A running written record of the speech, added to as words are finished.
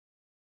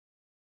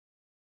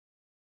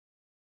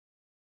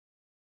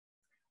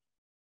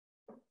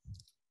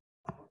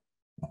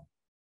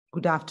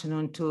Good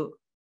afternoon to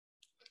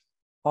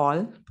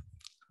all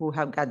who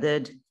have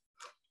gathered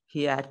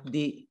here at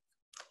the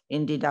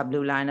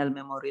NDW Lionel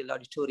Memorial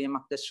Auditorium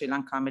of the Sri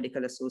Lanka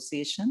Medical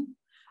Association,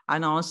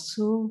 and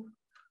also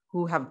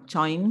who have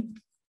joined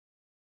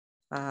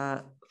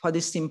for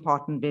this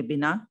important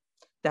webinar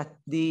that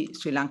the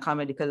Sri Lanka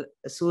Medical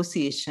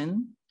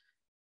Association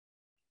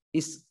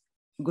is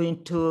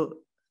going to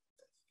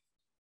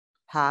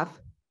have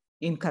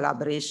in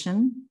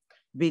collaboration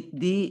with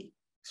the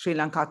Sri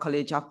Lanka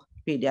College of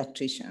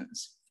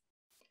Pediatricians.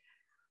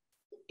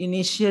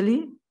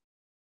 Initially,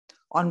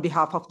 on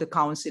behalf of the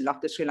Council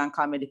of the Sri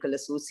Lanka Medical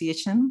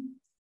Association,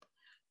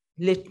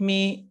 let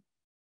me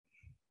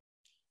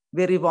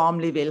very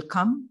warmly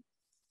welcome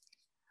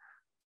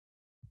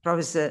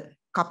Professor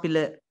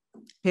Kapila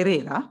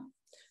Pereira,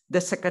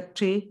 the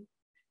Secretary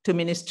to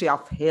Ministry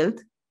of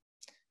Health,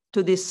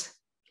 to this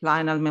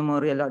Lionel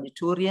Memorial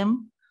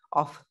Auditorium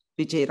of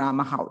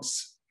Vijayarama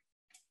House.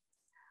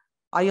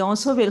 I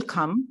also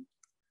welcome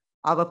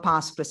our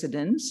past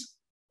presidents,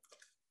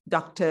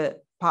 Dr.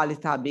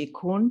 Palitha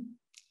Bekun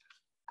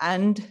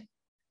and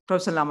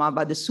Professor Lama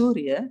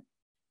Badasuriya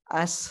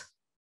as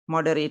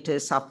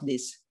moderators of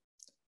this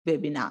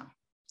webinar.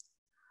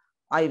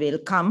 I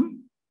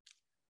welcome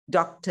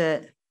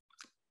Dr.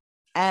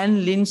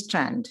 Anne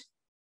Lindstrand,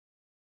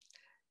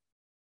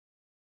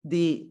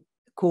 the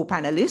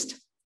co-panelist,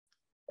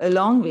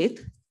 along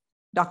with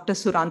Dr.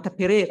 Suranta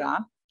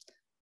Pereira,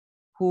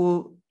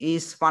 who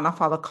is one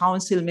of our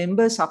council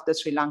members of the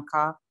Sri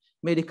Lanka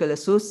Medical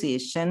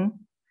Association,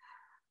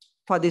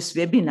 for this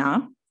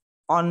webinar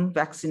on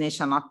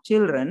vaccination of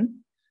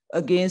children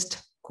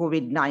against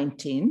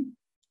COVID-19,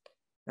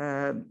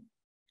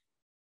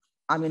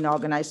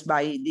 organized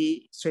by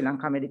the Sri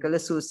Lanka Medical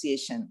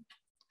Association.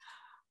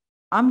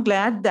 I'm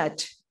glad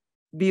that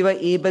we were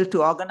able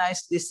to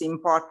organize this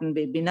important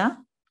webinar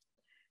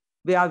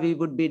where we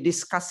would be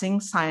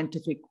discussing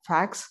scientific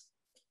facts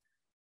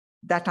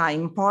that are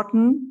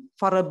important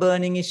for a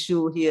burning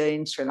issue here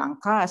in Sri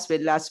Lanka, as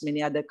well as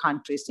many other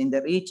countries in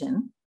the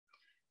region,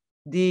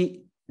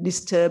 the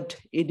disturbed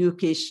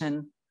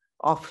education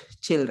of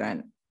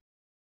children.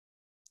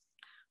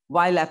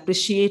 While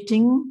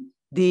appreciating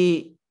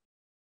the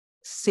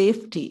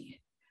safety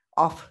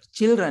of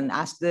children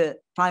as the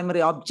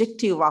primary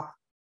objective of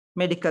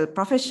medical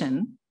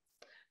profession,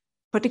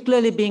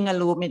 particularly being a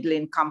low middle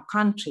income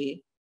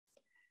country,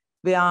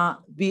 where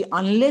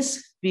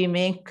unless we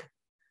make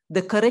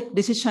the correct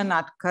decision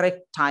at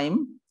correct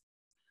time,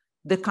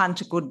 the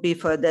country could be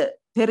further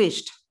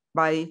perished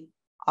by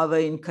our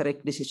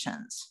incorrect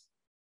decisions.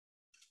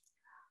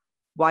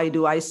 Why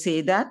do I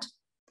say that?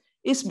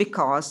 It's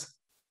because,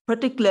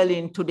 particularly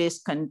in today's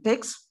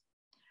context,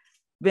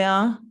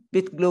 where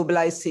with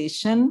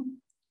globalization,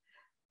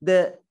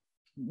 there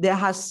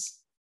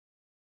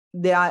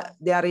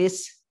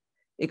is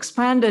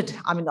expanded,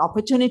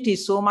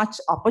 opportunities, so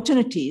much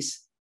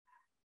opportunities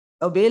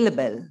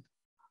available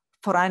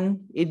for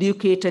an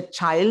educated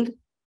child,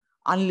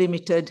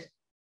 unlimited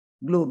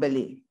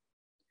globally.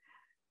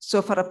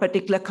 So for a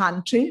particular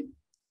country,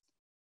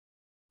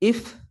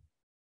 if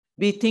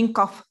we think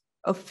of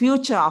a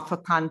future of a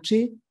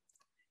country,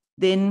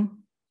 then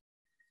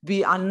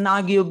we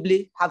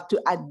unarguably have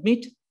to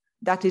admit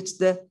that it's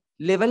the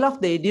level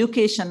of the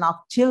education of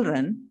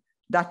children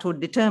that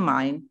would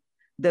determine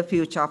the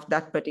future of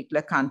that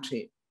particular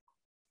country.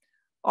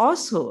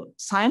 Also,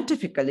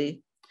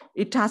 scientifically,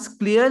 it has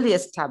clearly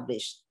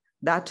established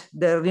that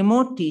the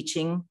remote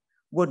teaching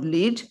would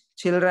lead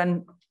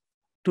children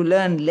to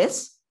learn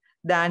less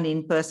than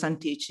in-person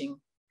teaching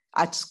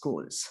at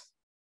schools.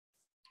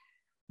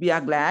 We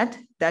are glad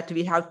that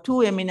we have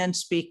two eminent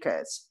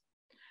speakers,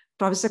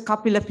 Professor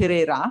Kapila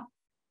Pereira,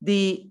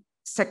 the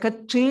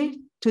Secretary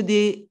to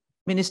the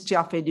Ministry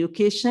of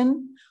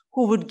Education,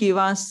 who would give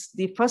us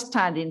the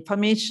first-hand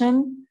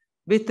information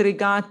with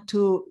regard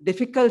to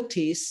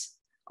difficulties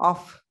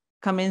of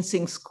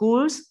commencing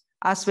schools,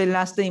 as well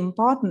as the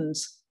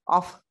importance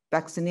of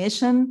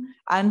vaccination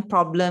and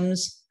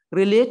problems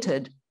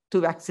related to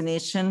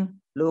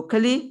vaccination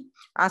locally,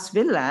 as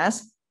well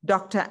as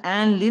Dr.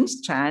 Anne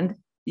Lindstrand,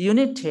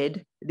 Unit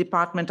Head,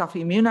 Department of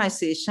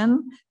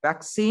Immunization,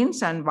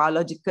 Vaccines and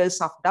Biologicals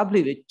of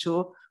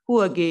WHO,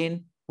 who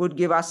again would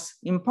give us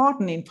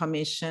important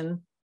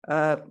information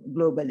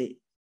globally.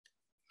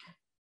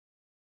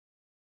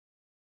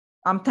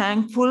 I'm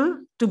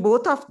thankful to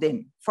both of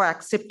them for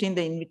accepting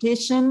the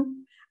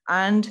invitation,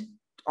 and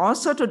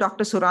also to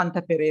Dr.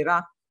 Suranta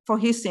Pereira for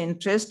his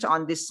interest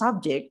on this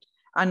subject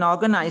and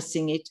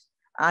organizing it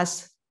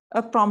as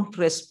a prompt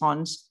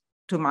response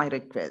to my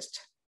request.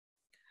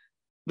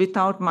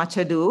 Without much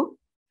ado,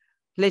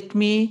 let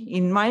me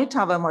invite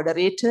our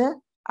moderator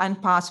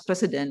and past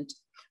president,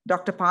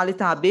 Dr.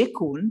 Palitha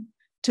Bekun,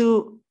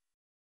 to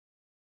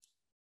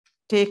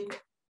take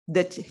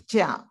the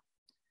chair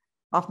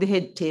of the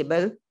head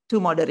table to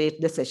moderate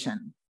the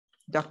session.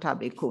 Dr.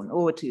 Bekun,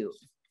 over to you.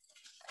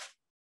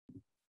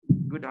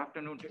 Good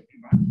afternoon,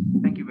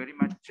 everyone. Thank you very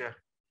much,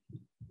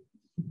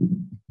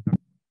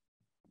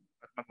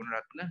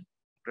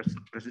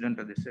 President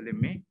of the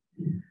SLMA,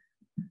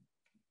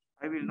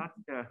 I will not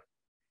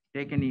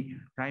take any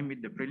time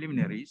with the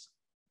preliminaries.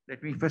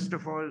 Let me first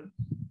of all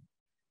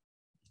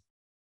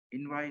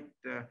invite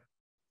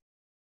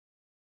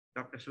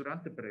Dr.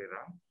 Suranta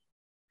Pereira,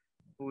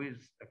 who is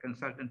a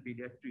consultant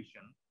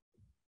pediatrician,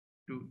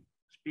 to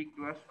speak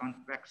to us on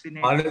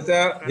vaccination.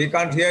 Anita, we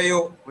can't hear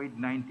you.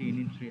 COVID-19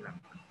 in Sri Lanka.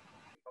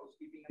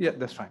 Yeah,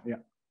 that's fine. Yeah.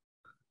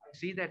 I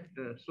see that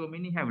so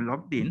many have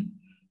logged in.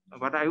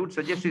 What I would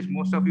suggest is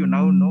most of you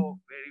now know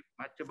very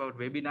much about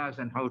webinars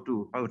and how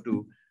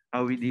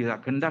these are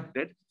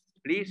conducted.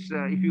 Please,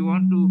 if you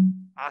want to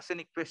ask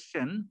any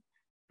question,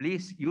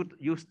 please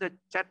use the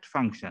chat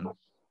function,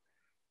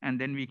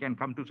 and then we can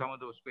come to some of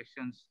those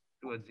questions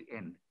towards the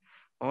end.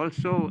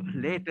 Also,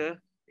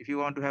 later, if you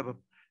want to have a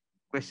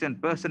question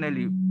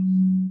personally,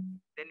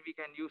 then we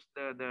can use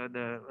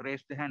the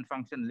raise the hand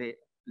function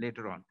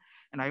later on.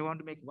 And I want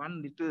to make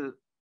one little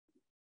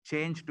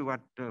change to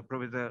what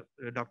Professor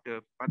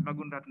Dr. Padma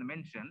Gunratna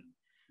mentioned.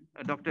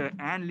 Dr.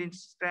 Anne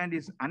Lindstrand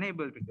is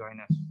unable to join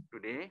us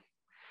today,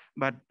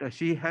 but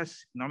she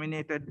has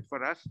nominated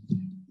for us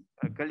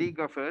a colleague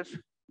of hers,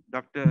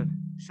 Dr.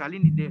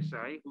 Shalini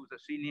Desai, who's a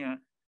senior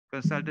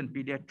consultant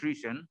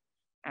pediatrician,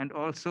 and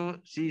also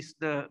she's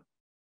the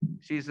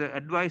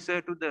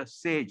advisor to the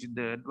SAGE,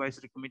 the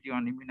Advisory Committee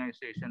on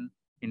Immunization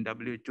in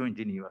WHO in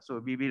Geneva. So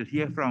we will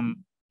hear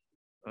from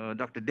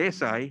Dr.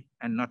 Desai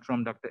and not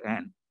from Dr.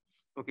 Anne.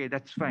 Okay,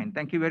 that's fine.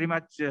 Thank you very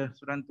much,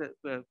 Suranta.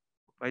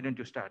 Why don't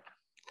you start?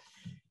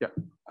 Yeah.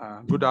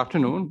 Good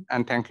afternoon,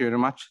 and thank you very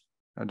much,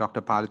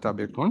 Dr. Palita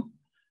Bekun.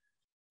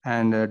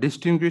 And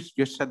distinguished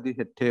guests at the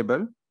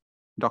table,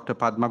 Dr.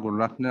 Padma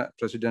Gunratna,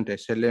 President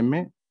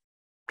SLMA,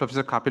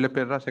 Professor Kapila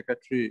Perra,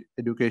 Secretary,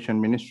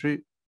 Education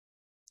Ministry,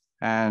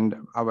 and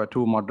our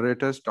two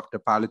moderators, Dr.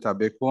 Palita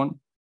Bekun,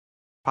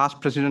 past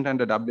President and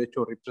the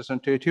WHO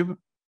representative,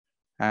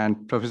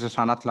 and Professor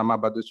Sanat Lama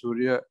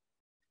Badasuriya,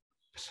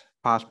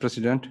 past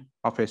President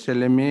of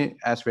SLMA,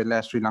 as well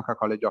as Sri Lanka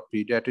College of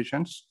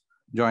Pediatricians,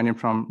 joining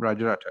from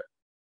Rajarata,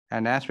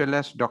 and as well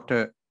as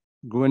Dr.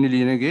 Guwani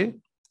Linage,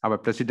 our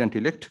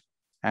President-elect,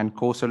 and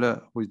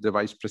Kosala, who is the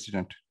Vice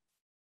President.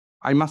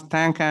 I must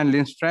thank Anne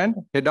Lindstrand,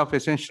 Head of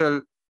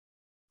Essential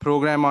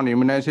Program on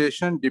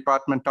Immunization,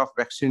 Department of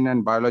Vaccine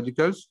and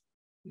Biologicals.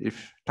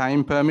 If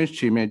time permits,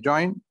 she may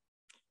join.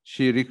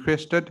 She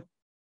requested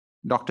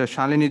Dr.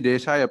 Shalini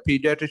Desai, a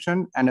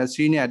pediatrician and a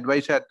senior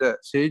advisor at the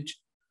SAGE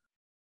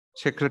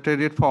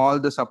Secretariat, for all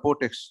the support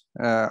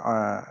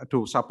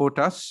to support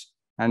us,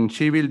 and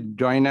she will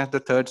join as the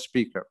third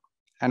speaker.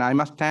 And I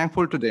must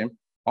thankful to them,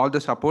 all the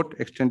support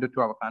extended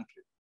to our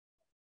country.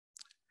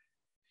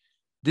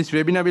 This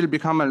webinar will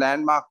become a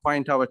landmark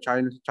point of our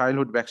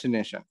childhood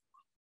vaccination.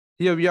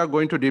 Here we are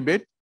going to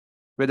debate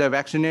whether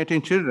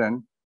vaccinating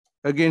children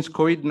against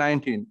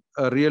COVID-19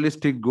 a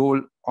realistic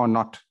goal or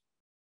not.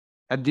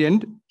 At the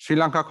end, Sri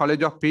Lanka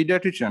College of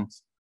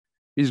Pediatricians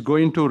is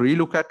going to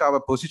relook at our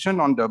position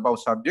on the above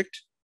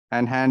subject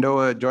and hand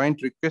over a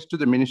joint request to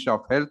the Ministry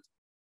of Health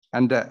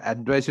and the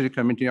Advisory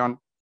Committee on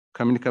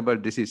Communicable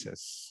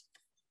Diseases.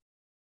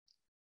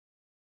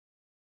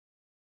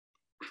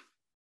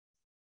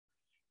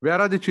 Where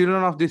are the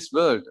children of this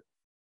world?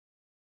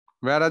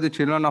 Where are the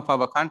children of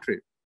our country?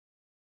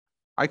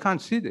 I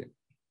can't see them.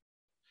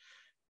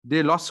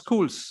 They lost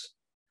schools.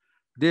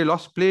 They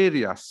lost play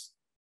areas.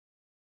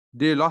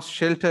 They lost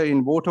shelter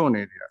in war-torn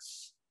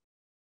areas.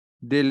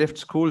 They left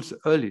schools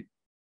early.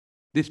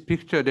 This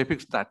picture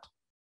depicts that.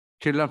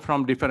 Children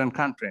from different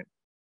countries.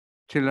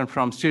 Children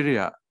from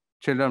Syria,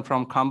 children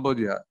from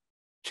Cambodia,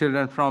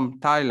 children from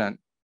Thailand.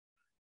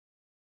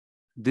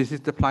 This is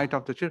the plight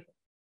of the children.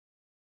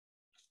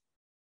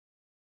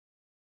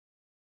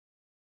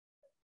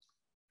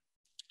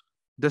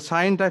 The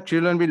sign that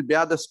children will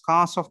bear the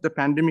scars of the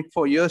pandemic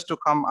for years to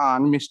come are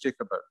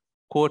unmistakable,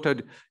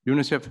 quoted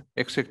UNICEF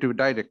Executive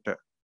Director.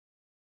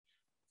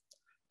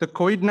 The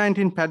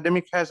COVID-19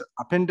 pandemic has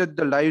upended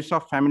the lives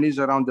of families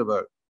around the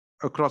world.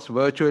 Across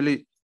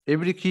virtually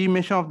every key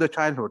measure of the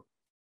childhood,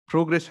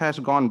 progress has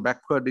gone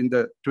backward in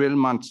the 12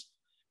 months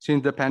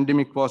since the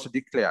pandemic was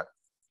declared,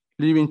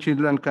 leaving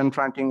children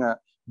confronting a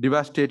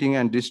devastating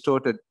and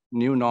distorted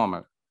new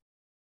normal.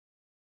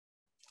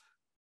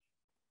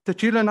 The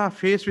children are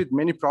faced with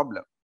many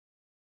problems.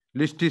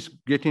 List is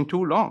getting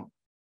too long.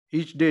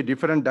 Each day,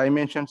 different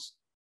dimensions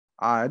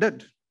are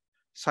added: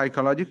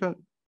 psychological,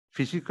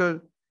 physical,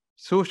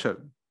 social,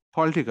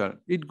 political.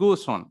 It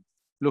goes on.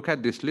 Look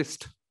at this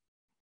list.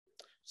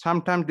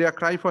 Sometimes their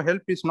cry for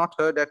help is not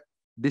heard at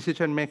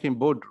decision-making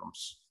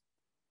boardrooms.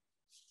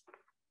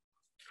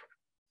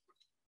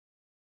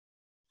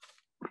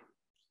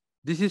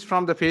 This is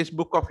from the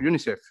Facebook of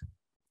UNICEF.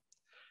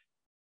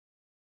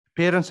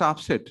 Parents are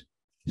upset.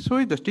 So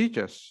is the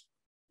teachers.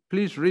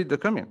 Please read the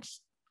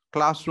comments.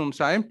 Classrooms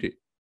are empty.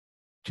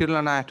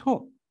 Children are at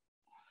home.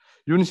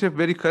 UNICEF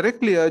very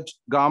correctly urged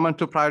government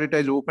to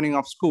prioritize opening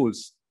of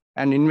schools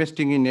and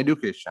investing in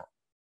education.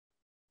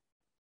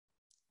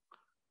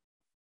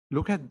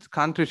 Look at the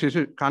country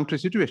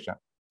situation.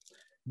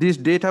 These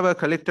data were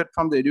collected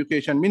from the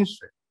Education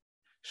Ministry.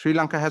 Sri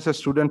Lanka has a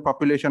student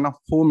population of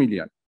 4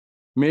 million.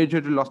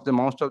 majorly lost the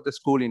most of the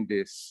schooling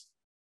days.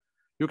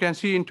 You can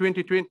see in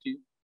 2020,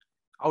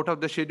 out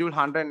of the scheduled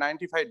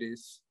 195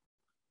 days,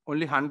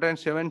 only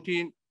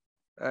 117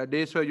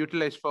 days were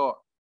utilized for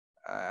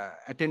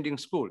attending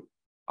school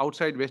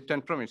outside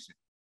Western Province,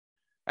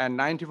 and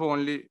 94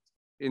 only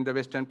in the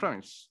Western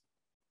Province.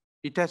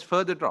 It has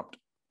further dropped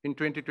in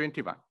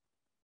 2021.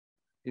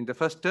 In the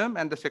first term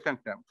and the second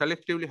term,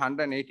 collectively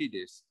 118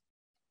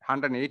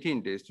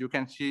 days, you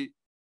can see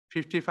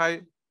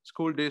 55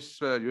 school days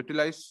were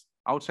utilized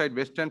outside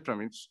Western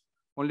Province,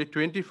 only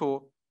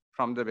 24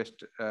 from the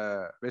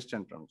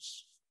Western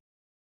Province.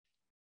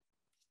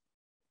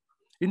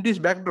 In this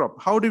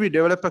backdrop, how do we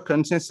develop a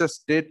consensus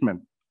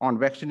statement on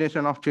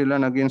vaccination of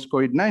children against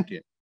COVID-19?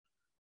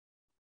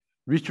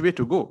 Which way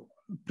to go?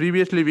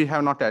 Previously, we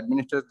have not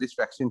administered this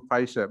vaccine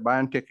Pfizer,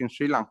 BioNTech in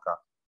Sri Lanka,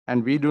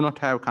 and we do not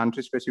have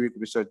country-specific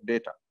research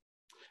data.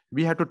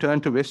 We had to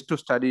turn to West to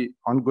study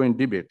ongoing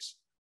debates,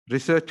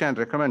 research and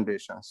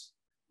recommendations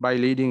by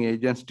leading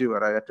agents to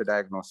arrive at a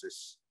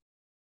diagnosis.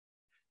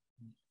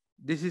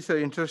 This is an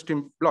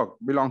interesting blog,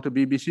 belong to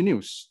BBC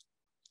News.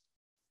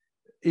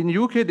 In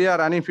UK, they are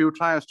running few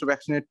trials to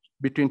vaccinate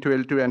between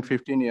 12 to and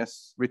 15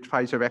 years with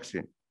Pfizer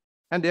vaccine,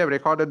 and they have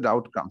recorded the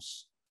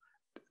outcomes.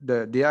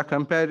 They are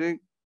comparing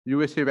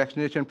USA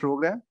vaccination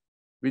program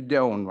with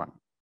their own one.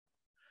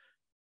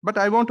 But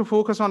I want to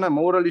focus on a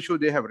moral issue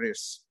they have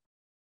raised.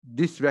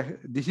 This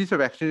is a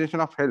vaccination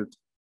of health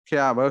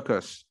care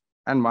workers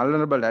and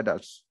vulnerable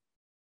adults.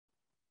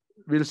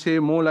 Will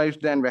save more lives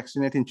than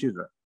vaccinating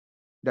children.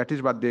 That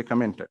is what they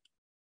commented.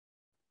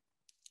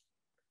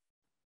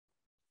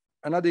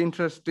 Another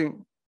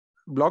interesting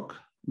blog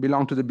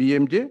belongs to the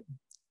BMJ.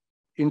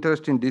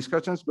 Interesting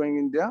discussions going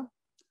in there.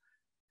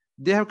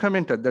 They have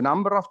commented the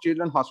number of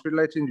children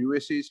hospitalized in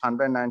USA is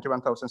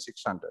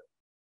 191,600.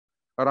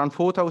 Around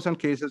 4,000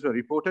 cases were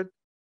reported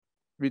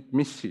with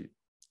MIS-C,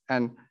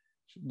 and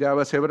there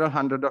were several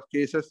hundred of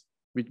cases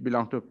which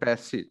belong to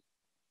PAS-C.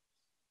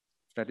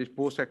 That is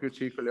post-acute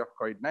sequelae of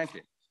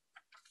COVID-19.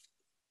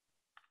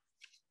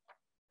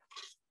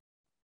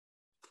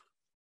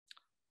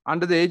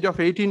 Under the age of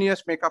 18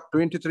 years make up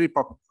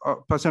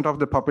 23% of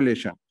the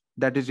population.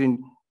 That is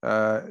in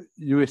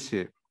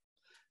USA.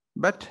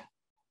 But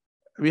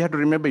we have to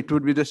remember it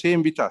would be the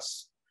same with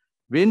us.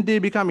 When they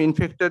become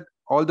infected,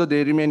 although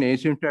they remain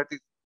asymptomatic,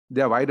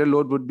 their viral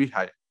load would be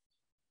high.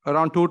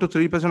 Around 2 to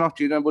 3% of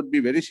children would be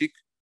very sick,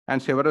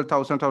 and several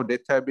thousands of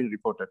deaths have been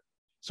reported.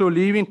 So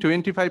leaving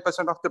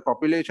 25% of the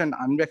population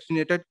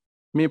unvaccinated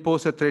may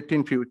pose a threat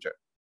in future.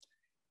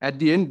 At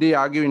the end, they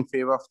argue in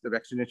favor of the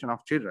vaccination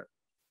of children.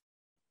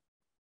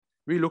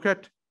 We look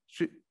at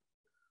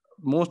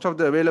most of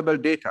the available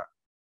data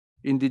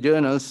in the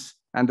journals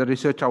and the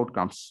research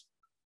outcomes.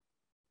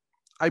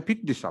 I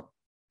picked this up.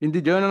 In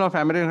the Journal of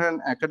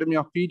American Academy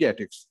of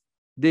Pediatrics,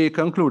 they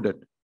concluded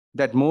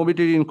that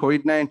morbidity in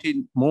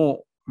COVID-19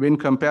 more when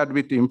compared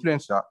with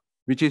influenza,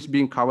 which is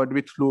being covered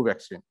with flu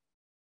vaccine.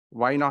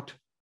 Why not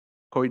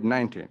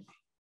COVID-19?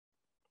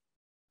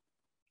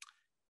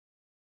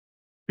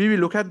 We will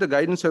look at the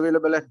guidance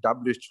available at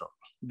WHO.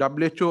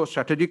 WHO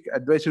Strategic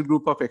Advisory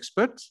Group of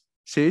Experts,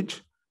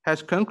 SAGE,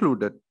 has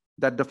concluded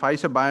that the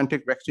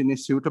Pfizer-BioNTech vaccine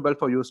is suitable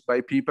for use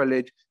by people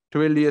aged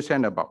 12 years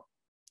and above.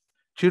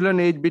 Children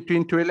aged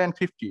between 12 and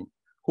 15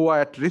 who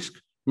are at risk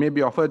may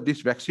be offered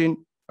this vaccine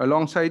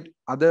alongside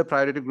other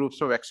priority groups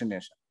for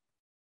vaccination.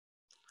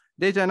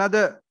 There's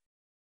another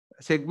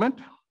segment.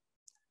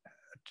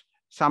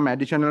 Some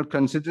additional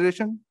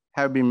consideration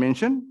have been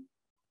mentioned.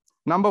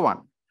 Number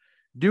one,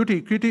 due to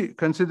equity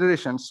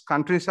considerations,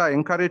 countries are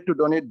encouraged to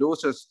donate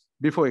doses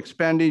before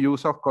expanding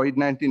use of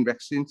COVID-19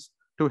 vaccines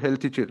to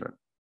healthy children.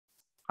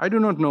 I do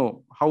not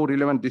know how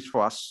relevant this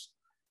for us,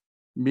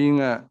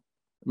 being a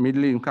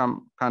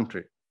middle-income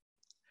country.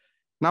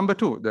 Number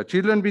two, the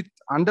children with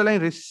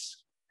underlying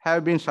risks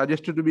have been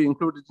suggested to be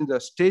included in the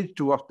stage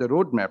 2 of the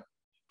roadmap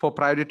for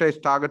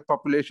prioritized target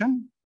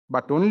population,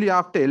 but only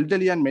after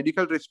elderly and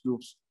medical risk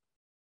groups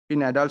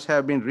in adults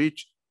have been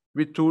reached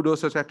with 2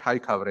 doses at high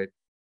coverage.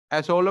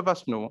 As all of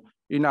us know,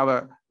 in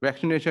our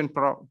vaccination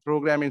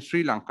program in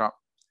Sri Lanka,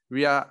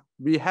 we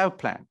have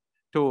planned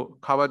to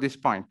cover this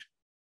point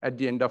at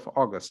the end of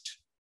August.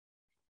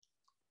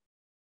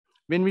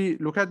 When we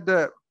look at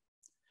the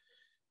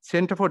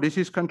Center for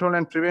Disease Control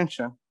and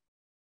Prevention,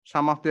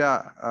 some of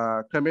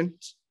their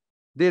comments,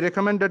 they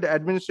recommended the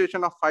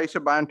administration of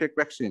Pfizer-BioNTech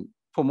vaccine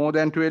for more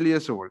than 12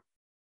 years old,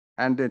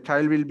 and the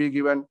child will be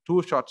given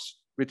 2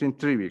 shots within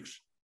 3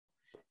 weeks.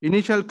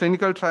 Initial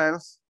clinical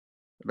trials,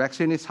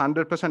 vaccine is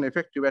 100%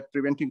 effective at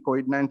preventing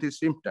COVID-19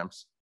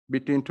 symptoms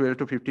between 12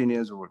 to 15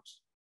 years old.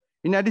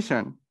 In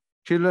addition,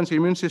 children's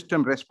immune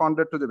system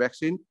responded to the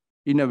vaccine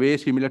in a way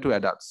similar to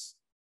adults.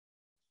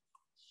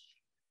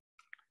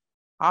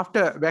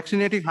 After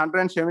vaccinating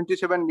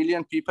 177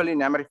 million people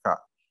in America,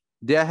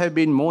 there have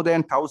been more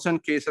than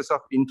 1,000 cases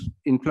of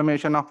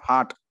inflammation of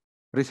heart,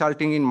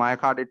 resulting in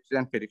myocarditis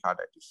and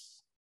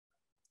pericarditis.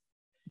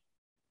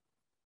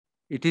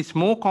 It is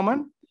more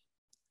common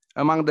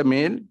among the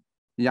male,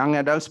 young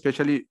adults,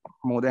 especially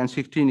more than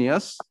 16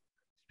 years,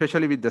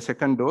 especially with the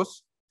second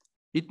dose,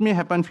 it may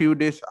happen few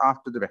days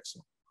after the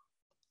vaccine.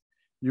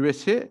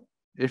 USA,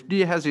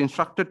 FDA has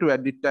instructed to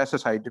add it as a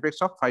side effect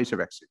of Pfizer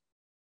vaccine.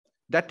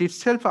 That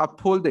itself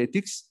upholds the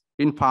ethics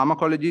in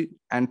pharmacology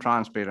and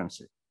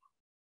transparency.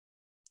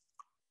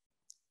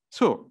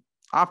 So,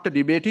 after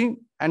debating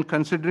and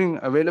considering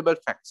available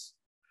facts,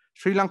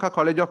 Sri Lanka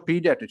College of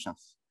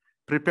Pediatricians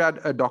prepared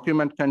a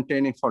document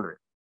containing following.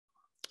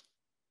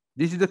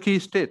 This is the key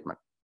statement.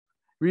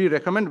 We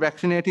recommend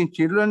vaccinating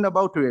children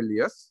above 12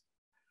 years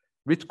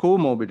with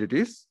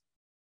comorbidities,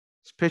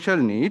 special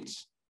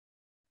needs,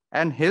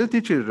 and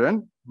healthy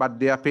children, but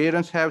their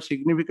parents have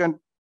significant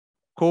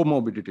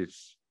comorbidities.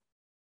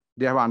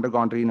 They have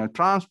undergone renal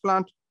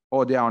transplant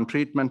or they are on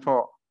treatment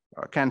for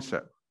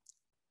cancer.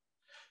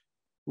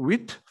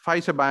 With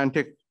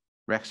Pfizer-BioNTech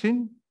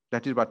vaccine,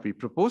 that is what we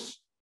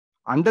propose,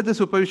 under the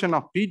supervision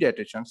of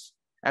pediatricians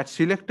at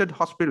selected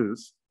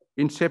hospitals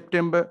in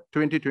September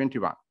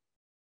 2021,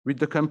 with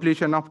the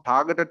completion of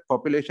targeted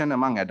population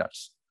among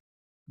adults.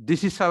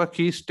 This is our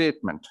key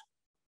statement.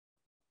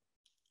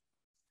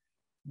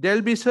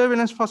 There'll be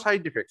surveillance for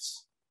side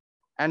effects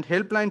and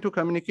helpline to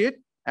communicate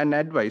and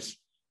advise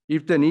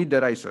if the need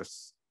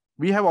arises.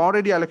 We have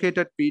already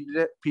allocated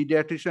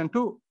pediatrician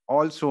to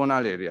all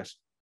zonal areas.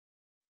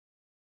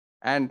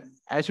 And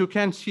as you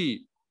can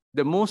see,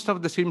 the most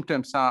of the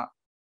symptoms are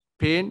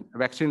pain,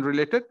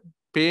 vaccine-related,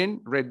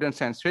 pain,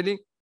 redness, and swelling,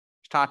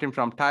 starting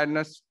from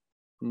tiredness,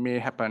 may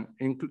happen,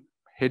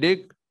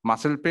 headache,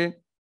 muscle pain,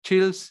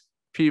 chills,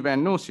 fever,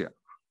 and nausea.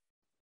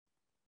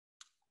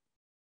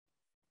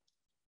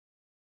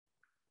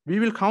 We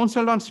will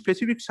counsel on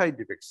specific side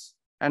effects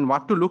and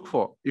what to look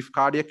for if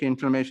cardiac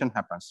inflammation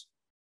happens,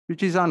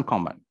 which is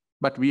uncommon,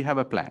 but we have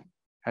a plan.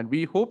 And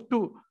we hope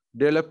to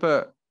develop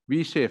a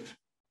VSafe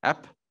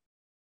app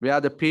where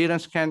the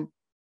parents can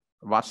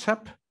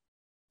WhatsApp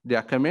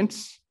their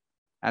comments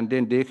and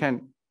then they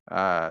can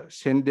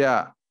send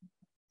their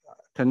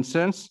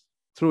concerns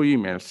through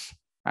emails.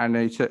 And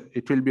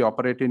it will be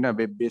operated in a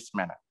web-based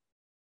manner.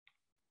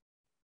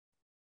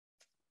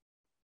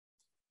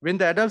 When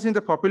the adults in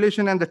the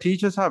population and the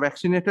teachers are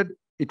vaccinated,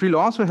 it will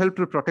also help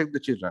to protect the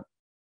children.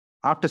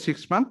 After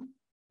 6 months,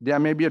 there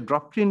may be a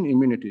drop in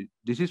immunity.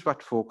 This is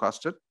what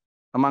forecasted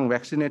among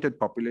vaccinated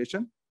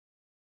population.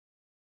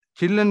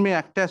 Children may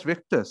act as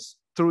vectors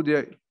through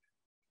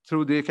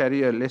they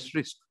carry a less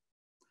risk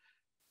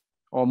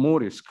or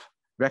more risk.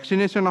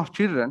 Vaccination of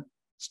children,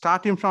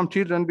 starting from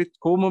children with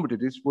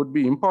comorbidities, would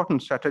be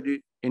important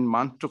strategy in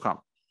months to come,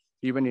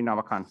 even in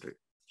our country,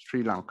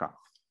 Sri Lanka.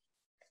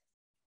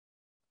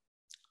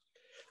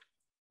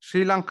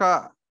 Sri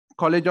Lanka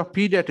College of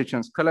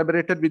Pediatricians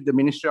collaborated with the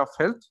Ministry of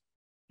Health,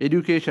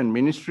 Education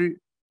Ministry,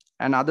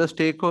 and other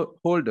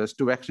stakeholders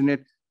to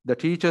vaccinate the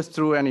teachers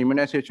through an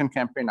immunization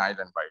campaign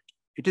island-wide.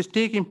 It is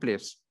taking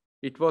place.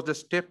 It was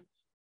the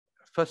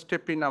first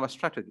step in our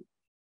strategy.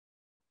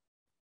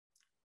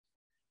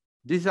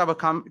 This is our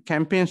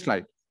campaign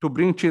slide to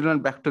bring children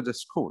back to the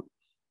school.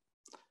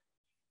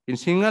 In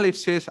Sinhala, it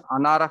says,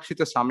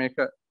 Anarakshita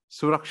Sameka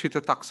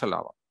Surakshita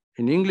Taksalawa.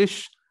 In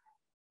English,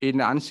 in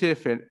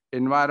unsafe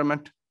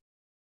environment,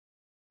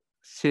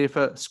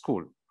 safer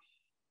school.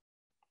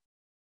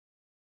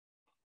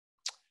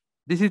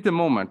 This is the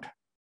moment,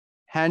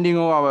 handing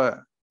over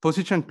our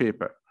position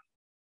paper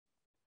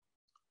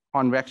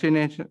on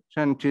vaccination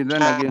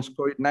children against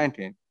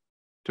COVID-19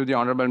 to the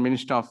Honorable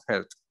Minister of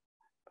Health,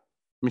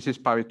 Mrs.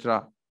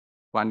 Pavitra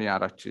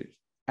Vaniarachi.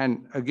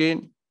 And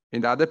again,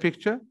 in the other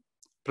picture,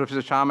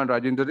 Professor Shaman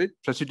Rajendra,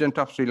 President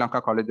of Sri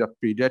Lanka College of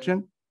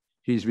Pediatricians.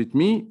 He's with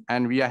me,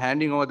 and we are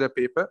handing over the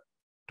paper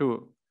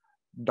to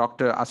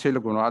Dr. Asela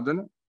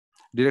Gunawardana,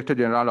 Director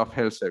General of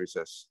Health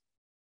Services.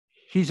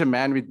 He's a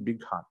man with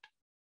big heart.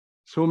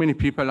 So many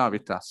people are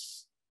with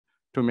us,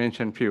 to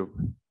mention few,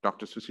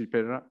 Dr. Susi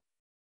Perera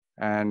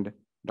and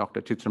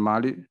Dr.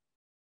 Chitramali,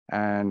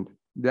 and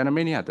there are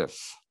many others.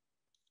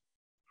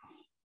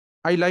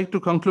 I like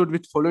to conclude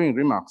with following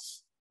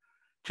remarks.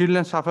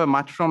 Children suffer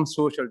much from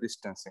social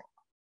distancing.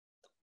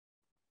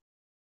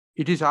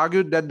 It is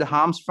argued that the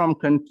harms from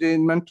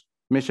containment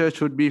measures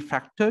should be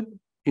factored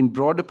in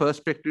broader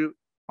perspective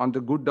on the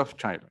good of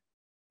child.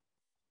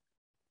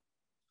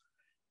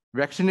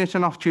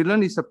 Vaccination of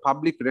children is a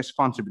public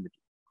responsibility.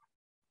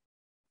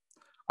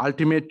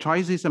 Ultimate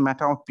choice is a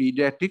matter of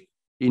pediatric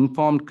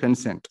informed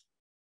consent.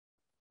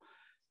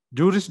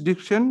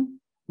 Jurisdiction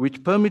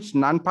which permits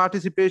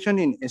non-participation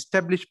in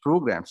established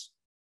programs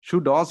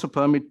should also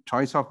permit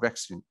choice of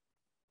vaccine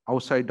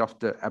outside of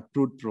the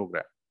approved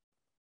program.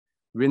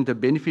 When the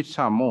benefits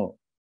are more,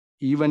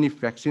 even if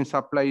vaccine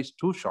supply is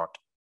too short,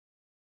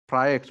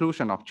 prior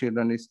exclusion of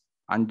children is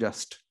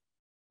unjust.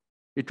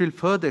 It will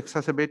further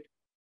exacerbate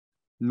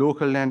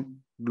local and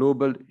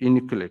global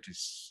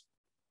inequalities.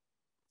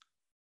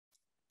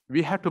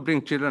 We have to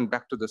bring children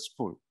back to the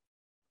school.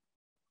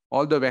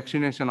 Although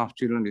vaccination of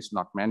children is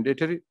not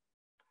mandatory,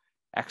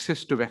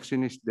 access to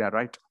vaccine is their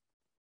right.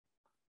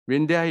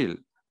 When they are ill,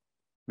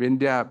 when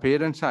their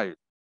parents are ill,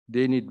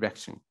 they need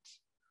vaccines.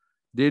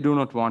 They do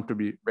not want to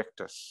be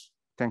vectors.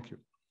 Thank you.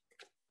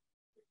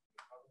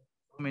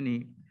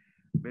 many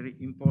very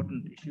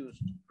important issues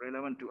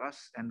relevant to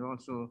us and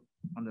also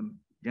on the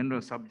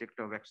general subject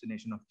of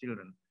vaccination of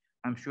children.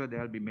 I'm sure there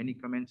will be many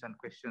comments and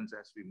questions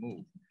as we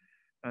move.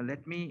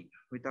 Let me,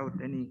 without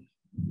any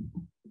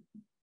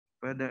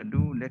further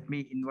ado, let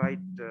me invite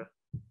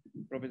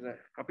Professor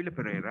Kapila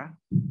Pereira.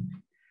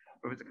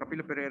 Professor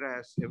Kapila Pereira,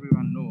 as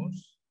everyone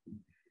knows,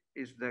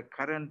 is the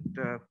current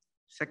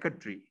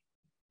secretary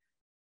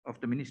of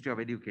the Ministry of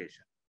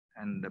Education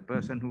and the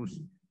person who's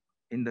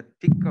in the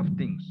thick of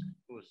things,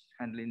 who's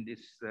handling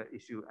this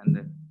issue and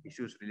the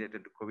issues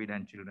related to COVID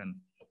and children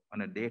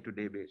on a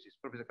day-to-day basis.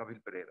 Professor Kapila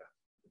Pereira,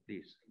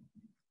 please.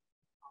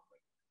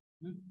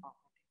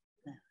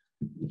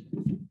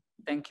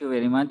 Thank you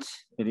very much.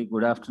 Very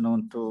good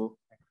afternoon to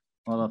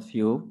all of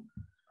you.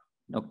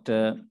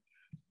 Dr.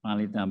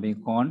 Palita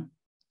Abekon,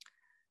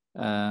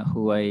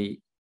 who I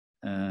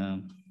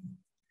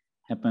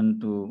happen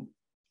to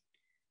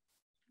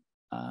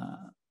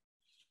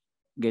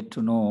get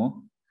to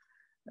know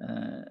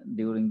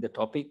during the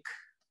topic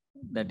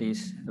that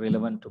is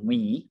relevant to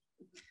me,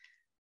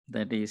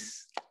 that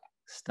is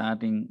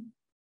starting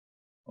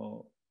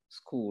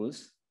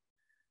schools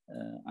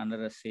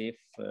under a safe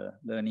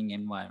learning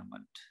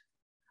environment.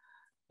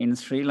 In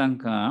Sri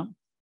Lanka,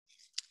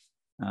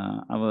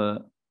 our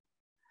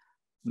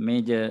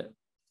major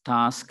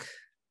task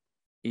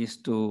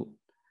is to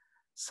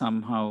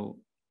somehow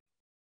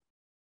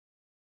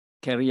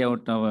carry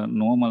out our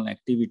normal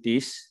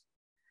activities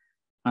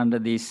under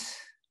this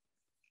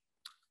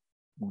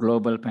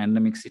global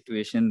pandemic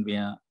situation we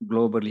are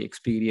globally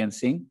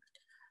experiencing.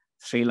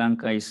 Sri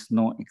Lanka is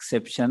no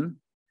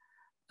exception,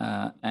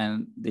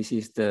 and this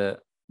is the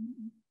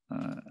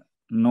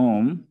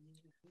norm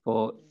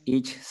for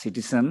each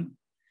citizen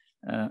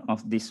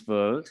of this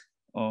world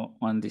or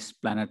on this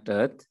planet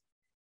Earth.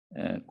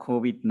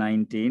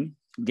 COVID-19,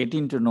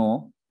 getting to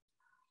know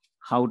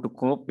how to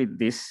cope with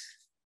this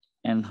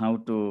and how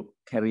to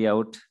carry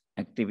out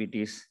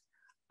activities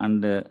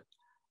under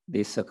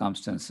these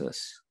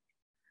circumstances.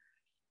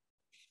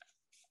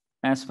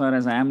 As far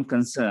as I am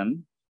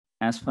concerned,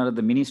 as far as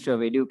the Ministry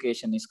of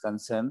Education is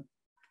concerned,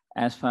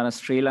 as far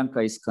as Sri Lanka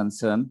is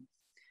concerned,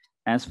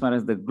 as far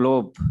as the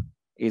globe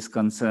is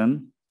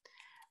concerned,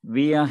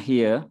 we are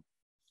here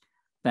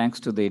thanks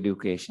to the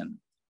education.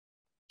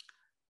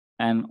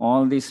 And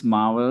all these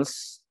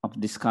marvels of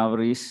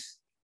discoveries,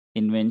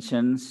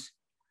 inventions,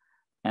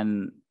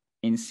 and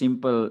in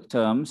simple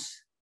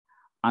terms,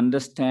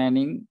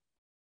 understanding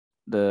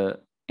the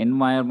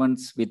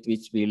environments with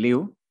which we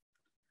live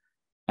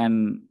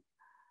and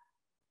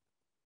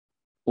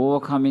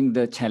overcoming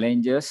the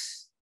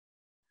challenges,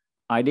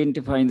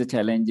 identifying the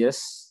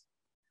challenges,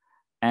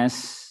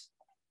 as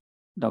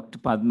Dr.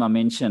 Padma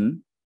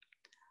mentioned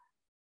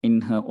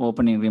in her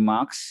opening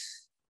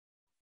remarks,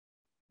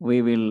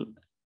 we will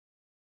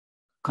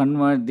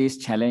convert these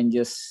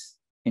challenges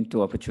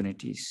into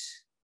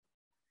opportunities.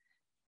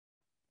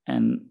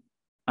 And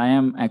I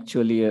am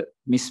actually a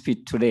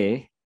misfit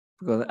today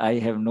because I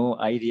have no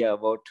idea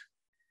about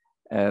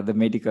the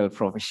medical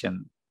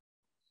profession.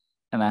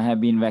 And I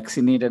have been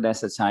vaccinated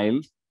as a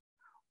child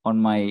on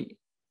my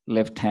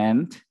left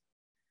hand,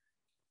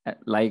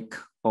 like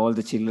all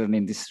the children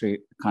in this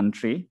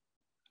country.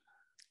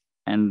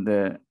 And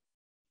the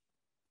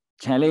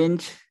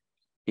challenge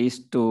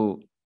is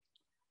to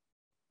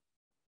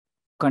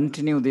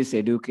continue this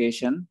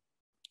education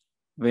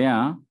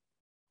where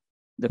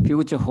the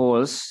future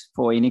holds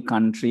for any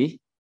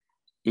country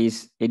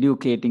is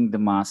educating the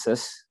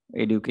masses,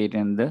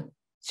 educating the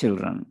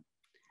children.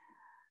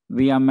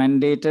 We are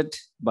mandated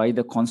by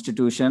the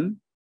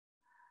Constitution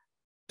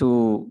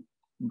to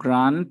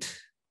grant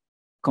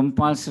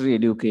compulsory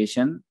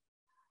education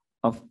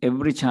of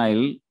every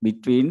child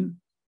between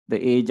the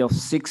age of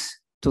 6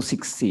 to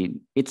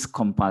 16. It's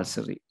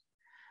compulsory.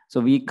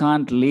 So we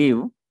can't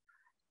leave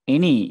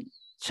any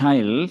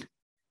child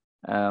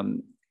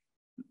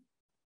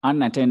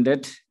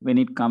unattended when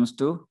it comes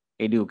to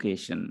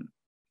education.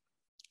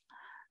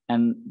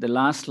 And the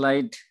last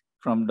slide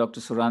from Dr.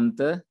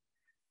 Surantha,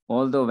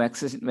 although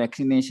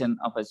vaccination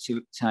of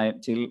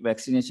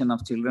vaccination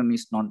of children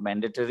is not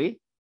mandatory,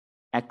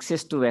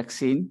 access to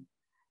vaccine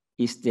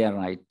is their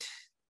right.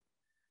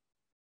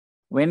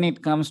 When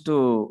it comes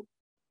to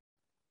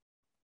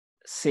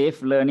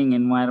safe learning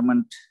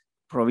environment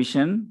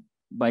provision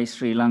by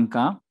Sri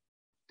Lanka,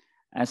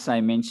 as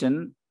I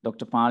mentioned,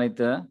 Dr.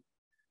 Palita,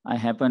 I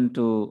happened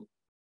to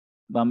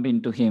bump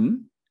into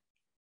him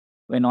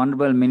when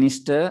Honorable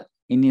Minister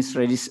in his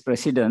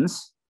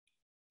residence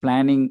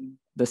planning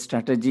the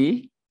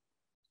strategy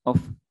of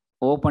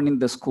opening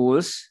the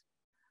schools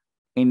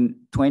in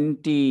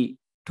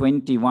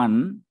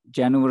 2021,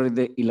 January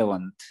the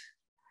 11th.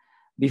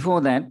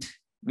 Before that,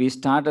 we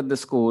started the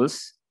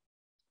schools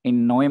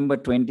in November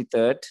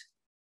 23rd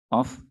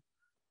of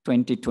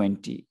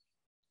 2020.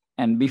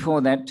 And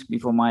before that,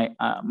 before my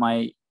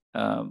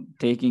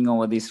taking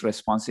over this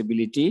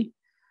responsibility,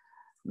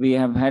 we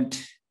have had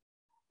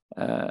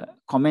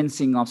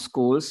commencing of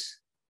schools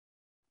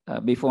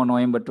before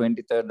November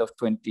 23rd of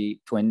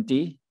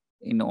 2020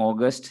 in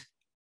August.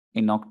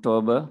 in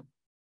October,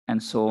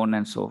 and so on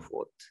and so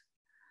forth.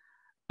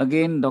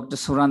 Again, Dr.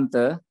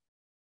 Suranta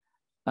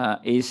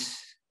is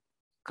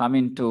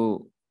coming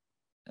to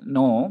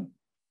know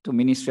to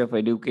Ministry of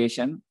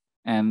Education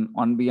and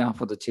on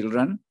behalf of the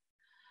children,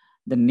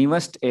 the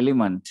newest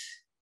element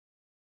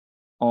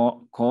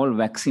or called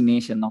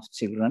vaccination of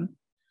children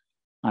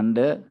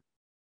under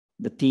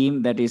the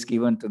theme that is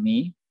given to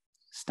me,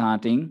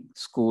 starting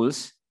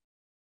schools,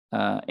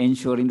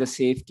 ensuring the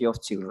safety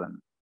of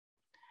children.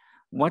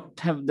 What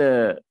have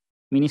the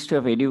Ministry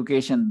of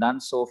Education done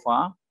so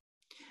far?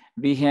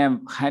 We have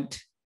had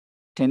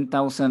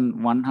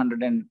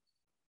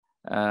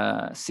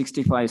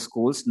 10,165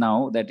 schools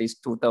now, that is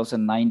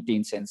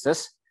 2019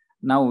 census.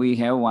 Now we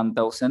have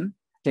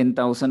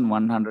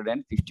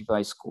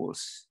 10,155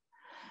 schools.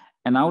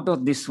 And out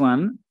of this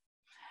one,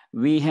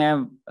 we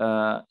have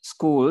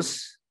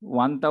schools,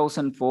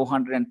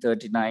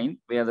 1,439,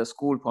 where the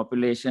school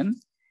population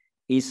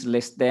is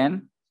less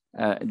than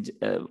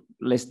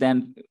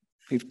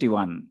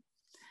 51.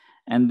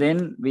 And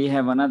then we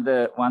have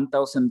another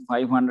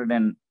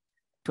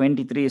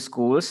 1,523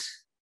 schools,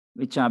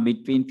 which are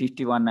between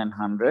 51 and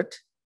 100.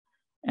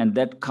 And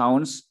that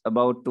counts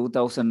about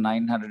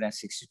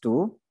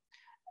 2,962.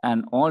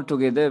 And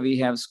altogether, we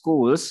have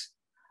schools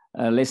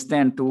less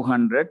than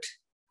 200,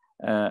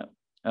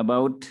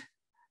 about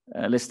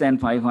less than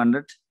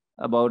 500,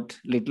 about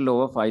little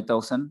over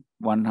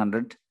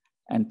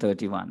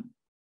 5,131.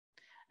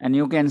 And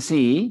you can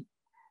see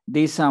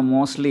these are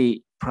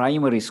mostly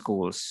primary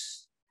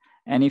schools.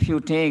 And if you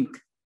take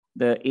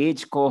the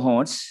age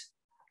cohorts,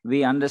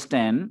 we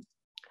understand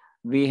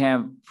we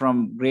have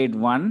from grade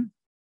 1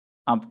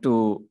 up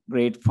to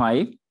grade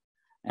 5,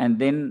 and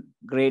then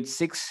grade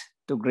 6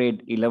 to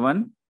grade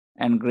 11,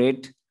 and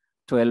grade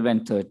 12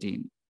 and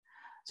 13.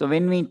 So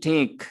when we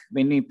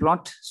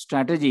plot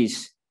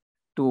strategies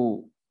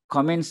to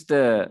commence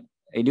the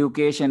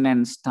education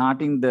and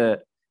starting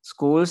the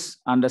schools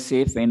under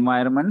safe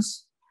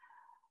environments,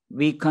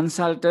 we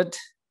consulted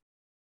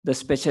the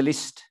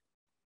specialist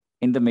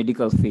in the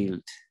medical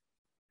field.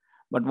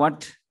 But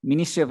what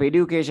Ministry of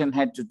Education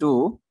had to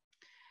do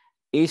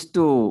is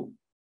to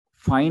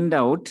find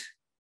out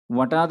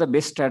what are the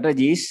best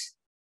strategies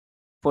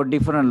for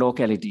different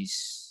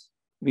localities.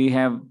 We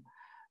have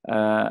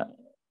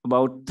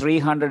about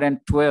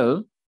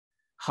 312.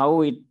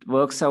 How it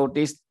works out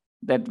is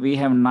that we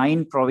have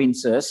 9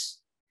 provinces.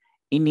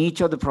 In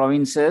each of the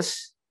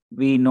provinces,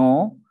 we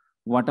know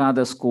what are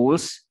the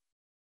schools,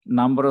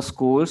 number of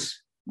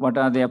schools, what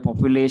are their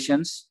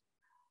populations,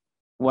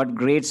 what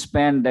grade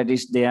span that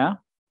is there,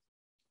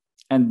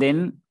 and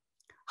then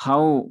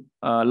how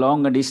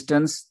long a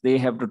distance they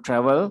have to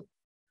travel.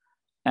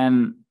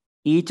 And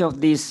each of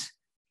these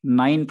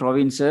 9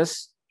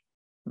 provinces,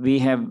 we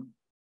have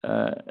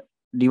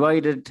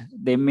divided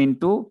them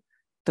into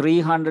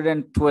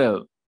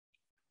 312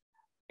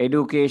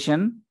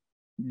 education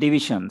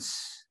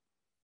divisions.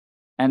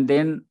 And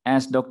then,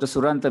 as Dr.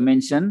 Suranta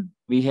mentioned,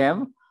 we have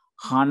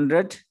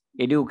 100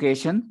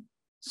 education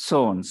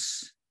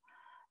zones.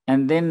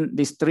 And then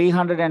these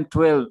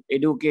 312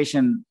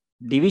 education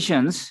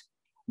divisions,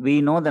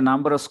 we know the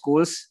number of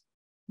schools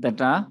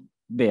that are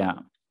there.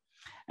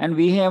 And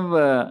we have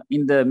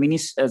in the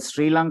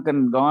Sri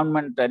Lankan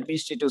government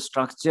administrative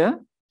structure,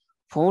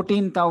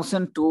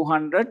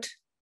 14,200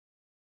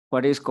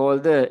 what is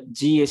called the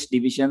GS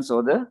divisions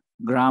or the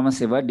Grama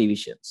Seva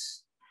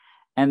divisions.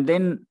 And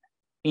then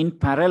in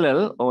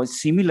parallel or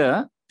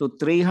similar to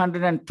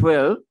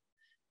 312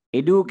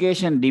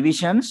 education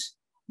divisions,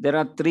 there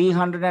are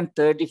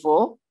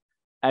 334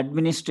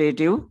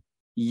 administrative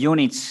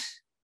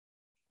units.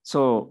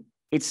 So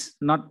it's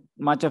not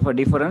much of a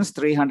difference,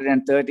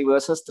 330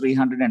 versus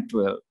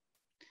 312.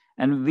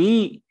 And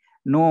we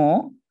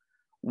know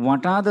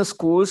what are the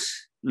schools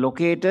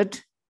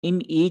located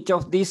in each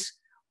of these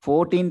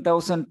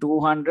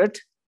 14,200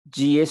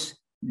 GS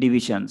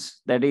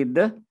divisions. That is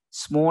the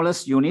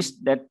smallest units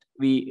that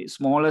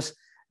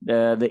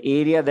the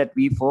area that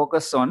we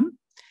focus on.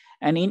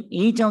 And in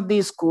each of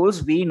these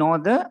schools, we know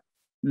the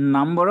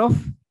number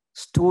of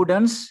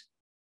students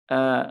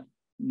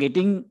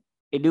getting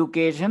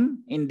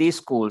education in these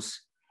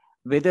schools,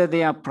 whether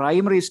they are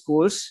primary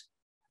schools,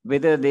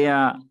 whether they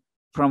are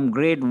from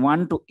grade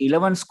 1 to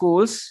 11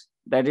 schools,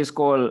 that is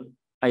called,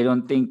 I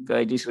don't think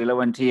it is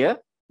relevant here.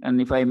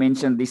 And if I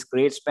mention this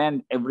grade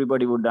span,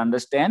 everybody would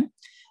understand.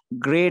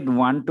 Grade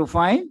 1 to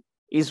 5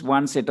 is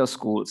one set of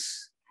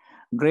schools.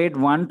 Grade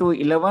 1 to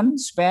 11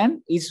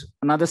 span is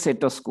another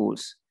set of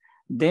schools.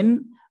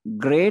 Then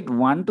grade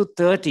 1 to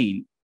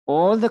 13,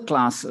 all the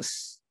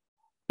classes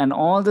and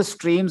all the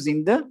streams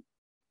in the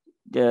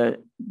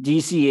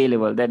GC A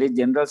level, that is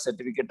General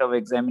Certificate of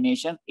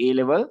Examination A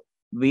level,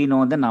 we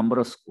know the number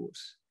of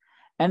schools.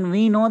 And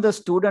we know the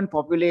student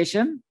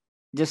population,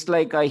 just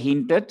like I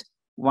hinted,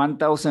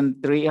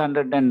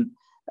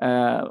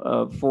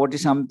 1,340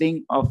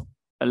 something of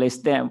less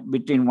than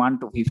between 1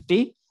 to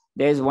 50.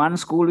 There is one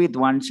school with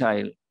one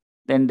child.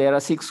 Then there are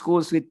 6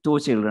 schools with 2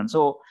 children.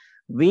 So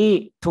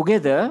we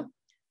together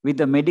with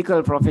the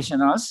medical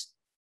professionals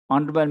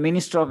Honorable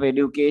Minister of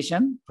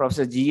Education,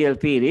 Professor G.L.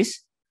 Piris,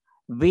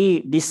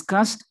 we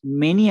discussed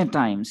many a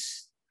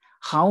times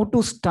how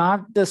to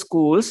start the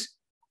schools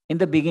in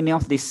the beginning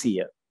of this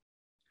year.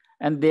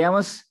 And there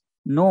was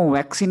no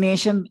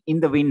vaccination in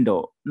the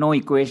window, no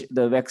equation.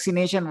 The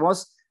vaccination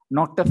was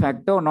not a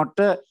factor, not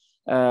a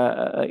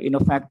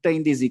factor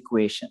in this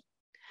equation.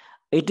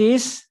 It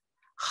is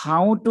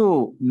how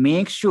to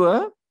make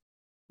sure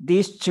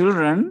these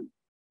children,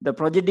 the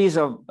prodigies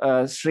of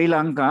Sri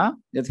Lanka,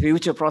 the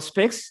future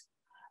prospects,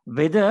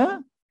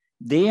 whether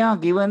they are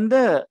given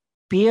the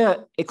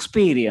peer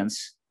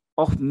experience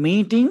of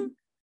meeting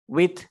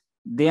with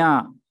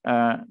their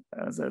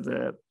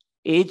the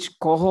age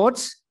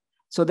cohorts,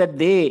 so that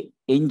they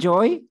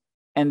enjoy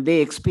and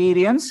they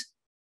experience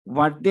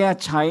what their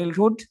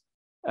childhood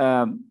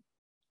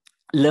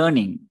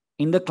learning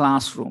in the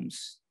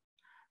classrooms.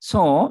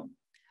 So,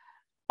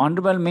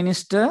 Honorable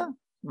Minister,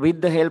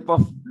 with the help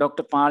of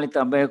Dr. Palitha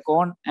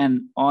Abeyakone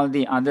and all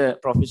the other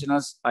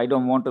professionals, I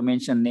don't want to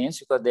mention names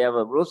because they have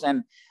a groups,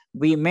 and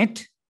we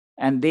met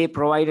and they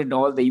provided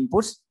all the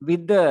inputs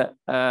with the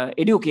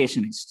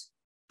educationists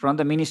from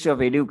the Ministry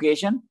of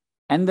Education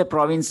and the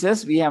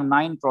provinces. We have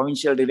 9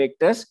 provincial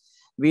directors.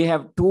 We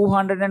have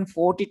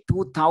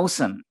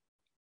 242,000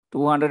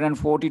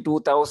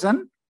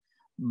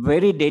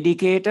 very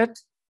dedicated,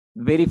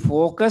 very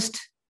focused,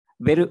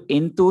 very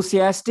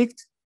enthusiastic,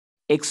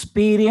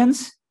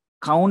 experience,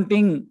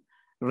 counting,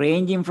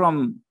 ranging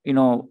from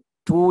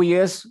 2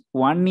 years,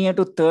 1 year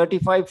to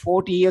 35,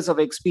 40 years of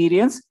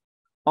experience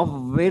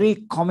of very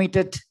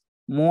committed,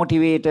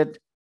 motivated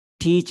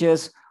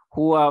teachers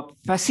who are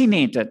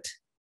fascinated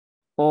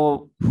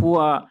or who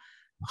are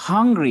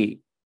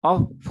hungry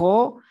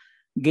for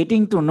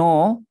getting to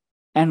know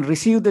and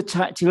receive the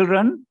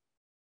children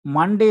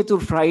Monday to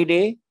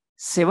Friday,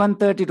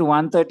 7:30 to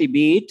 1:30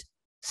 be it,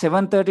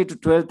 7:30 to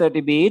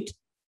 12:30 be it,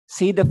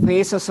 see the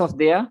faces of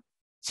their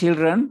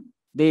children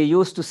they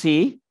used to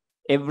see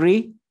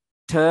every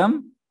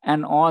term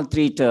and all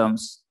 3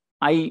 terms.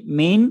 I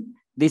mean,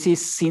 this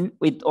is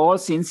with all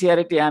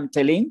sincerity, I'm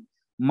telling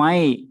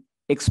my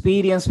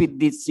experience with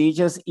these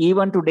teachers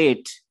even to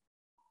date.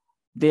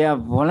 They are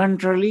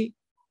voluntarily,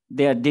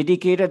 they are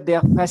dedicated, they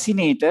are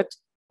fascinated,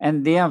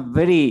 and they are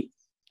very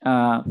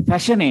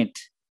passionate,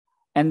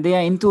 and they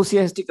are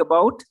enthusiastic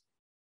about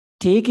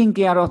taking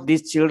care of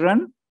these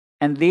children,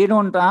 and they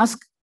don't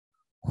ask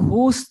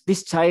whose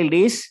this child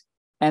is,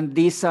 and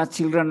these are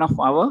children of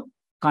our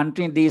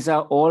country, these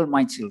are all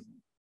my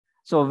children.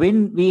 So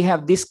when we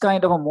have this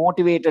kind of a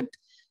motivated,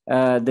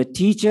 the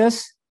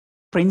teachers,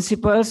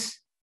 principals,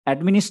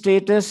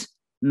 administrators,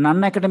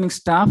 non-academic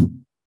staff,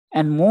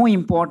 and more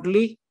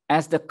importantly,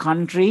 as the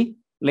country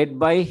led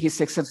by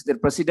His Excellency the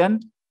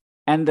President,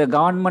 and the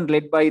government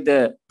led by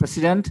the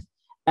President,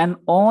 and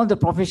all the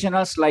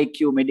professionals like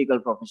you, medical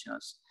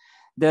professionals,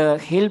 the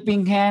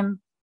helping hand,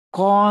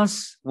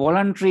 calls,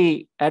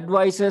 voluntary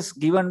advices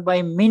given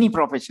by many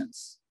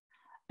professions.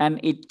 And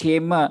it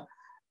came a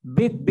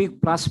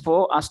big plus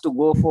for us to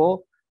go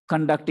for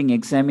conducting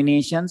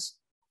examinations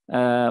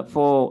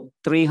for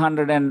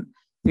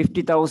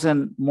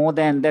 350,000, more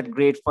than that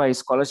grade 5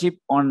 scholarship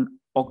on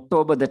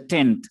October the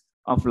 10th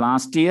of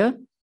last year.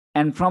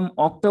 And from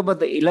October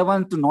the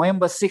 11th to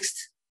November 6th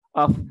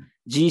of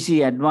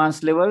GC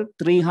advanced level,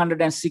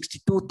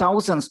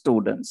 362,000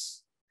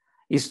 students.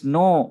 Is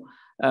no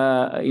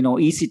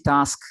easy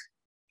task,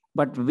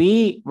 but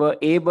we were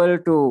able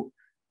to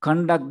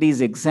conduct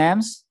these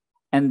exams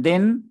and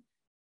then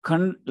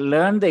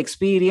learn the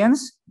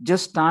experience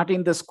just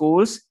starting the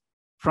schools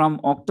from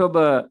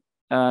October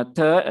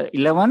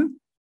 11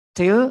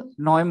 till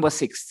November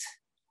 6th.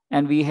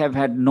 And we have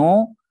had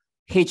no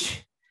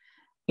hitch.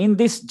 In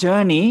this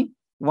journey,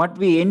 what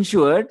we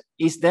ensured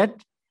is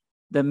that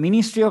the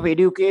Ministry of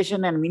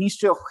Education and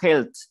Ministry of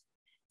Health,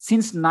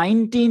 since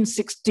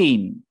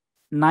 1916,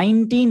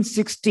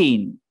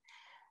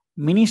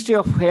 Ministry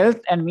of Health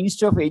and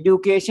Ministry of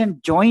Education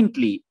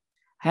jointly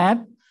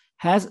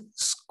has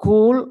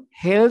school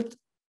health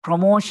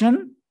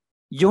promotion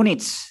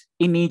units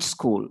in each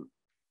school.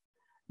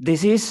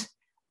 This is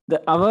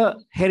our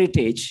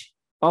heritage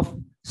of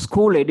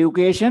school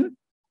education,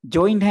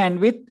 joint hand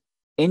with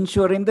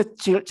ensuring the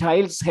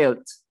child's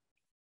health.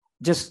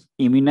 Just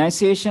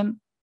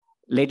immunization,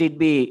 let it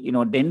be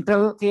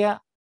dental care,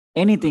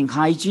 anything,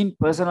 hygiene,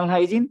 personal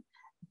hygiene.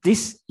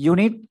 This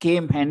unit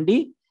came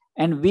handy,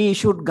 and we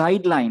issued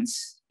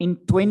guidelines in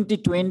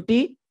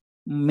 2020,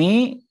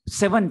 May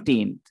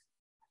 17th,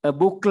 a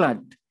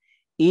booklet,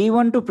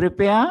 even to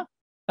prepare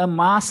a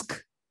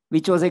mask,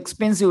 which was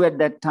expensive at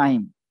that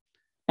time.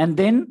 And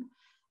then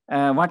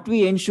what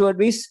we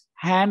ensured is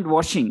hand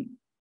washing,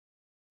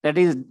 that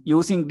is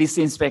using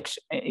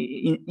disinfection,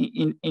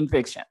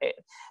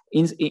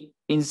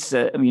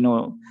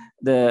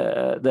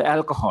 the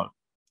alcohol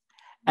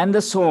and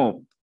the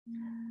soap,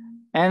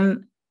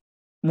 and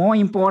more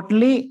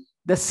importantly,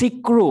 the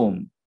sick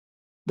room,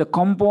 the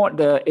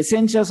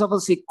essentials of a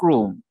sick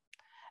room,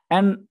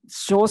 and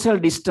social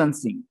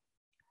distancing,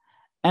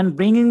 and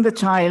bringing the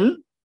child,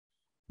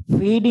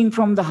 feeding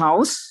from the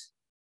house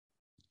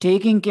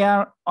taking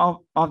care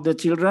of the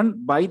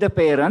children by the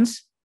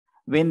parents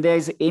when there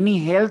is any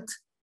health,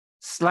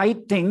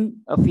 slight thing,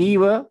 a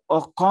fever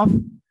or cough.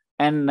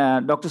 And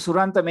Dr.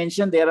 Suranta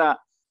mentioned there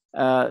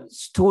are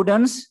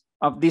students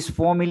of these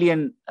 4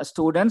 million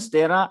students.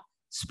 There are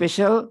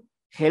special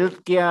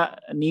healthcare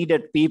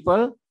needed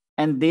people,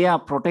 and they are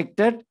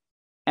protected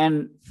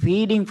and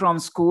feeding from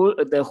school,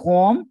 the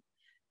home,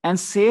 and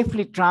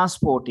safely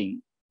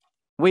transporting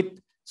with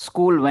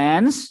school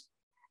vans,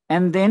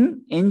 and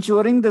then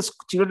ensuring the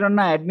children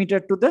are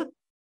admitted to the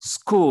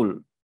school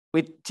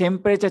with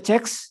temperature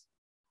checks,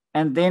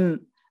 and then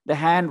the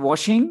hand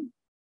washing.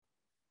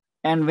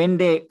 And when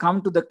they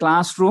come to the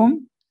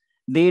classroom,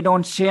 they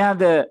don't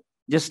share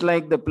just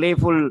like the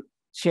playful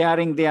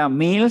sharing their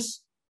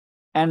meals,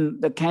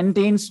 and the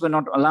canteens were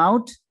not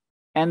allowed,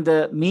 and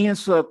the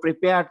meals were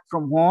prepared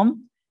from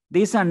home.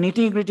 These are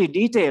nitty-gritty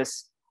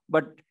details,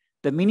 but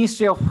the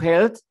Ministry of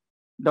Health,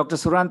 Dr.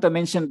 Suranta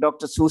mentioned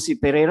Dr. Susi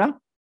Pereira.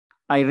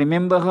 I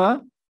remember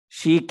her.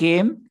 She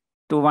came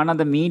to one of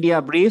the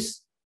media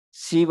briefs.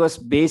 She was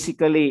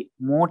basically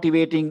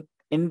motivating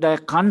in the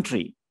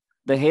country.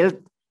 The health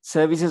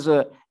services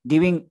were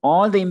giving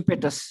all the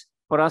impetus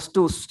for us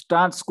to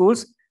start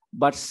schools,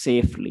 but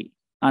safely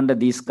under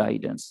this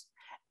guidance.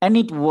 And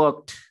it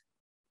worked.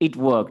 It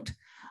worked.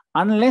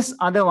 Unless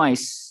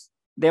otherwise,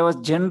 there was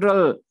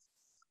general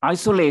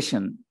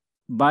isolation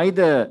by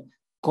the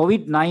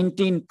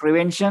COVID-19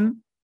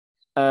 prevention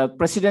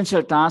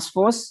presidential task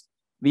force.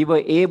 We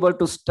were able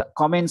to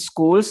commence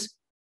schools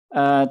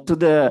to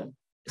the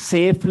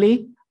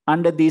safely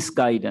under this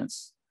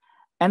guidance.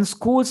 And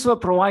schools were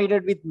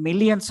provided with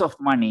millions of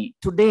money.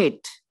 To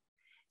date,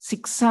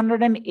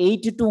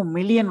 682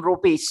 million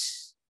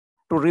rupees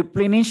to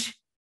replenish,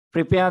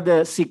 prepare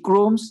the sick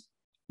rooms,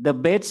 the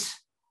beds,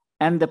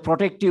 and the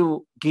protective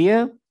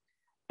gear,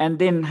 and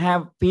then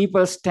have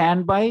people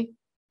stand by,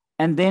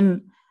 and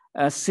then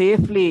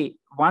safely,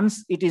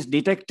 once it is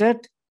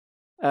detected,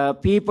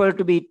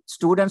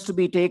 students to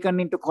be taken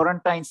into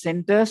quarantine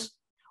centers,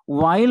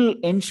 while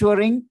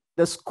ensuring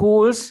the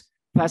schools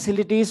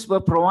facilities were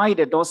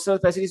provided, hostel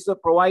facilities were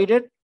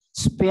provided,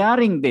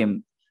 sparing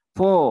them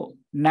for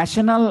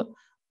national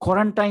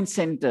quarantine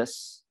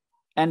centers.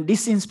 And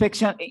this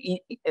inspection,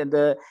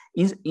 the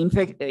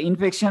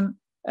infection,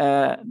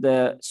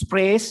 the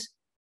sprays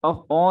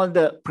of all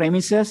the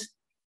premises,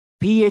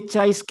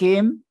 PHIs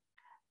came,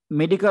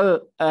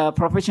 medical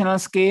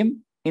professionals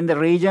came in the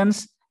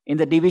regions, in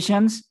the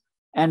divisions,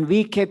 and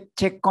we kept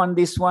check on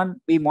this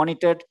one. We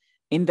monitored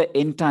in the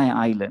entire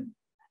island,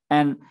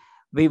 and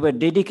we were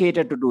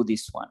dedicated to do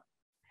this one.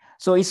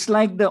 So it's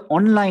like the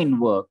online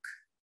work.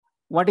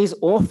 What is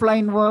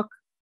offline work?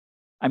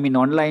 I mean,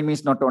 online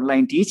means not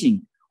online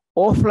teaching.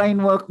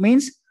 Offline work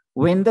means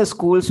when the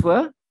schools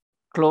were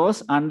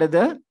closed under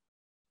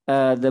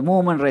the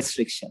movement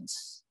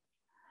restrictions.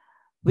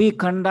 We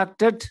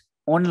conducted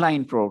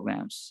online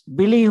programs.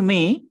 Believe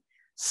me,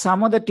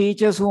 some of the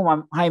teachers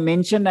whom I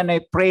mentioned and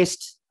I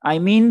praised, I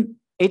mean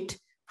it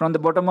from the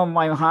bottom of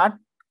my heart,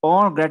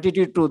 all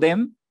gratitude to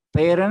them,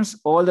 parents,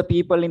 all the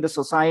people in the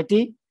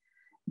society.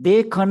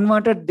 They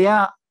converted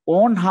their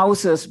own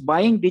houses,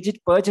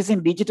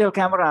 purchasing digital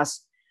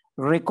cameras,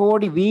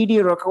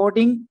 video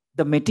recording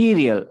the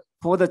material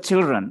for the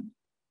children,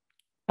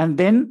 and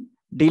then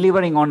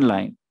delivering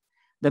online.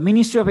 The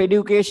Ministry of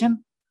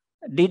Education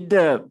did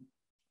the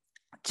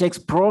checks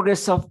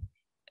progress of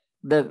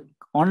the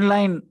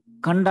online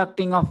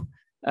conducting of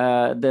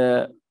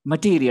the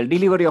material,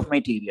 delivery of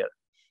material.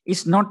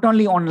 It's not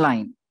only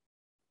online.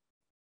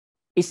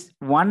 It's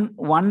one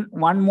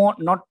mode,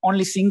 not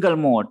only single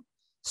mode.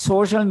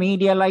 Social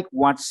media like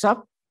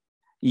WhatsApp,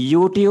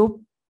 YouTube,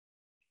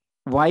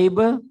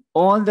 Viber,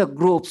 all the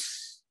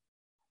groups.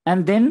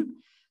 And then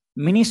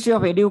Ministry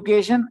of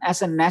Education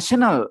as a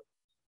national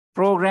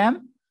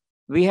program,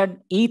 we had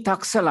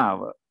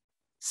e-Taksalava,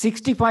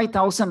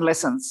 65,000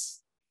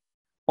 lessons,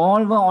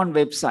 all were on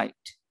website.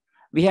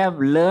 We have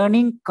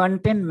Learning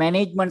Content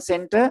Management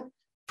Center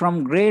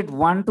from grade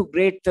 1 to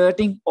grade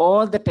 13,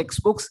 all the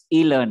textbooks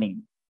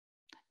e-learning.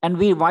 And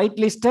we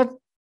whitelisted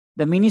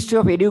the Ministry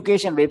of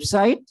Education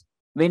website.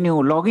 When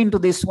you log into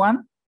this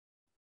one,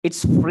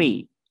 it's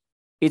free.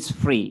 It's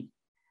free.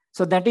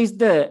 So that is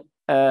the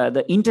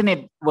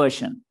internet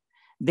version.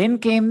 Then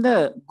came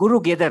the Guru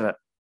Gedara.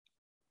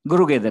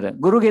 Guru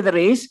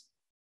Gedara is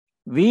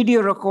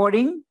video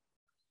recording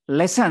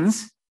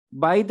lessons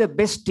by the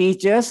best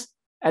teachers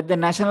at the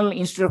National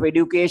Institute of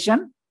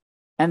Education.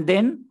 And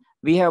then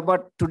we have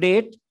to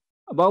date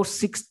about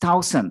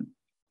 6,000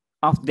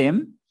 of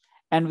them.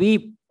 And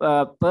we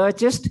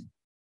purchased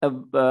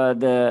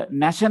the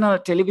national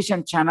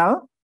television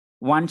channel,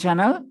 one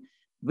channel.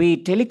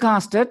 We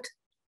telecasted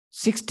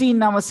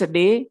 16 hours a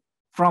day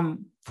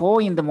from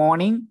 4 in the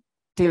morning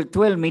till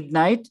 12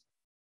 midnight,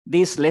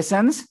 these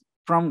lessons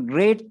from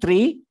grade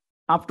 3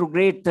 up to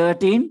grade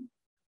 13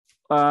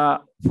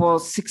 for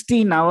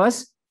 16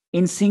 hours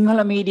in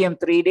Sinhala medium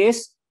 3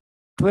 days,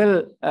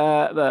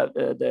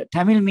 the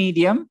Tamil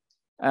medium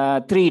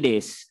 3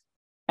 days.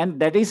 And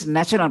that is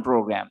national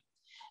program.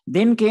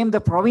 Then came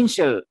the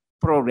provincial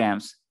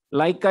programs.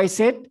 Like I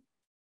said,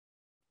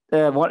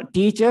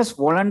 teachers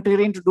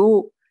volunteering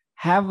to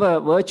have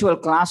virtual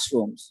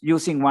classrooms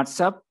using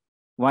WhatsApp,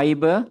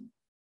 Viber,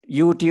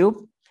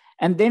 YouTube.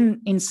 And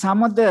then in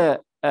some of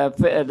the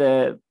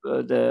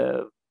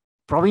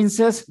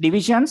provinces,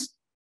 divisions,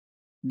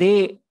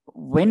 they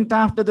went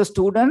after the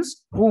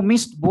students who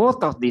missed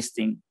both of these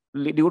things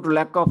due to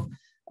lack of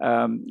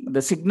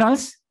the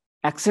signals,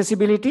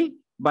 accessibility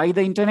by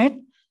the internet,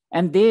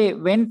 and they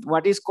went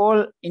what is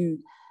called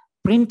in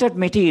printed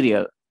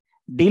material,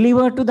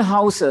 delivered to the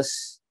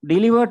houses,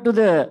 delivered to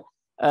the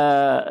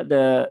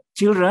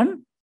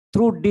children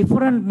through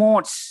different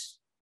modes.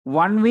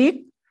 1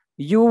 week,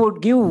 you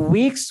would give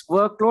weeks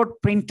workload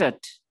printed.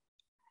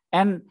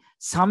 And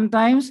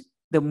sometimes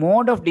the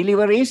mode of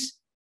delivery is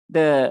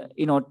the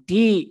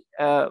tea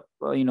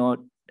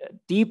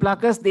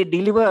pluckers, they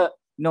deliver,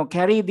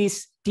 carry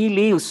these tea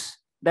leaves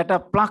that are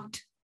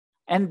plucked.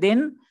 And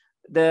then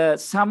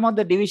some of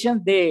the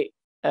divisions, they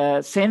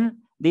send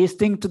these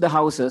things to the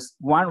houses.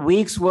 1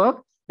 week's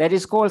work, that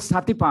is called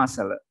Sati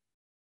Pasala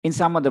in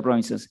some of the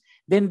provinces.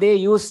 Then they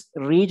use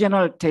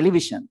regional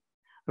television,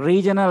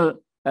 regional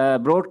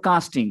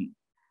broadcasting,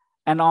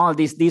 and all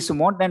these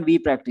more than we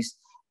practice.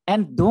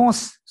 And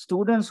those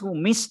students who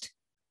missed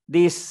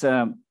this,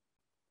 any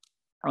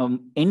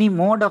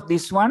mode of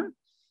this one,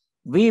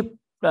 we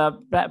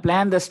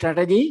plan the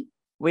strategy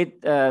with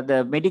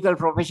the medical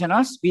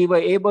professionals. We were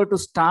able to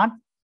start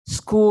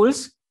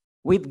schools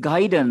with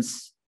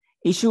guidance,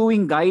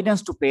 issuing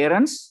guidance to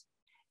parents,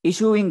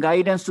 issuing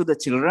guidance to the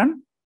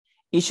children,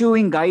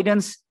 issuing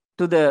guidance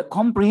to the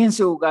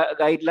comprehensive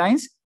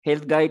guidelines,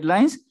 health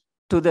guidelines,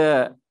 to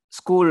the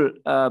school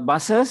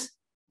buses,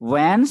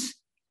 vans,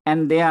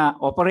 and their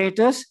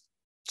operators,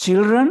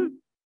 children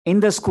in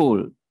the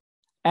school.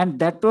 And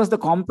that was the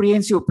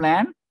comprehensive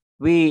plan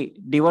we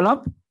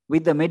developed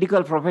with the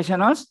medical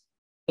professionals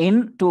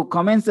to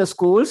commence the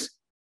schools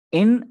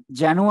in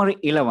January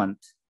 11th.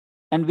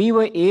 And we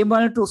were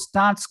able to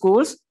start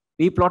schools.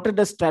 We plotted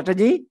a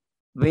strategy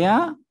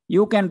where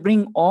you can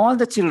bring all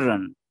the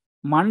children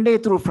Monday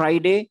through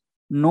Friday,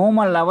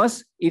 normal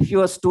hours, if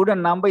your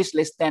student number is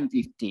less than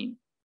 15.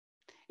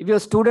 If your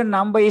student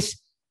number is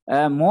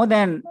more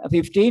than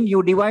 15,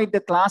 you divide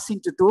the class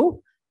into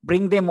 2,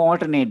 bring them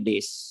alternate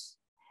days.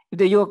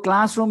 If your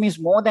classroom is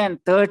more than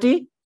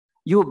 30,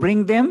 you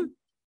bring them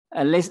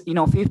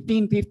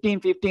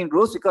 15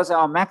 groups, because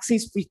our max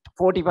is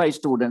 45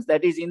 students.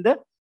 That is in the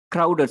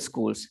crowded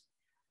schools.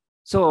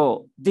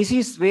 So this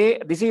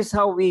is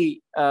how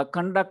we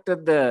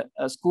conducted the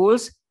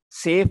schools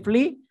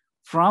safely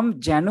from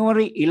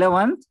January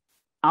 11th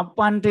up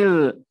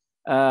until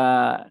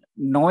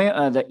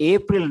the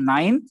April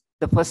 9th,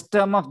 the first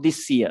term of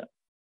this year.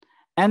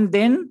 And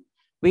then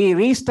we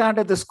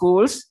restarted the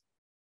schools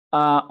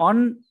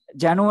on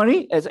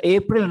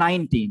April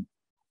 19th.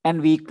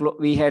 And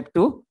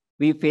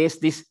we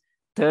faced this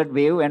third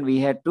wave and we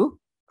had to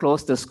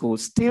close the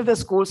schools. Still the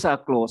schools are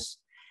closed.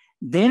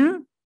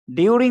 Then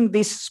during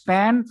this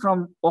span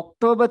from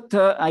October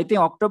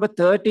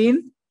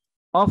 13th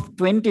of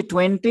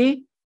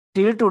 2020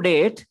 till to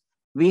date,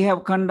 we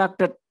have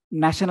conducted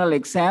national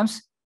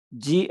exams,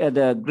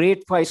 the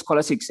grade 5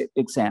 scholarship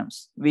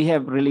exams. We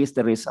have released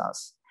the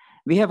results.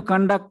 We have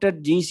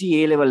conducted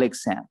GC A-level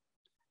exam.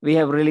 We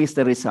have released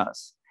the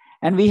results.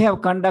 And we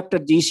have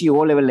conducted GC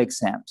O-level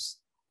exams.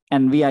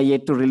 And we are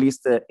yet to release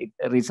the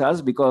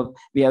results because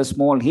we have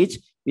small hitch.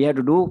 We have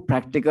to do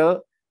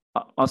practical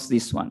of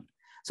this one.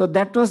 So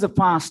that was the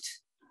past.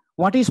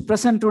 What is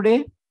present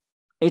today?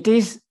 It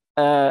is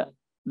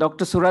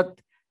Dr. Surat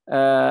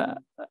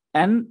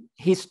and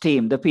his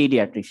team, the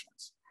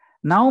pediatricians.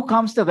 Now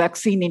comes the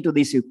vaccine into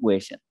this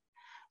equation.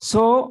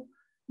 So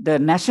the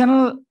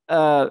national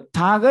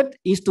target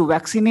is to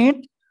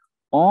vaccinate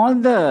all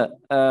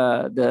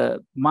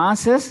the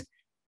masses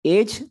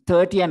age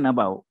 30 and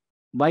above.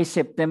 By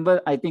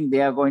September, I think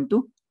they are going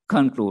to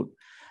conclude.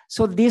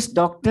 So these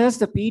doctors,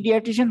 the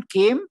pediatrician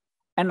came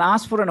and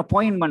asked for an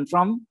appointment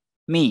from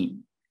me.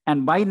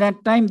 And by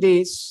that time,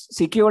 they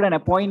secured an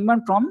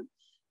appointment from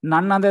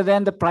none other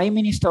than the Prime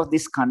Minister of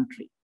this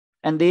country.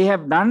 And they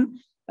have done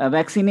a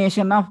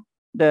vaccination of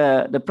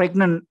the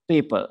pregnant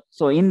people.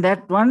 So in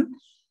that one,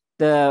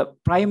 the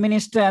Prime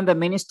Minister and the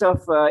Minister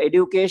of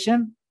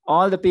Education,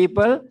 all the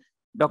people,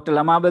 Dr.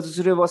 Lama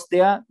Basusuri was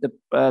there,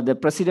 the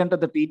President of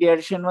the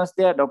Pediatrician was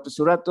there, Dr.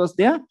 Surat was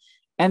there,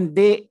 and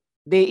they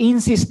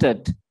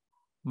insisted,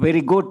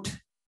 very good,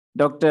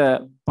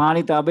 Dr.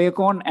 Palita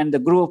Abekon and the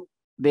group,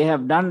 they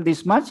have done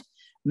this much.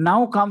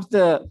 Now comes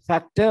the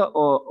factor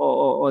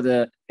or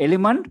the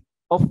element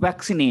of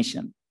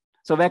vaccination.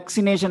 So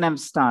vaccination have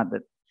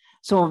started.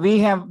 So we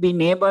have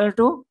been able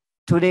to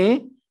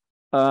today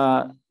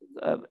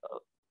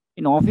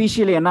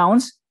officially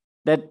announce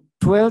that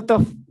 12th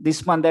of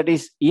this month, that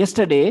is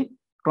yesterday,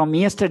 from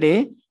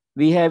yesterday,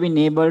 we have been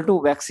able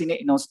to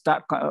vaccinate,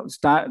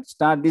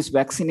 start this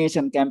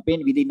vaccination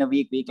campaign. Within a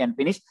week, we can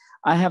finish.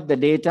 I have the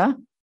data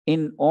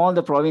in all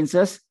the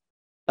provinces,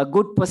 a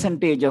good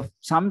percentage of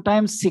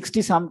sometimes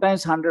 60,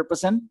 sometimes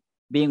 100%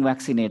 being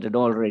vaccinated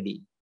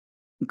already.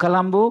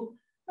 Colombo,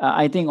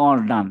 I think all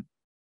done.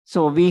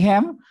 So we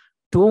have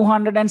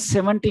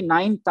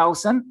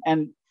 279,000,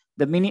 and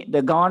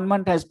the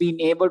government has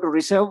been able to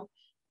reserve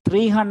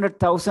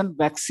 300,000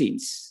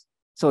 vaccines.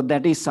 So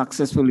that is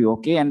successfully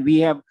okay. And we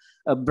have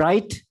a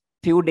bright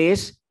few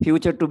days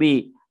future to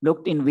be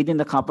looked in within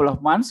the couple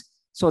of months.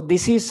 So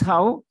this is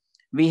how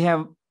we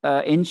have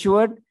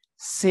ensured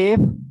safe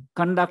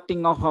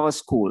conducting of our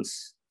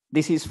schools.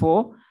 This is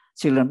for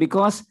children,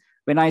 because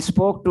when I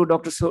spoke to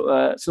Dr.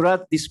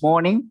 Surat this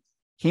morning,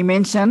 he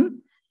mentioned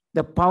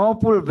the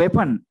powerful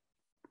weapon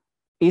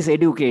is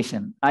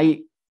education.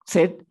 I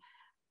said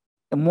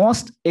the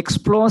most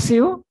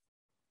explosive,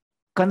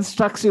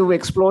 constructive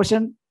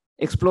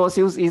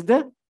explosives is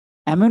the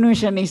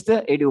ammunition, is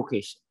the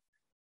education.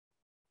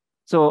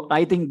 So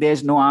I think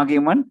there's no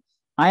argument.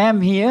 I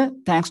am here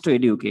thanks to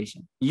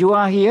education. You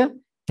are here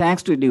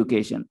thanks to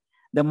education.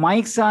 The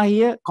mics are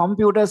here,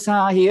 computers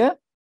are here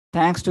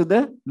thanks to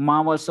the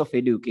marvels of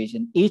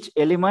education. Each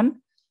element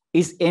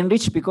is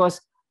enriched because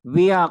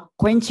we are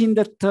quenching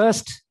the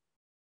thirst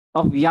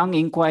of young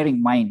inquiring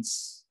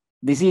minds.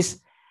 This is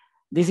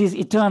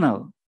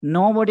eternal.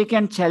 Nobody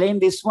can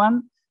challenge this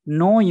one.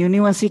 No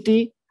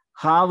university,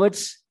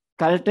 Harvards,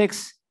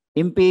 Caltechs,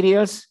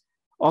 Imperials,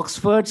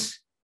 Oxfords,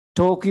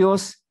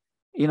 Tokyos,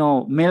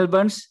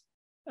 Melbournes,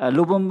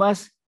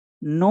 Lubumbas,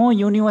 no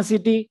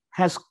university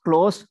has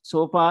closed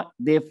so far.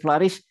 They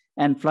flourish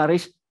and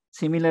flourish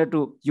similar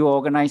to your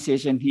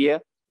organization here,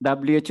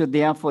 WHO,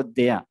 therefore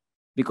there,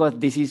 because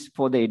this is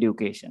for the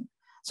education.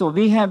 So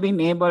we have been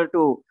able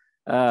to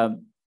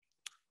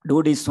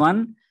do this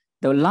one.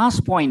 The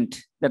last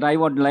point that I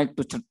would like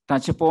to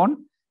touch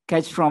upon,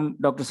 catch from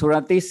Dr.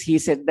 Suratis, he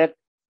said that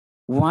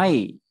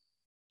why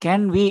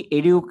can we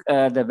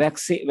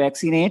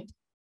vaccinate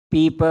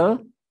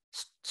people,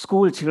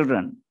 school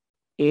children,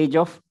 age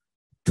of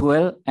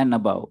 12 and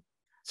above.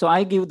 So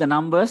I give the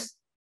numbers,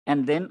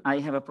 and then I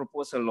have a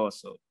proposal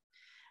also.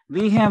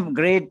 We have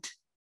grade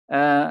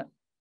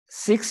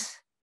 6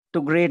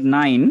 to grade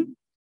 9,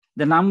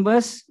 the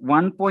numbers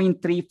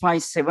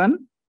 1.357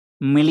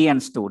 million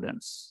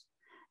students.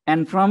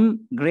 And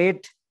from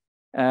grade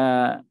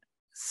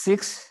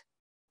 6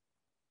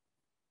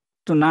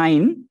 to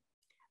 9,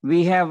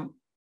 we have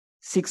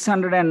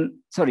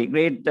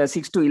grade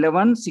 6 to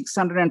 11,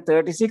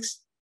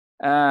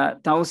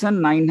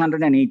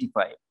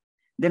 636,985.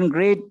 Then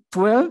grade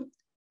 12,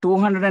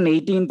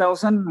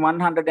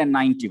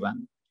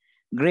 218,191.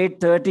 Grade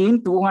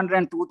 13,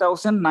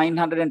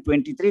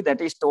 202,923.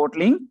 That is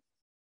totaling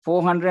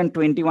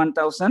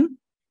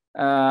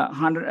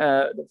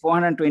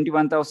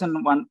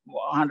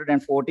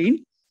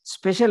 421,114.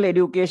 Special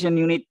education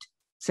unit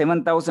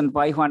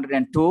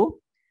 7,502.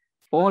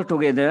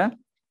 Altogether,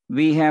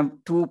 we have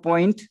about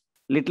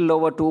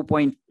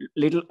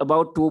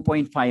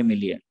 2.5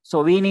 million.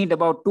 So we need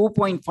about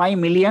 2.5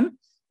 million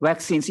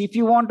vaccines. If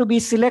you want to be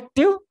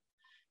selective,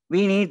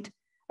 we need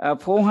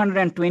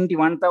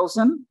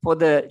 421,000 for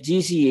the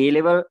GCA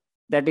level.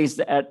 That is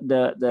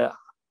the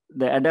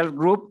adult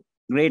group,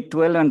 grade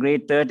 12 and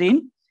grade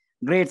 13.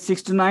 Grade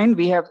 6 to 9,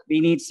 we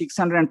need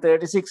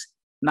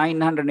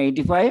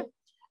 636,985.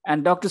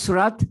 And Dr.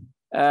 Surat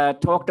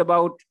talked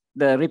about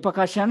the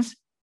repercussions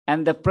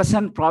and the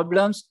present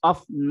problems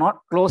of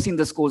not closing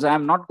the schools. I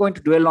am not going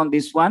to dwell on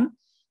this one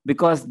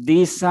because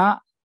these are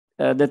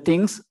the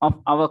things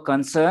of our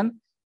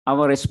concern,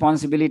 our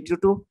responsibility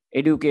to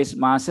educate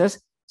masses.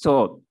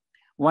 So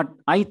what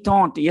I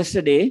thought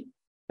yesterday,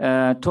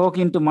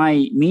 talking to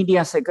my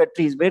media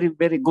secretary is very,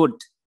 very good.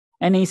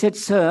 And he said,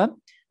 sir,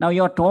 now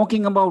you're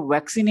talking about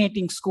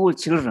vaccinating school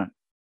children,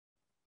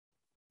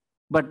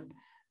 but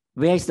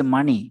where is the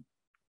money?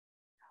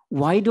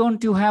 Why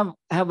don't you have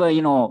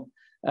a,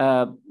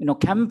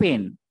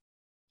 campaign?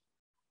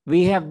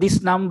 We have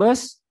these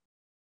numbers.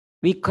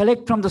 We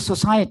collect from the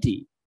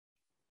society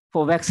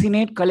for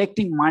vaccinate,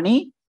 collecting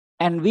money,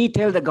 and we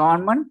tell the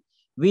government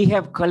we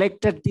have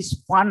collected this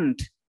fund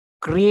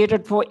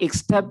created for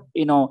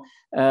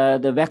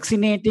the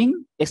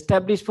vaccinating,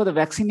 established for the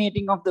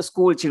vaccinating of the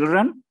school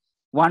children,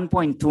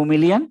 1.2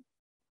 million,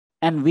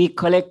 and we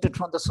collected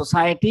from the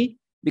society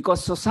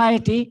because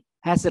society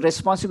has a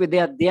responsibility. They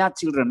are their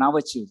children,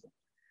 our children.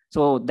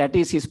 So that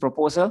is his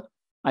proposal.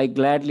 I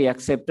gladly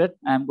accepted.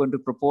 I'm going to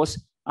propose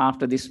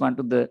after this one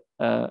to the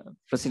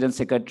President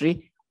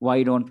Secretary.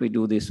 Why don't we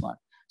do this one?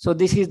 So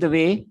this is the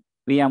way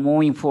we are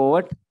moving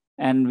forward,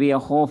 and we are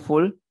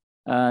hopeful,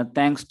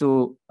 thanks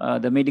to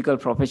the medical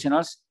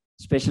professionals,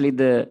 especially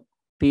the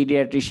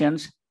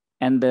pediatricians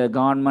and the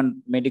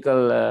government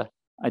medical,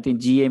 I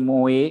think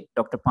GMOA,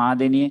 Dr.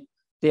 Padeni,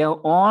 they are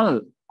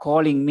all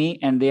calling me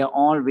and they are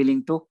all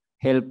willing to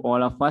help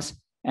all of us.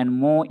 And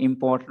more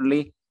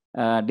importantly,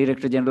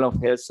 Director General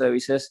of Health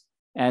Services,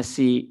 as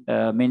he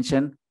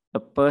mentioned, a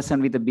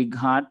person with a big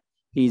heart.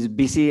 He is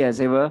busy as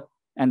ever.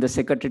 And the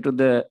Secretary to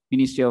the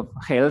Ministry of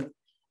Health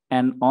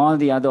and all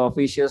the other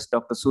officials,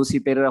 Dr. Susi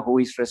Pereira, who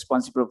is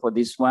responsible for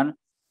this one,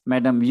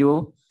 Madam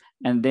Yu,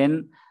 and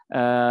then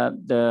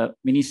the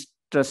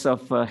Ministers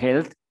of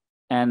Health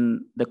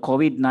and the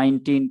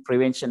COVID-19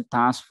 Prevention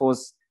Task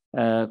Force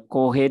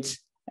co-heads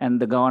and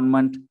the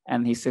government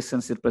and His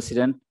Excellency the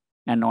President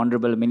and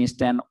Honorable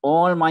Minister and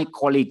all my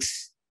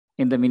colleagues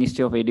in the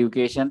Ministry of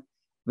Education,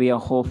 we are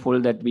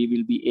hopeful that we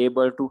will be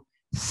able to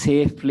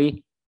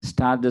safely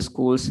start the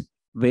schools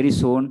very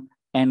soon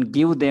and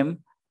give them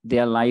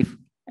their life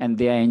and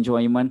their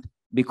enjoyment,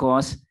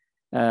 because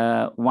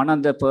one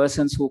of the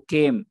persons who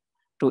came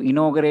to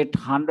inaugurate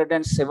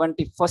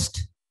 171st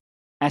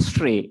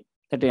ASHRAE,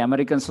 that the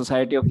American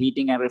Society of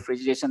Heating and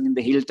Refrigeration in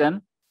the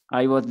Hilton,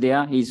 I was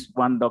there, he's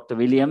one Dr.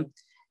 William.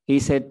 He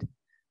said,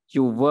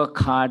 you work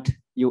hard,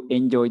 you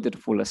enjoy the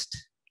fullest.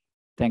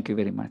 Thank you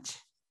very much.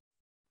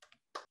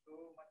 So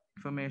much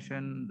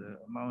information, the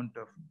amount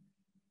of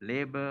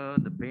labor,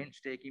 the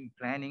painstaking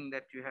planning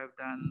that you have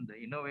done, the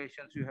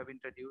innovations you have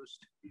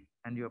introduced,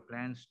 and your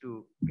plans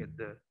to get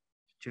the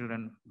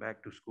children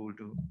back to school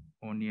to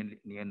only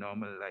near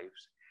normal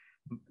lives.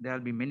 There'll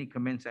be many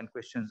comments and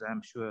questions,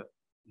 I'm sure,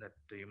 that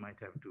you might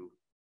have to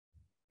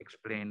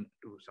explain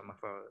to some of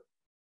our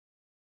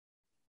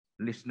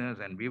listeners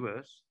and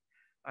viewers.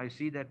 I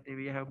see that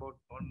we have about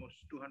almost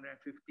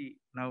 250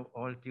 now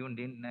all tuned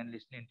in and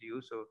listening to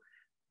you. So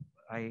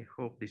I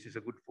hope this is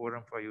a good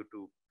forum for you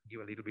to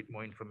give a little bit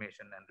more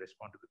information and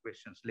respond to the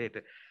questions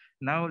later.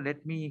 Now,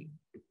 let me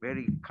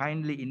very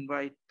kindly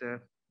invite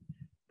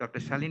Dr.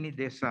 Shalini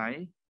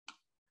Desai.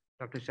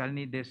 Dr.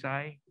 Shalini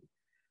Desai,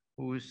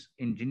 who's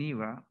in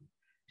Geneva.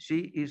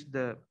 She's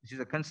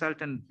a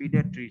consultant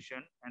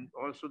pediatrician and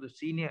also the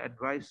senior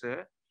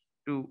advisor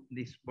to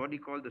this body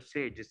called the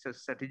SAGE. It's a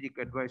strategic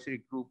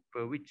advisory group,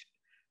 which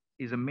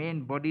is a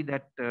main body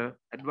that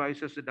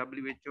advises the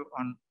WHO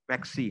on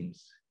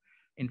vaccines.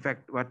 In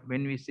fact,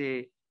 when we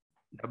say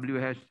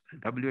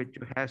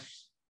WHO has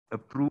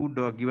approved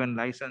or given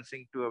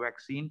licensing to a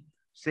vaccine,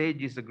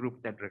 SAGE is a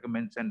group that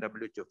recommends and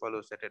WHO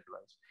follows that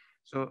advice.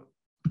 So,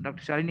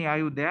 Dr. Shalini, are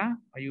you there?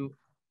 Are you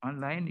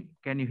online?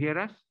 Can you hear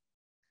us?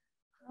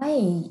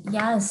 Hi,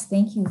 yes,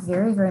 thank you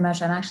very, very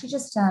much. I'm actually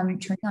just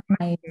turning on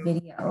my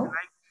video. I'd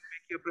like to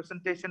make your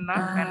presentation now,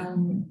 and I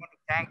want to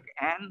thank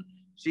Anne.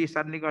 She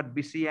suddenly got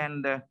busy,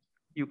 and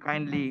you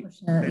kindly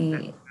said that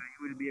you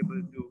will be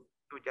able to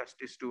do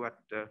justice to what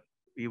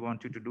we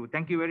want you to do.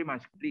 Thank you very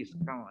much. Please,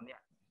 come on. Yeah,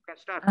 you can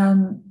start.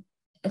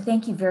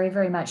 Thank you very,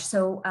 very much.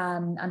 So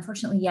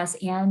unfortunately, yes,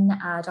 Anne,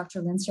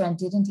 Dr. Lindstrand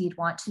did indeed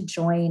want to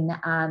join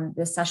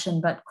this session,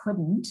 but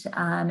couldn't,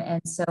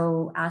 and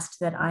so asked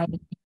that I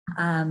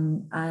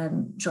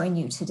join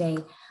you today.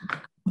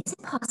 Is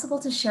it possible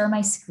to share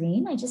my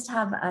screen? I just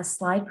have a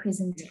slide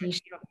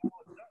presentation.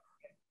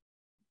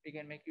 We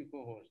can make you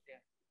co-host,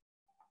 yeah.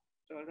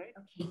 So, all right?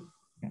 Okay.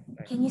 Yeah,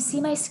 can you see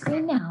my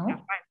screen now? Yeah,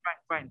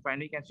 fine.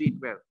 We can see it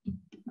well.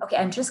 Okay,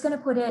 I'm just going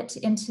to put it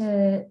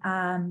into,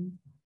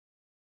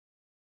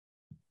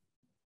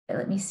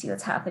 let me see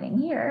what's happening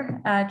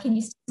here. Can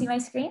you see my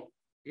screen?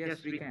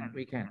 Yes, we can.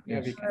 Yeah,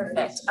 we can.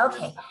 Perfect.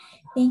 Okay.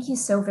 Thank you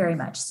so very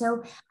much.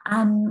 So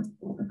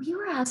we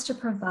were asked to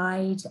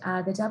provide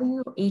the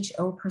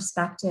WHO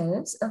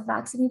perspectives of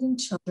vaccinating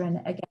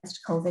children against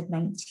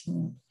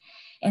COVID-19.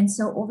 And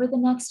so over the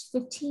next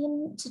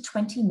 15 to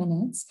 20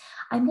 minutes,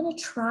 I'm going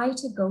to try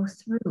to go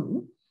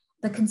through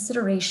the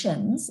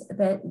considerations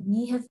that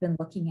we have been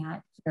looking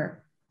at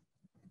here.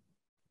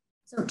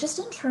 So just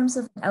in terms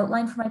of an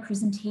outline for my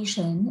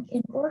presentation,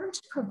 in order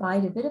to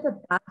provide a bit of a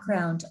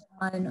background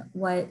on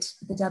what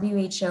the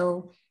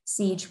WHO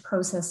SAGE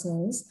process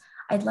is,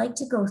 I'd like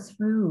to go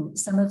through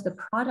some of the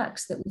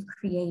products that we've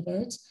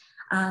created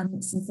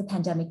since the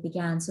pandemic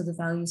began. So the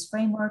values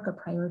framework, a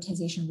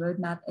prioritization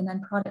roadmap, and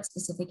then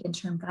product-specific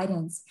interim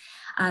guidance.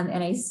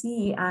 And I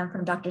see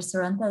from Dr.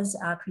 Sarantha's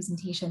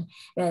presentation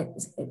that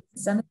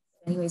some of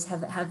these anyways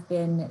have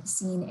been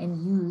seen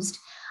and used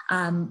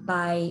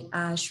by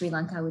Sri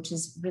Lanka, which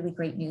is really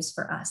great news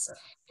for us.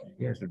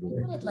 Yes,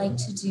 what I'd like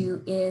to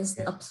do is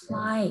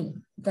apply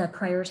the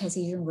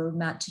prioritization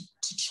roadmap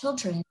to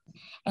children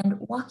and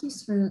walk you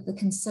through the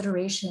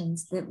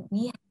considerations that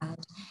we had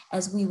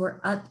as we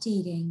were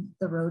updating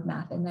the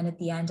roadmap. And then at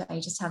the end, I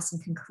just have some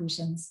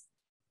conclusions.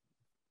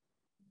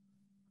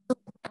 So,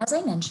 as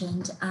I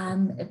mentioned,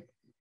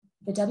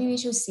 the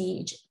WHO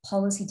SAGE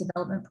policy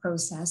development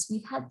process,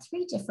 we've had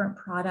 3 different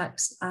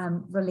products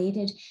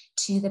related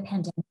to the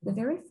pandemic. The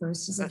very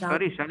first is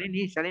about— Sorry,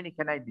 Shalini,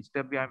 can I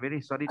disturb you? I'm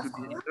very sorry to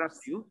interrupt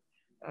you.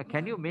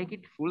 Can you make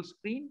it full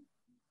screen?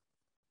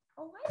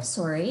 Oh, I'm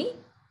sorry.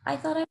 I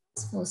thought I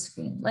was full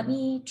screen. Let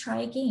me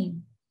try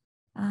again.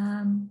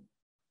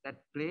 That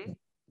play?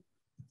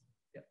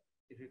 Yeah,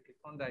 if you click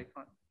on the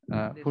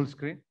icon, full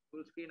screen.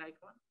 Full screen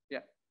icon? Yeah.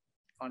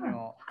 On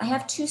your... I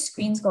have 2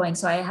 screens going,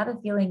 so I have a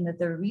feeling that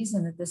the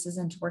reason that this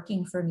isn't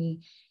working for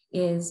me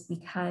is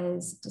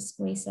because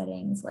display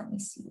settings, let me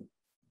see.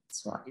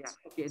 Swap. Yeah,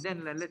 okay,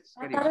 then let's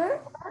carry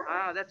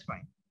on. That's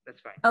fine.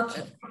 That's fine.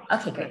 Okay, that's fine.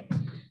 Okay, great.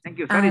 Thank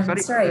you.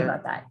 Sorry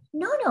about that.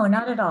 No,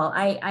 not at all.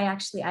 I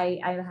actually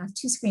have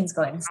 2 screens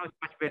going. Now it's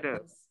much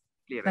better.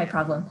 Clear, my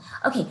problem.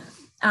 Okay,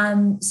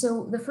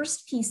 so the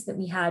first piece that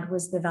we had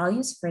was the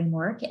values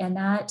framework, and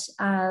that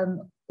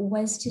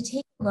was to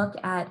take a look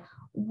at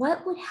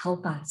what would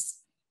help us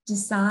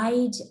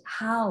decide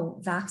how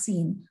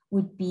vaccine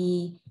would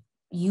be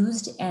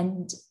used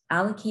and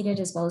allocated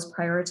as well as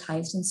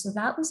prioritized. And so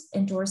that was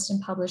endorsed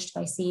and published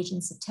by SAGE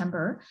in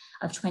September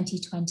of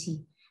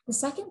 2020. The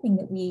second thing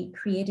that we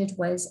created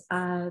was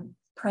a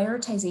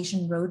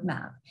prioritization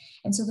roadmap.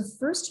 And so the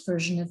first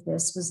version of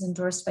this was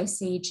endorsed by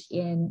SAGE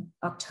in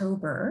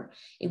October.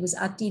 It was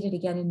updated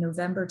again in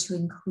November to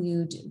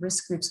include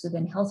risk groups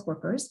within health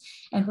workers.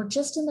 And we're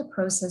just in the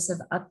process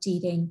of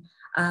updating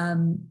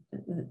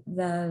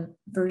the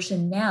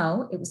version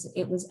now.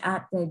 It was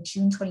at the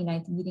June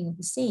 29th meeting of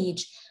the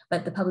SAGE,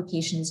 but the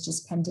publication is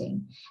just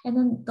pending. And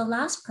then the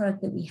last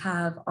product that we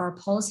have are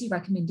policy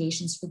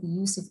recommendations for the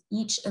use of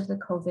each of the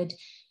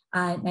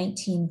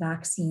COVID-19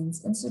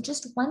 vaccines. And so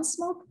just one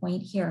small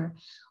point here,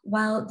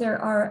 while there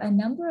are a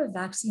number of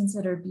vaccines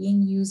that are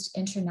being used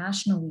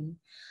internationally,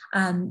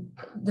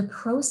 the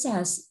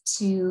process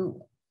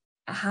to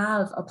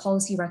have a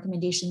policy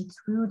recommendation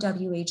through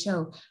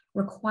WHO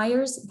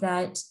requires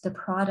that the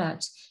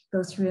product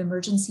go through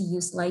emergency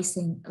use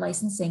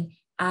licensing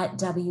at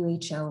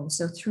WHO.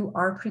 So through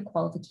our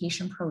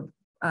pre-qualification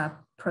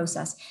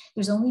process,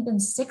 there's only been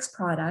 6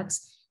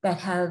 products that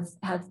have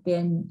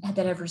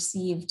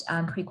received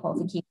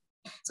pre-qualification.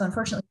 So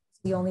unfortunately,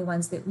 the only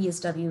ones that we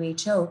as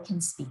WHO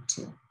can speak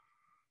to.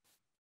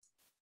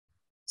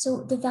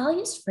 So the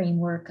values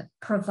framework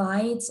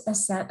provides a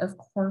set of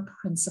core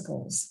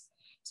principles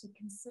to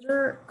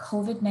consider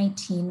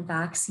COVID-19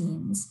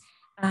 vaccines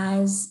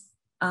as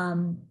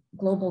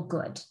global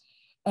good.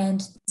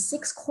 And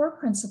 6 core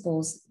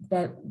principles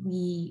that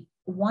we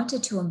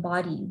wanted to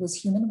embody was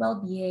human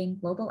well-being,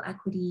 global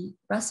equity,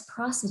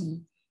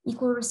 reciprocity,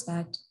 equal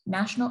respect,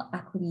 national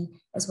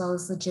equity, as well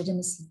as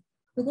legitimacy.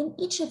 Within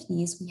each of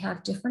these, we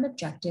have different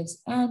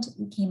objectives, and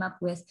we came up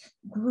with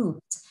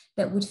groups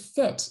that would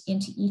fit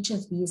into each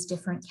of these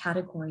different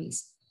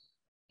categories.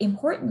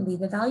 Importantly,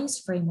 the values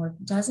framework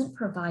doesn't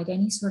provide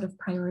any sort of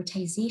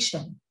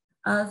prioritization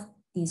of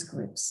these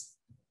groups.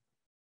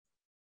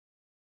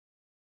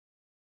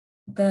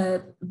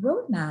 The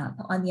roadmap,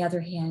 on the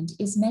other hand,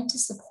 is meant to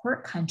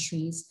support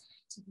countries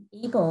to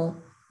be able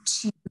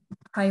to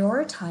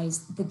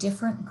prioritize the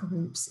different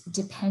groups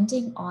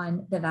depending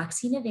on the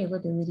vaccine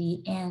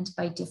availability and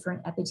by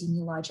different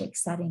epidemiologic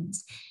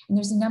settings. And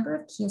there's a number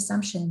of key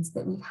assumptions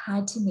that we've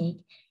had to make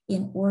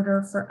in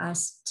order for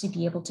us to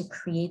be able to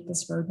create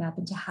this roadmap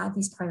and to have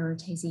these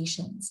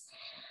prioritizations.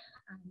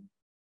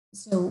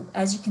 So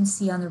as you can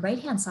see on the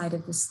right-hand side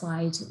of this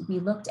slide, we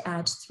looked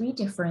at 3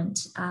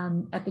 different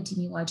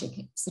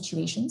epidemiologic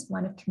situations,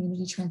 one of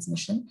community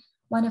transmission,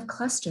 one of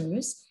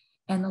clusters,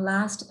 and the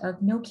last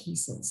of no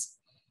cases.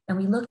 And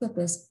we looked at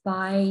this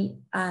by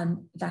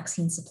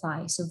vaccine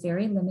supply. So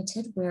very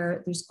limited,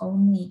 where there's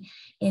only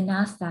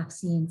enough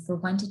vaccine for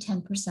 1 to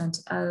 10%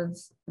 of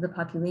the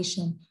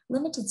population,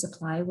 limited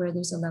supply where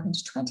there's 11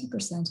 to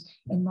 20%,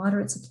 and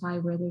moderate supply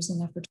where there's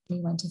enough for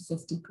 21 to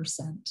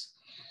 50%.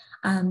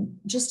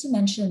 Just to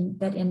mention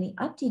that in the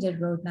updated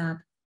roadmap,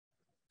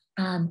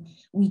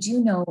 we do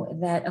know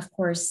that, of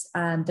course,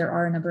 there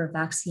are a number of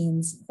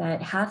vaccines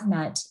that have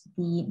met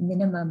the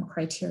minimum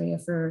criteria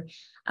for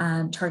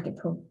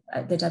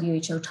the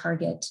WHO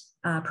target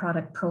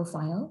product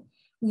profile.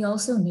 We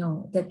also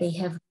know that they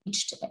have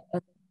reached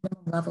a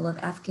minimum level of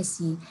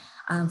efficacy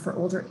for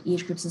older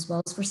age groups as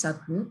well as for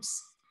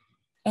subgroups.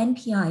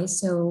 NPI,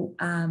 so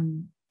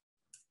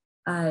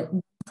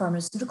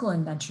pharmaceutical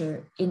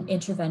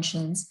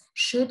interventions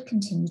should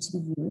continue to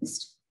be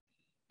used.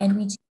 And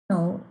we do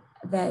know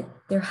that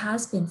there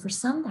has been, for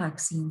some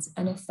vaccines,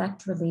 an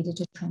effect related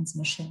to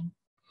transmission.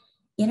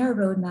 In our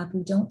roadmap,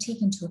 we don't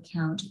take into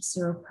account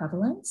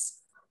seroprevalence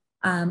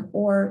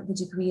or the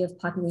degree of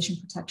population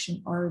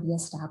protection already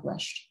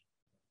established.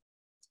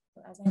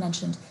 So as I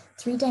mentioned,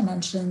 3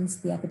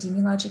 dimensions: the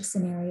epidemiologic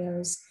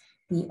scenarios,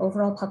 the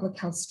overall public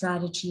health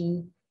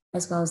strategy,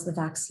 as well as the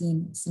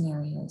vaccine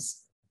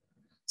scenarios.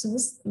 So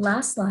this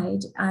last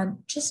slide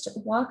just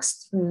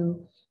walks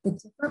through the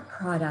different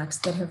products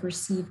that have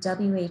received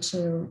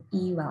WHO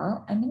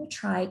EUL. I'm going to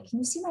try, can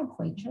you see my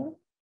pointer?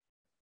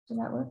 Does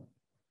that work?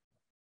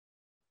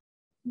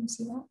 Can you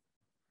see that?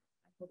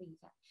 I hope you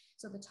can.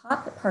 So the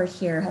top part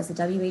here has the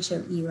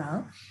WHO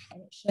EUL,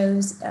 and it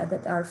shows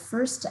that our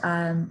first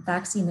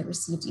vaccine that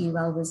received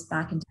EUL was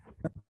back in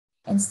December.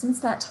 And since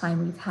that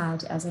time, we've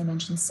had, as I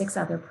mentioned, 6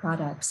 other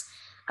products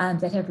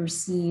that have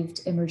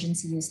received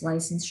emergency use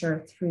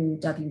licensure through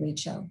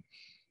WHO.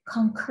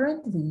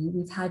 Concurrently,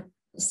 we've had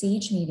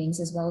SAGE meetings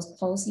as well as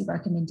policy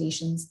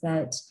recommendations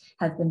that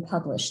have been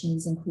published. And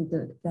these include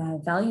the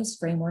values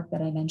framework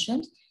that I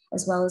mentioned,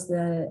 as well as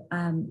the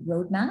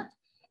roadmap.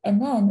 And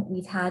then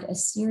we've had a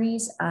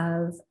series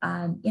of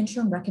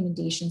interim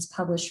recommendations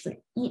published for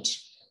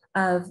each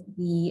of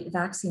the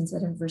vaccines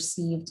that have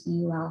received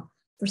EUL.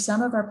 For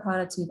some of our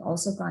products, we've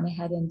also gone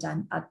ahead and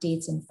done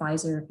updates, and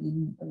Pfizer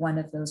being one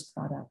of those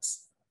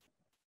products.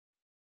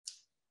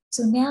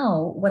 So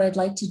now what I'd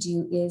like to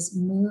do is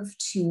move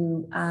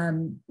to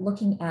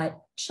looking at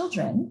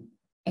children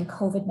and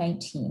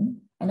COVID-19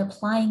 and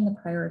applying the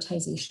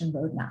prioritization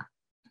roadmap.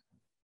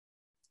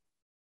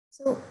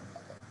 So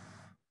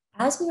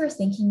as we were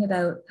thinking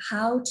about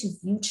how to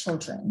view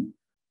children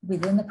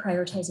within the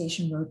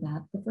prioritization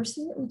roadmap, the first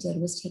thing that we did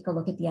was take a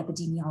look at the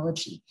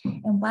epidemiology.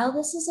 And while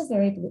this is a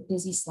very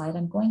busy slide,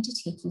 I'm going to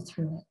take you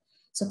through it.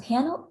 So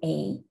panel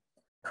A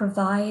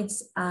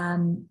provides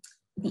the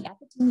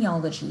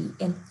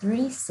epidemiology in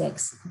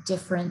 36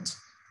 different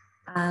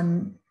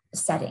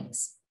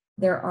settings.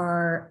 There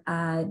are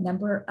a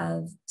number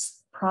of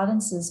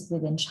provinces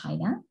within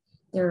China.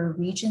 There are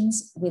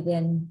regions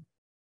within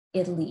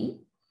Italy.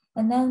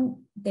 And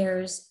then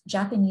there's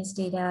Japanese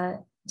data,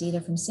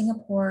 data from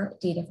Singapore,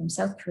 data from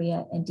South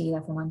Korea, and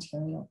data from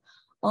Ontario.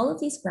 All of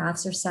these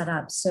graphs are set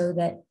up so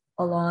that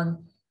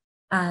along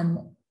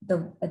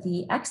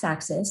the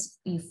x-axis,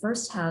 you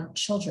first have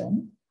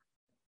children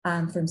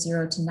from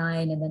 0 to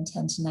 9, and then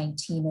 10 to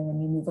 19, and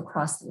then you move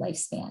across the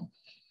lifespan.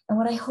 And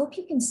what I hope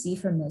you can see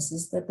from this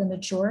is that the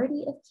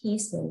majority of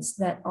cases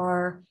that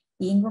are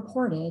being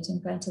reported,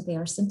 and granted they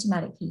are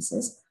symptomatic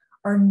cases,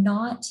 are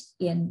not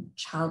in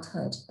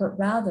childhood, but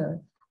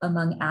rather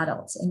among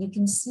adults. And you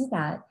can see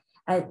that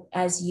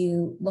as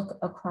you look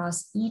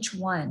across each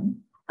one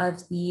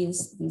of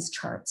these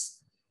charts.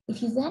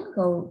 If you then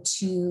go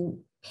to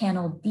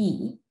panel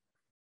B,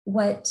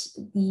 what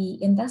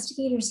the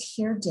investigators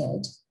here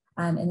did,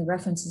 and the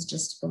reference is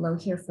just below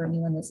here for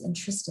anyone that's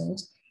interested,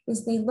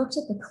 is they looked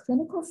at the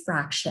clinical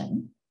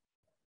fraction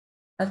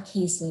of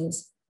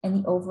cases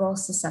and the overall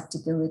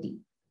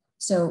susceptibility.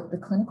 So the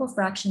clinical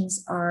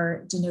fractions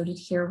are denoted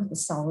here with a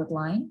solid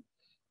line.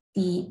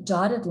 The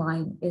dotted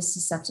line is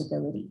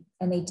susceptibility.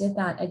 And they did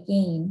that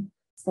again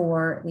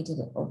they did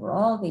it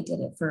overall, they did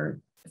it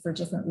for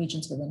different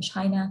regions within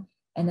China,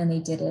 and then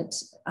they did it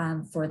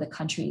for the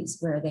countries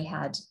where they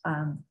had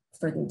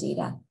further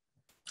data.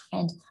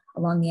 And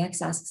along the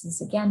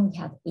x-axis, again, we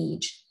have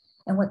age.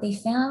 And what they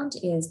found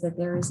is that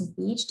there is an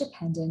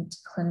age-dependent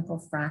clinical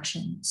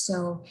fraction.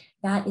 So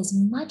that is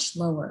much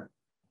lower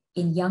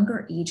in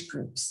younger age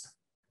groups.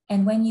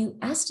 And when you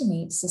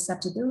estimate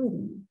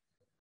susceptibility,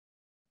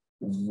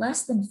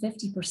 less than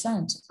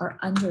 50% are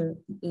under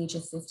the age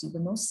of 50. The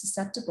most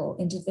susceptible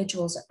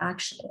individuals are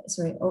actually,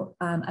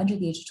 under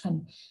the age of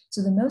 20.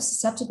 So the most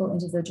susceptible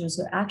individuals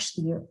are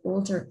actually your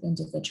older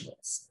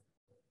individuals.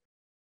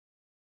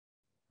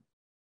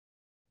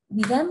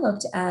 We then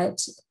looked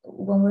at,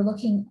 when we're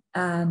looking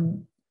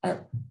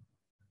at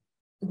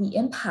the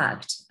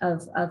impact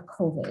of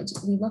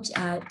COVID, we looked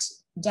at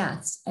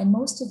deaths, and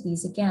most of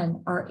these,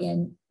 again, are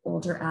in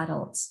older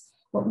adults.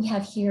 What we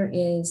have here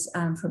is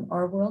from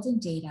our world in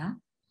data,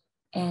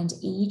 and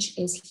age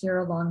is here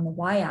along the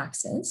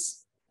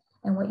y-axis.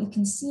 And what you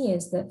can see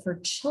is that for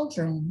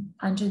children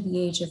under the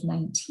age of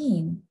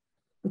 19,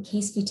 the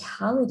case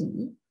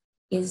fatality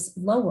is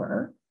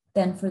lower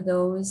than for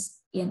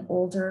those in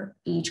older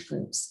age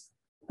groups.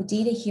 The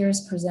data here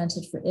is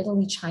presented for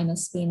Italy, China,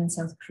 Spain, and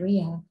South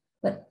Korea,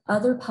 but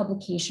other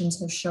publications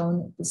have shown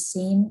that the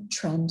same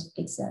trend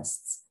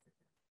exists.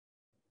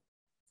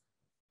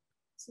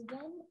 So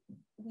then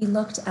we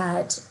looked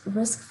at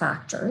risk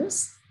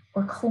factors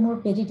or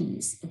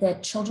comorbidities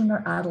that children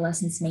or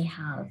adolescents may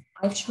have.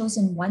 I've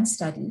chosen one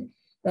study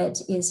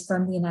that is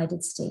from the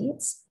United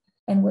States.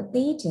 And what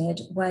they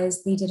did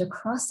was they did a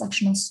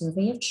cross-sectional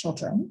survey of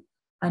children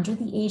under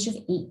the age of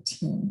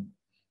 18.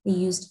 They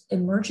used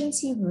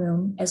emergency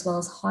room as well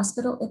as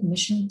hospital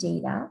admission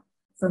data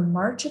from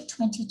March of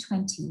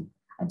 2020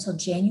 until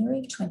January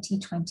of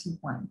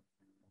 2021.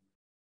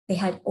 They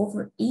had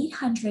over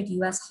 800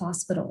 US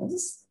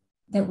hospitals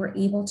that were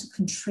able to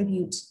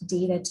contribute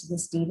data to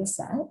this data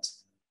set.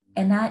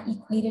 And that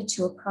equated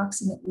to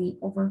approximately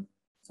over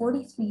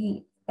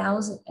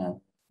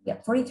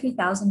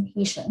 43,000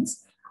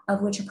 patients, of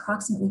which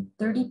approximately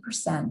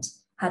 30%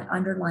 had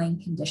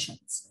underlying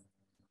conditions.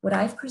 What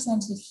I've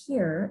presented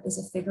here is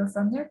a figure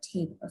from their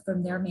table,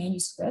 from their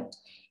manuscript,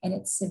 and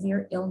it's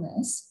severe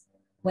illness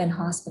when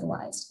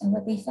hospitalized. And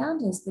what they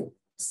found is that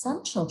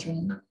some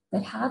children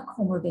that have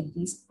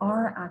comorbidities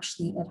are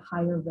actually at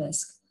higher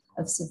risk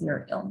of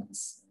severe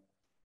illness.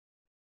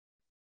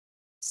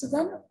 So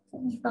then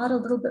we thought a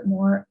little bit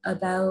more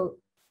about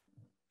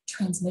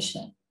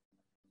transmission.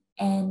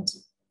 And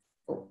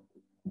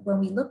when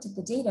we looked at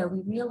the data,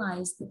 we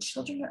realized that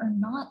children are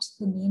not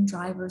the main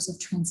drivers of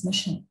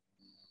transmission.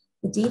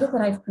 The data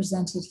that I've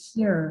presented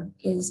here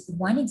is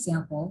one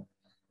example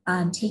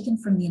taken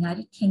from the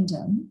United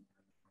Kingdom,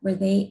 where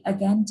they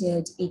again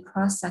did a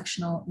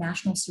cross-sectional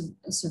national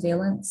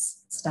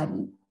surveillance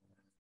study.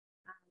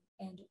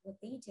 And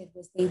what they did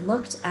was they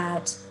looked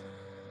at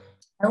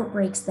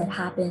outbreaks that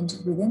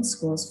happened within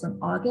schools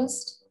from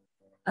August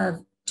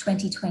of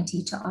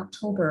 2020 to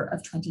October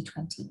of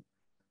 2020.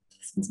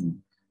 Excuse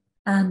me.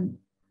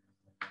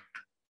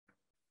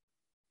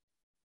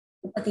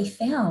 What they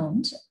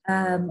found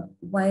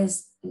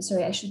was,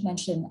 sorry, I should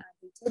mention,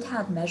 we did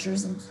have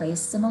measures in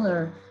place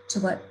similar to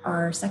what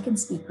our second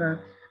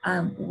speaker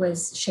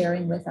was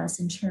sharing with us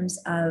in terms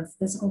of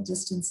physical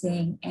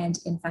distancing and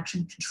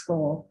infection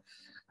control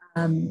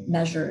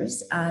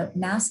measures.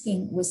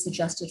 Masking was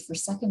suggested for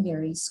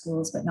secondary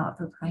schools, but not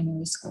for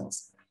primary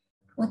schools.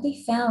 What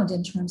they found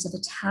in terms of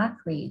attack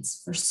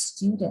rates for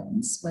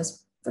students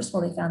was, first of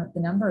all, they found that the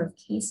number of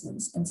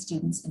cases in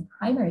students in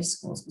primary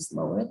schools was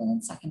lower than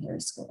in secondary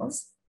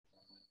schools.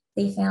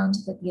 They found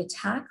that the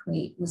attack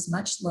rate was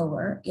much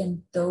lower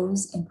in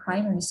those in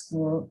primary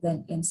school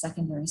than in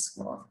secondary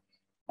school.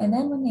 And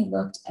then when they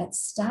looked at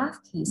staff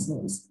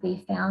cases,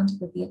 they found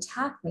that the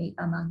attack rate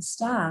among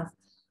staff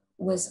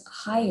was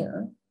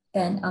higher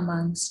than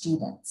among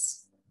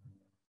students.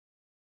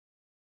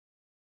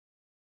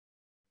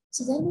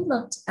 So then we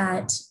looked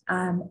at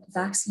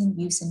vaccine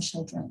use in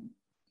children.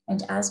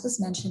 And as was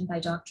mentioned by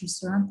Dr.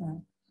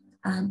 Surantha,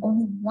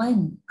 only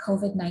one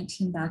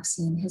COVID-19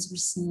 vaccine has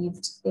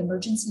received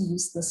emergency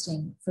use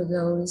listing for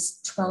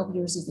those 12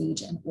 years of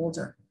age and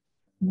older.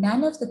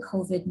 None of the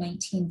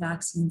COVID-19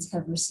 vaccines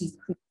have received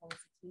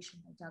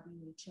pre-qualification by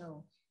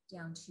WHO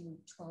down to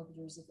 12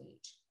 years of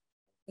age.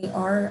 They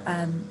are,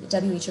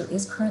 the WHO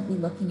is currently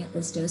looking at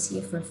this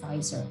dossier for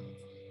Pfizer.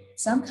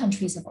 Some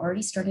countries have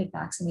already started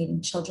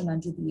vaccinating children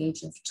under the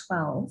age of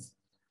 12,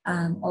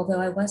 although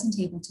I wasn't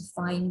able to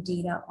find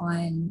data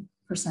on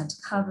percent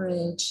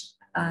coverage,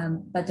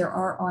 but there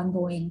are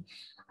ongoing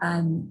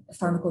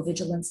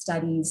pharmacovigilance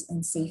studies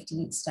and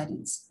safety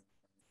studies.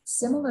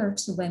 Similar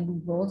to when we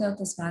rolled out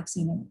this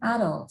vaccine in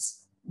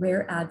adults,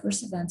 rare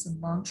adverse events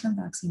and long-term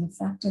vaccine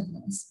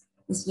effectiveness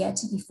is yet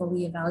to be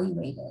fully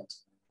evaluated.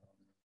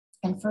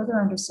 And further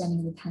understanding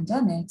of the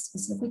pandemic,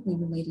 specifically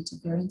related to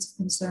variants of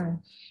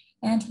concern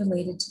and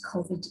related to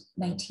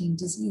COVID-19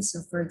 disease,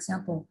 so for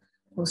example,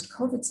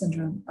 post-COVID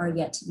syndrome, are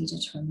yet to be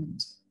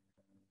determined.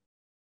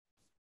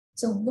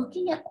 So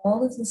looking at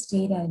all of this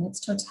data in its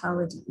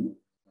totality,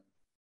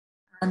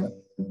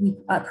 we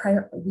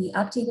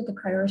updated the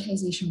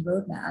prioritization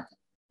roadmap,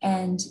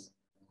 and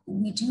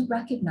we do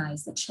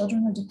recognize that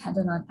children are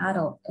dependent on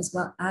adults as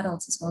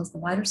well as the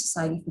wider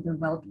society for their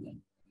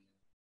well-being.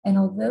 And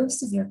although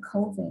severe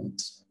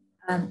COVID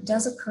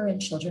does occur in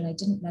children, I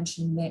didn't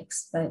mention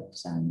mix, but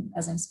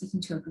as I'm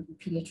speaking to a group of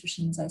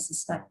pediatricians, I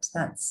suspect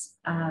that's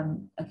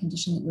a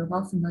condition that you're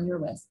well familiar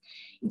with.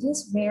 It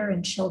is rare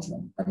in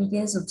children, but it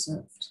is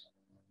observed.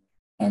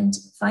 And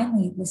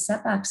finally, the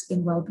setbacks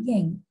in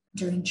well-being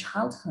during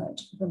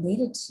childhood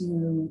related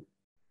to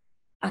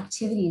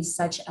activities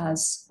such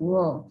as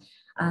school,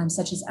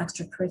 such as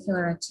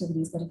extracurricular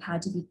activities that have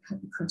had to be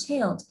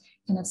curtailed,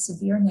 can have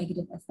severe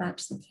negative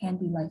effects that can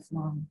be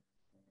lifelong.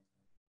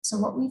 So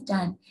what we've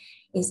done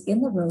is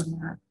in the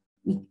roadmap,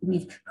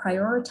 we've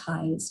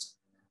prioritized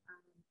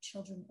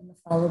children in the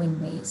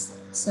following ways.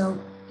 So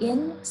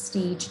in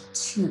stage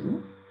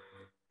 2,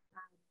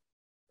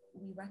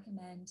 we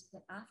recommend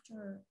that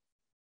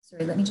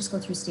let me just go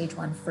through stage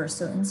 1 first.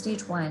 So in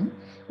stage 1,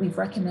 we've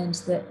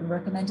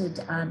recommended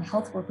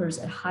health workers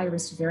at high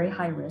risk, very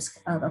high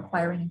risk of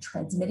acquiring and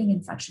transmitting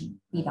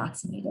infection be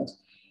vaccinated.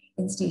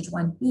 In stage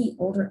 1B,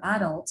 older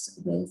adults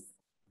with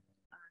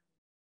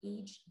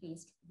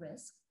age-based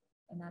risk,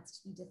 and that's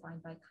to be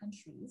defined by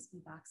countries, be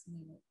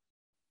vaccinated.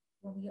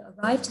 When we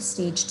arrive to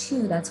stage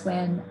 2, that's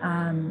when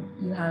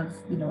you have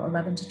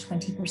 11 to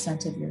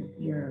 20% of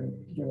you're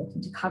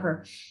looking to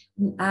cover.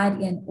 We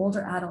add in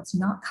older adults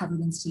not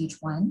covered in stage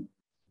 1.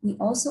 We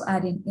also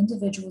add in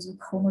individuals with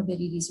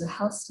comorbidities or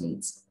health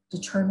states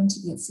determined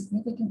to be at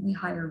significantly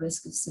higher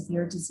risk of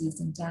severe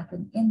disease and death.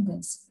 And in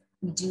this,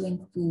 we do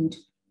include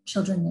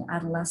children and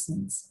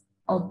adolescents,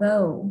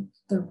 although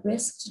the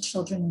risk to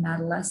children and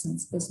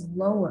adolescents is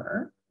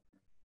lower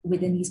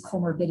within these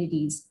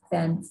comorbidities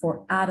than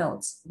for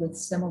adults with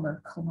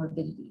similar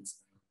comorbidities.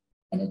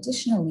 And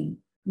additionally,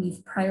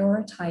 we've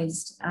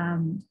prioritized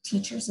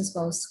teachers as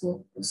well as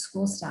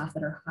school staff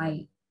that are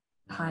high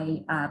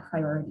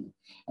priority.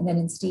 And then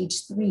in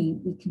stage 3,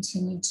 we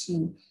continue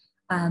to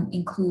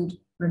include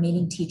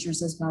remaining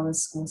teachers as well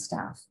as school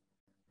staff.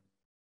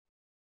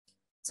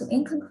 So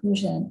in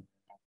conclusion,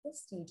 at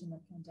this stage in the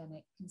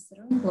pandemic,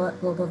 considering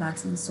global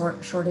vaccine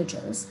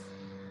shortages,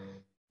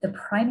 the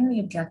primary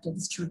objective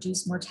is to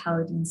reduce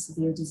mortality and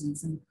severe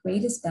disease, and the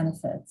greatest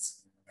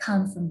benefits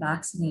come from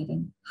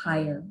vaccinating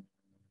higher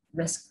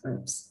risk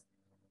groups.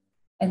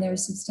 And there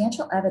is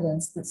substantial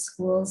evidence that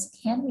schools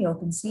can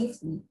reopen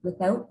safely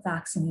without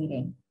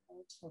vaccinating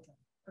all children,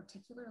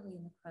 particularly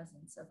in the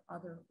presence of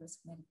other risk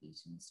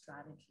mitigation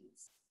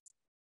strategies.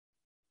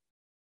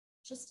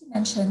 Just to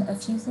mention a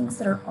few things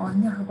that are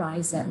on the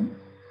horizon,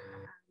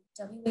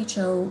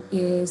 WHO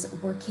is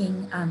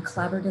working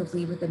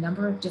collaboratively with a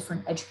number of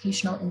different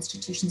educational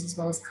institutions as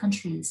well as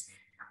countries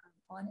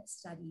on a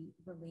study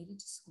related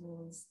to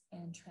schools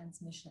and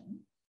transmission.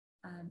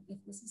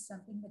 If this is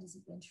something that is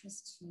of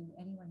interest to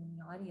anyone in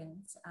the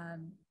audience,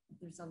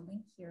 there's a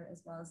link here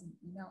as well as an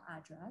email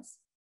address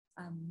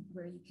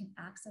where you can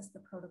access the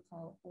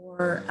protocol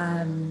or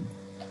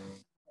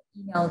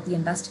email the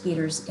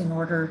investigators in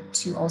order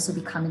to also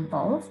become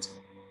involved.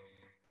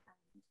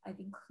 I've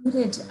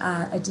included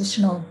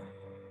additional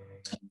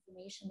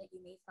information that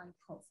you may find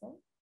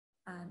helpful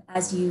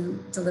as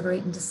you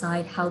deliberate and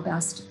decide how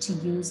best to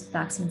use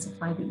vaccine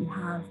supply that you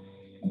have.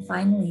 And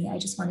finally, I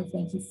just want to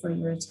thank you for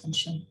your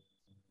attention.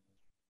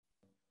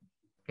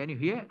 Can you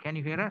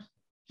hear us?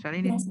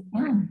 Shalini? Yes,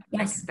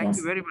 yes, Thank yes.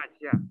 you very much.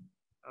 Yeah,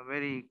 a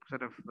very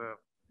sort of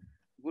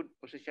good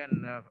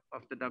position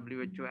of the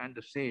WHO and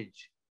the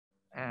SAGE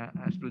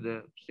as to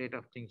the state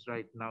of things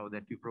right now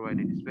that you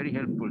provided. It's very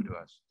helpful to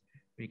us.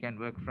 We can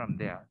work from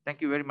there.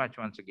 Thank you very much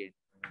once again.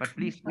 But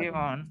please stay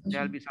on.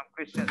 There'll be some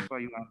questions for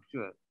you, I'm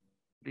sure.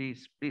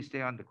 Please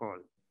stay on the call.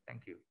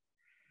 Thank you.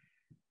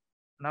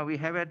 Now we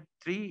have had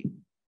 3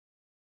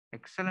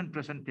 excellent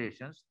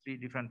presentations, 3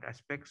 different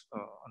aspects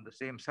on the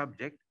same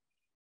subject.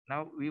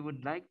 Now we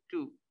would like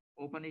to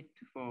open it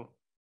for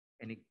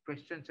any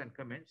questions and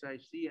comments. I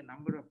see a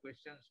number of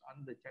questions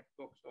on the chat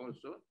box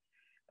also.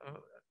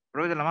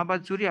 Professor Lama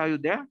Badsuri, are you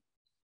there?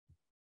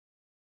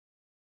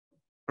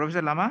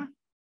 Professor Lama?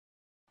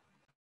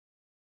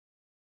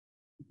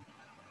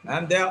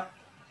 I'm there.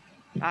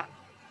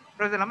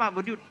 Professor Lama,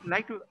 would you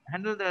like to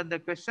handle the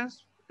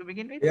questions to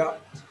begin with? Yeah.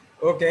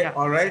 Okay. Yeah.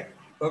 All right.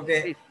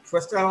 Okay. Please.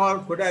 First of all,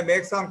 could I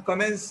make some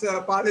comments,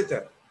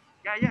 Palita?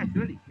 Yeah,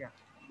 surely. Yeah.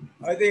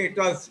 I think it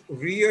was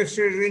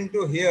reassuring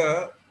to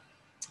hear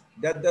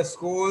that the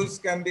schools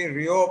can be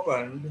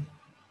reopened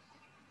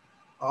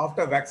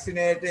after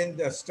vaccinating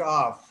the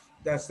staff,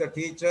 that's the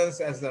teachers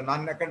as the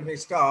non-academic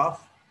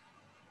staff,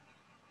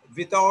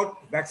 without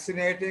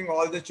vaccinating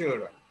all the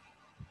children.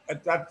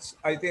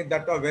 I think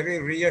that was very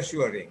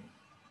reassuring.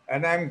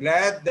 And I'm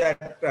glad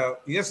that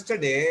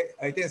yesterday,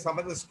 I think some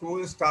of the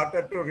schools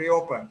started to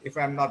reopen, if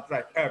I'm not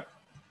right.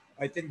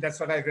 I think that's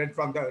what I read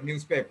from the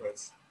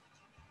newspapers.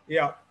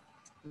 Yeah.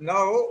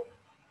 Now,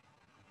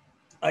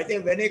 I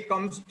think when it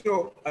comes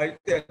to,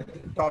 the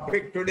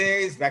topic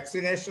today is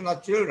vaccination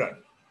of children.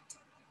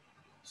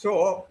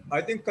 So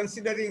I think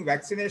considering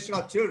vaccination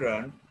of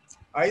children,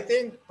 I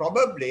think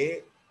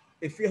probably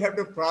if you have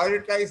to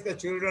prioritize the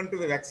children to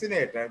be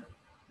vaccinated,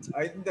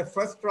 I think the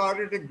first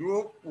priority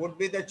group would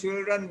be the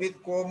children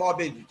with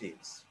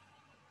comorbidities.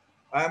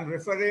 I'm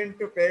referring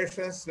to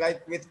patients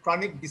like with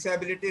chronic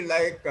disability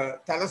like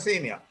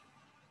thalassemia.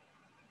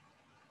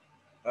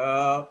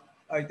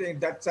 I think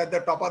that's at the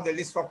top of the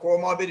list for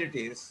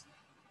comorbidities.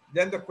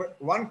 Then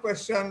one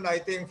question I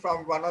think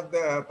from one of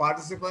the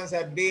participants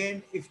had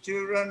been if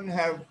children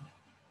have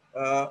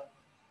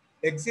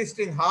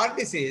existing heart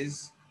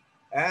disease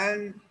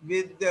and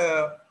with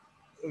the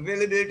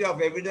availability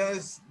of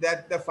evidence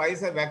that the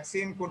Pfizer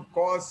vaccine could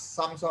cause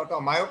some sort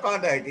of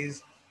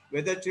myocarditis,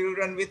 whether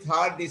children with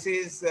heart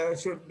disease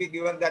should be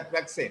given that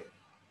vaccine.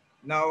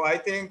 Now, I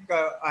think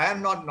I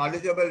am not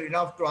knowledgeable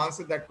enough to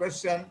answer that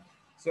question,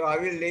 so I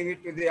will leave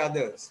it to the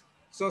others.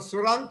 So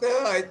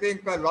Suranta, I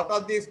think a lot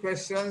of these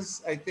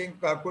questions, I think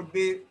could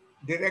be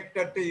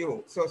directed to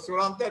you. So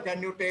Suranta,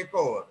 can you take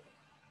over?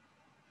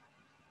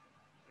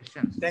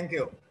 Questions. Thank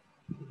you.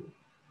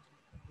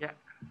 Yeah.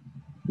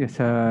 Yes,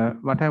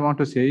 what I want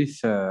to say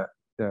is the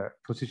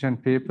position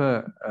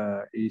paper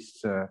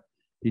is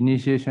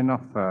initiation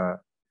of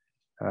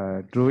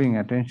drawing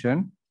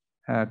attention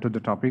to the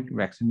topic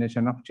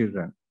vaccination of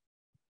children.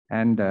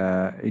 And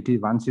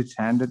once it's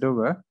handed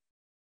over,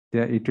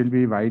 it will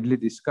be widely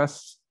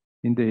discussed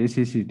in the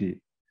ACCT.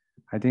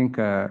 I think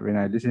when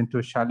I listen to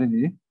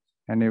Shalini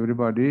and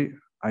everybody,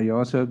 I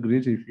also agree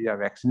if we are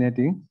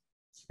vaccinating,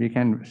 we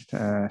can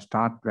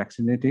start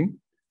vaccinating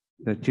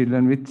the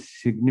children with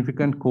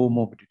significant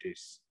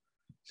comorbidities.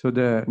 So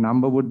the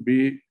number would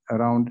be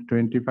around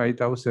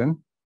 25,000,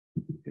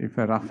 if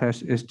a rough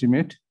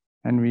estimate,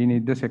 and we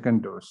need the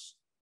second dose.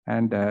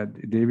 And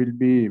they will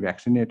be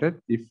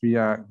vaccinated if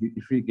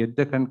we get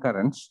the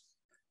concurrence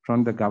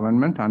from the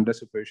government under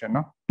supervision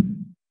of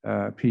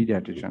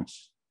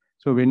pediatricians.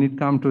 So when it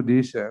comes to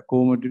these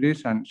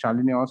comorbidities, and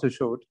Shalini also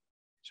showed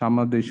some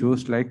of the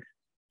issues like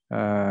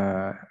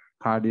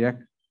cardiac,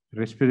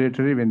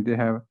 respiratory, when they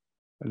have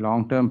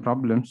long-term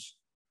problems,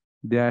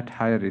 they are at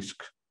higher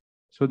risk.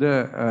 So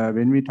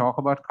when we talk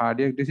about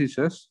cardiac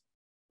diseases,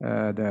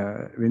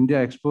 when they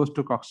are exposed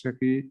to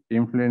Coxsackie,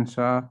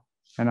 influenza,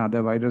 and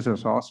other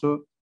viruses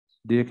also,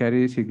 they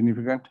carry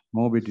significant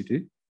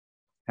morbidity.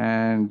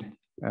 And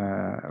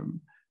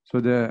so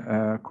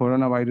the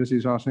coronavirus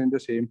is also in the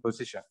same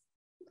position.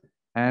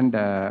 And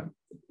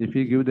if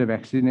we give the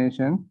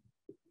vaccination,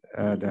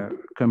 the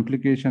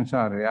complications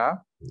are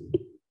rare.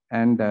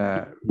 And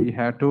we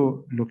have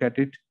to look at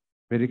it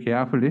very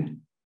carefully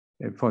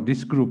for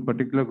this group,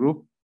 particular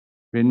group,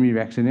 when we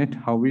vaccinate,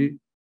 how we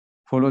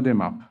follow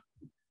them up.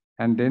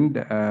 And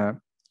then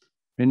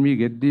when we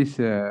get this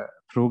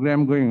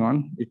program going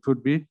on, it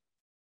would be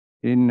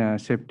in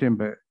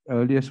September.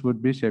 Earliest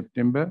would be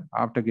September,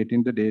 after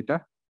getting the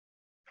data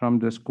from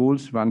the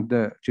schools. Once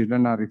the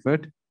children are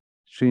referred,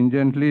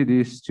 stringently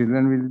these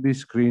children will be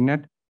screened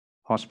at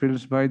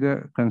hospitals by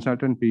the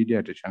consultant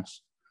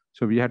pediatricians.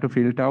 So we have to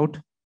filter out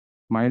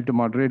mild to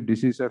moderate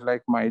diseases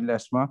like mild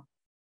asthma,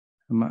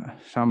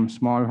 some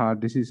small heart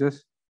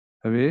diseases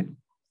away,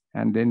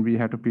 and then we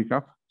have to pick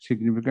up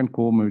significant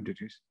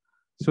comorbidities.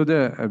 So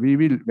we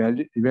will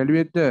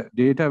evaluate the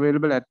data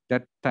available at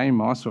that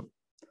time also.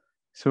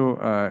 So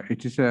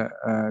it is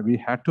we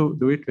have to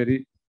do it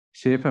very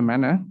safer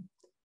manner.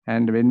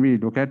 And when we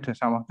look at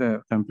some of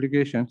the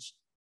complications,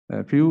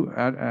 few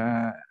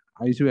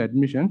ICU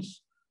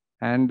admissions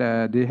and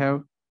they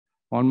have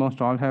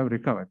almost all have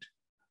recovered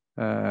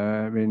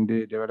when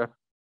they develop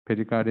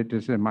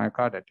pericarditis and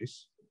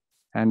myocarditis.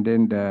 And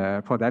then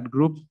for that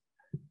group,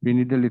 we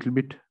need a little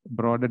bit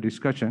broader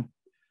discussion.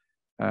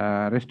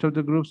 Rest of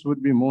the groups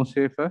would be more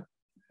safer,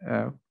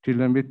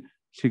 children with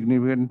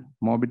significant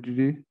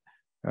morbidity,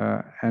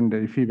 and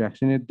if we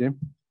vaccinate them,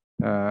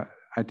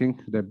 I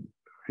think that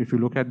if you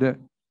look at the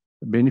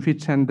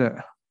benefits and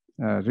the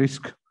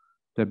risk,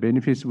 the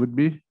benefits would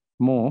be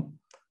more.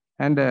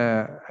 And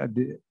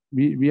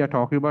we are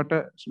talking about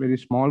a very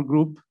small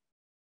group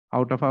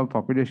out of our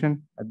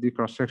population at the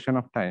cross-section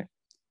of time.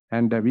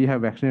 And we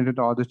have vaccinated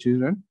all the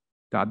children,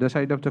 the other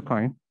side of the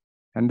coin,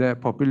 and the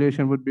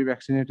population would be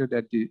vaccinated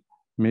at the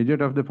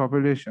majority of the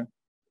population.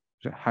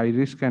 High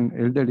risk and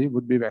elderly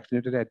would be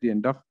vaccinated at the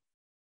end of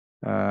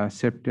August,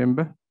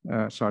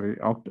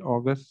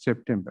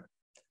 September.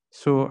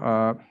 So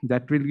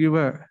that will give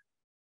a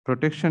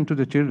protection to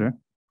the children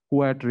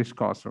who are at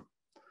risk also.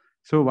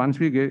 So once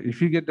if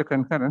we get the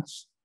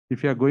concurrence,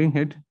 if we are going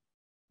ahead,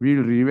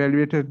 we'll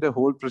reevaluate the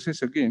whole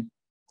process again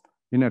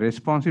in a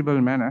responsible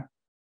manner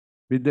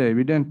with the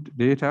evident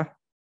data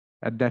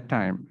at that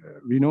time.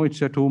 We know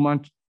it's a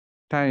 2-month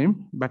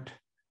time, but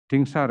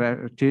things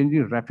are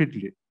changing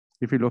rapidly.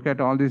 If you look at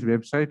all these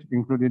websites,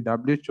 including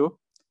WHO,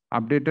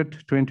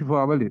 updated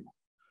 24-hourly.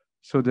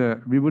 So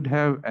we would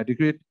have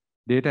adequate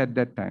data at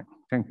that time.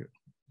 Thank you.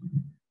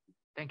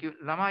 Thank you.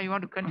 Lama, you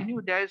want to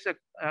continue? There is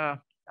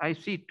I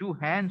see 2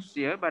 hands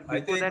here, but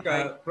before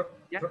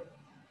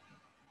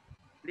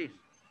please,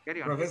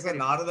 carry on. Professor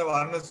Narada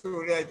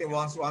Varnasuri, I think,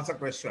 wants to answer a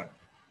question.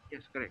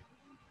 Yes, correct.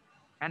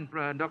 And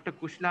Dr.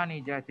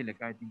 Kushlani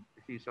Jayatilaka, I think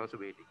she is also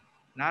waiting.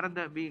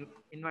 Narada, we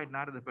invite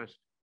Narada first.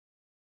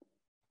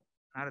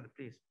 Narada,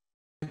 please.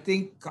 I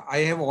think I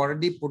have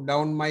already put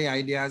down my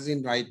ideas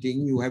in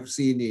writing. You have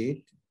seen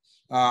it.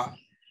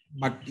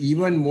 But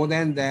even more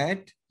than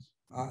that,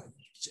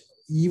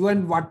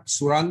 even what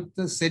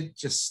Suranta said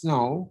just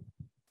now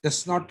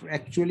does not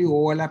actually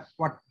overlap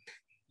what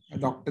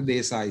Dr.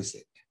 Desai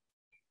said.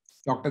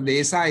 Dr.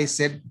 Desai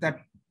said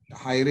that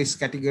high-risk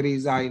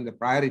categories are in the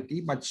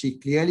priority, but she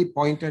clearly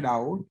pointed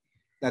out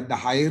that the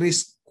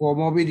high-risk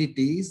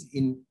comorbidities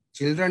in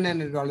children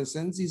and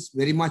adolescents is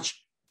very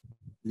much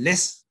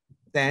less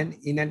than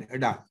in an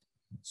adult.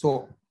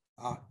 So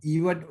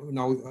even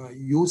now,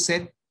 you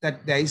said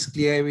that there is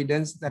clear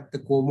evidence that the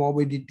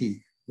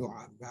comorbidity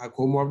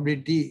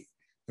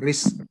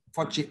risk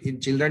for in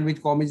children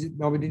with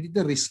comorbidity,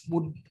 the risk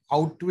would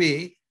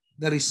outweigh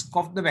the risk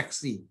of the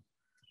vaccine.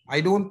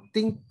 I don't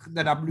think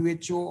the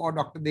WHO or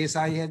Dr.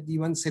 Desai has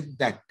even said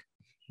that.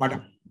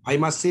 But I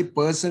must say,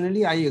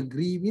 personally, I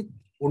agree with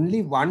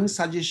only one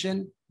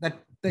suggestion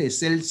that the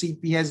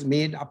SLCP has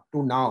made up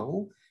to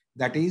now,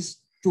 that is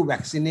to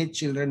vaccinate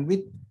children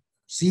with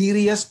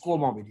serious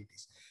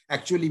comorbidities.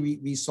 Actually,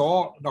 we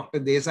saw Dr.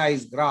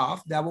 Desai's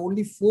graph. There were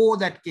only 4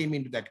 that came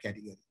into that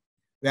category.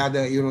 Where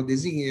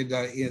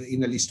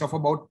in a list of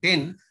about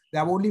 10,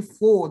 there were only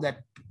 4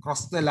 that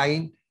crossed the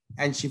line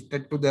and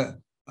shifted to the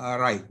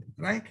right.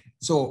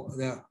 So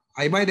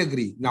I might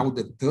agree. Now,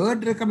 the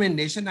third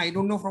recommendation, I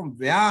don't know from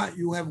where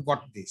you have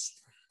got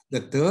this.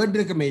 The third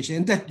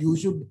recommendation that you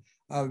should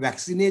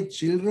vaccinate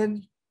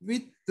children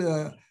with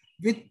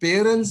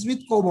parents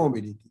with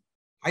comorbidity.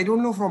 I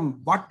don't know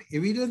from what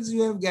evidence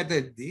you have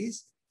gathered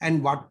this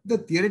and what the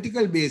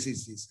theoretical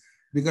basis is.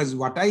 Because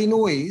what I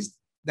know is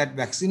that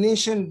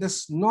vaccination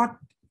does not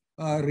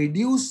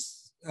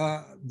reduce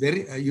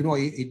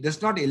it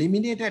does not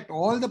eliminate at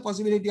all the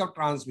possibility of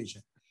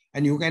transmission.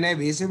 And you can have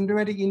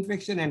asymptomatic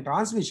infection and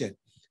transmission.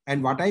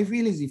 And what I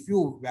feel is if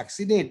you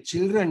vaccinate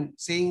children,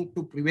 saying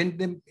to prevent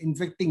them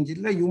infecting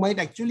children, you might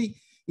actually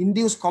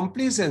induce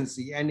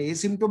complacency, and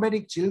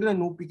asymptomatic children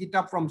who pick it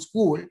up from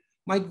school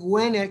might go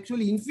and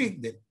actually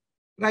infect them,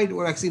 right?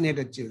 Or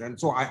vaccinated children.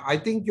 So I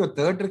think your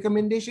third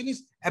recommendation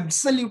is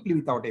absolutely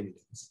without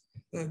evidence.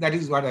 That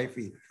is what I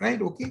feel,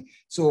 right? Okay.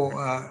 So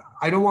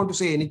I don't want to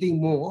say anything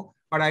more,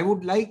 but I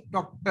would like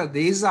Dr.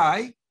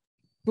 Desai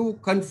to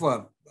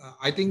confirm.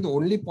 I think the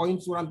only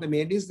point Suranta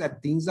made is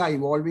that things are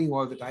evolving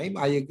all the time.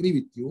 I agree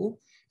with you,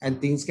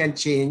 and things can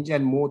change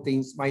and more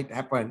things might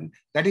happen.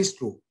 That is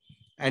true.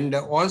 And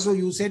also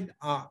you said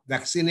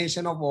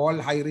vaccination of all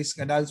high-risk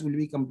adults will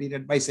be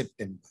completed by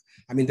September.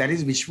 I mean, that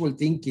is wishful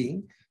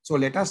thinking. So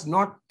let us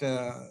not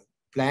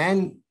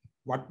plan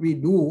what we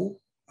do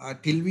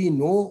till we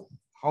know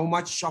how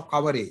much of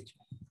coverage.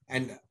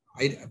 And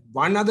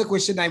one other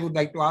question I would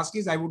like to ask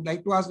is, I would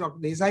like to ask Dr.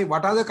 Desai,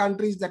 what are the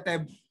countries that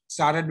have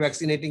started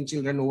vaccinating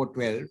children over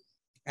 12?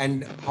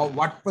 And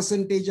what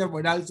percentage of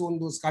adults in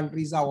those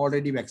countries are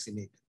already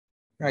vaccinated?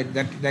 Right,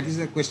 that is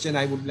a question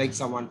I would like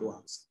someone to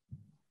ask.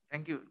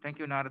 Thank you,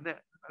 Narada.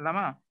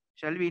 Lama,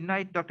 shall we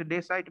invite Dr.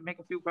 Desai to make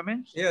a few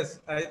comments? Yes,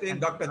 I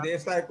think Dr.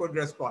 Desai could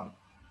respond.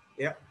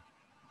 Yeah.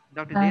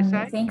 Dr.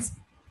 Desai? Thanks.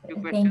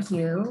 Thank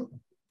you.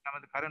 Some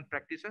of the current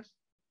practices?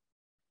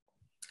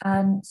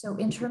 So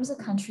in terms of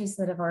countries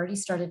that have already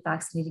started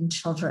vaccinating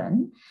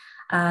children,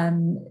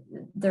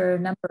 There are a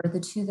number, the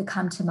two that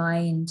come to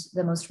mind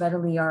the most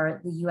readily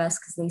are the US,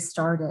 because they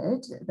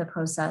started the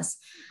process.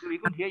 We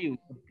couldn't hear you.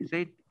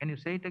 Can you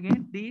say it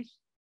again, please?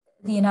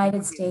 The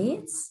United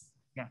States.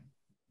 Yeah.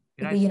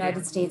 The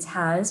United States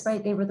has,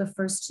 right? They were the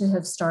first to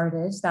have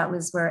started. That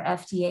was where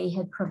FDA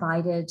had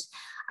provided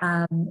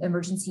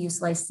emergency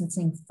use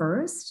licensing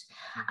first.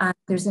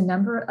 There's a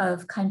number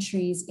of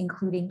countries,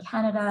 including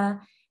Canada,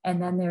 and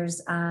then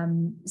there's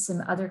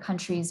some other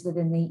countries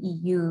within the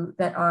EU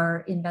that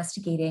are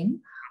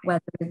investigating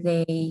whether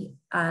they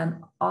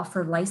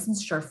offer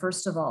licensure,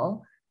 first of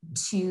all,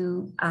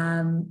 to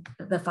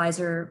the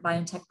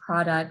Pfizer-BioNTech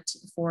product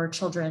for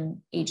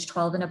children age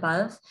 12 and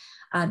above,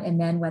 and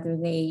then whether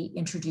they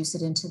introduce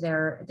it into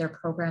their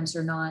programs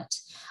or not.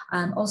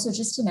 Also,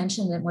 just to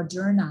mention that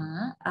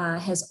Moderna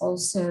has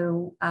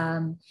also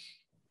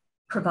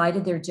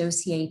provided their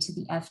dossier to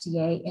the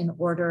FDA in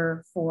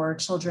order for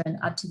children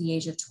up to the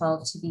age of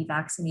 12 to be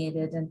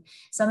vaccinated. And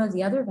some of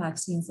the other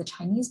vaccines, the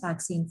Chinese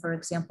vaccine, for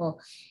example,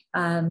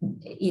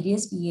 it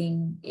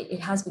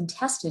has been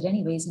tested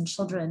anyways in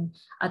children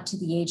up to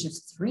the age of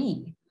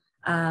 3.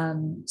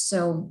 The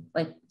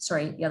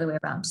other way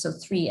around. So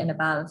 3 and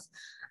above.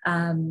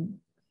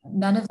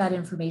 None of that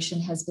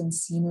information has been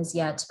seen as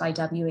yet by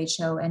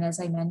WHO. And as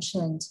I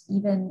mentioned,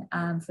 even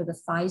for the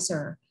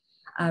Pfizer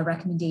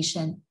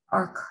recommendation,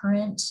 our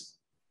current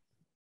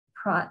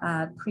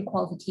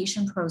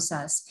pre-qualification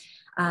process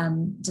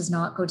does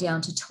not go down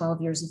to 12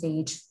 years of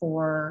age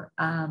for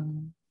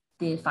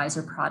the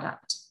Pfizer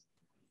product.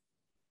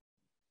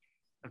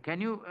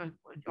 Can you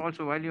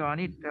also, while you're on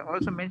it,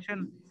 also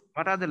mention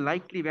what are the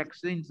likely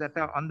vaccines that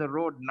are on the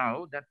road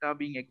now that are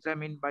being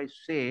examined by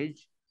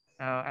SAGE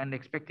and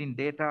expecting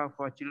data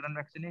for children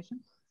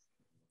vaccination?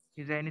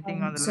 Is there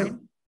anything on the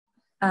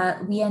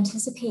line? We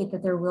anticipate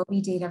that there will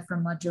be data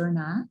from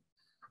Moderna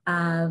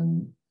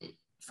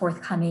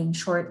forthcoming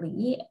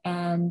shortly,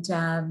 and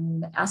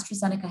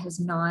AstraZeneca has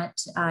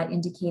not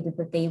indicated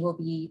that they will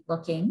be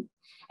looking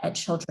at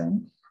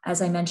children.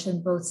 As I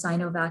mentioned, both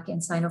Sinovac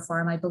and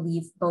Sinopharm, I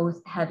believe,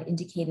 both have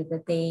indicated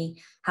that they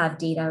have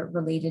data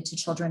related to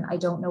children. I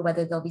don't know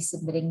whether they'll be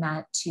submitting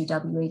that to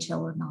WHO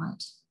or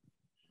not.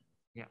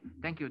 Yeah,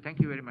 thank you. Thank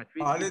you very much.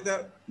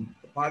 Palita,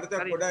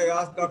 could I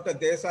ask Dr.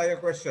 Desai a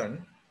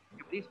question?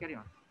 Please carry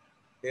on.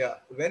 Yeah,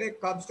 when it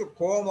comes to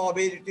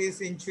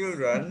comorbidities in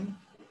children,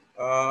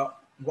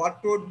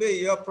 what would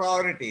be your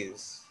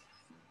priorities?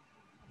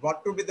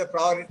 What would be the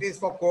priorities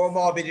for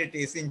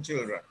comorbidities in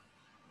children?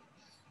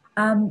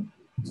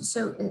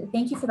 So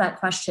thank you for that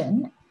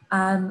question.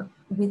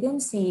 Within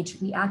SAGE,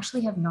 we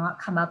actually have not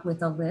come up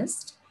with a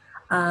list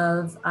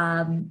of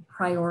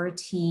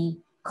priority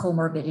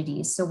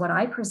comorbidities. So what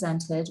I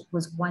presented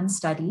was one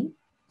study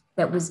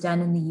that was done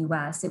in the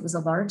US. It was a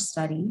large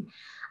study.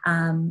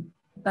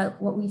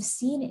 But what we've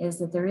seen is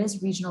that there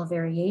is regional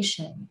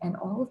variation, and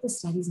all of the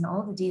studies and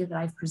all the data that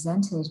I've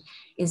presented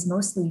is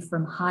mostly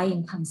from high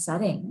income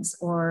settings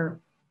or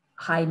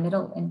high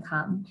middle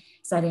income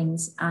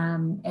settings.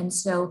 And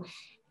so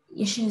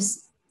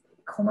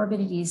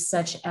comorbidities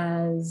such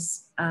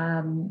as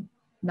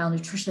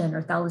malnutrition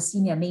or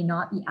thalassemia may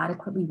not be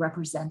adequately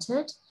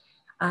represented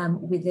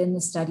within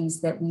the studies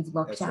that we've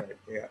looked at. Right,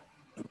 yeah.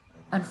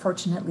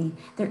 Unfortunately,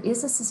 there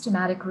is a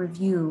systematic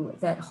review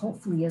that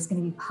hopefully is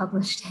going to be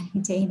published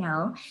any day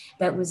now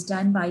that was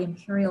done by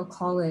Imperial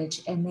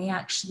College, and they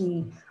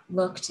actually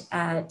looked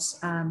at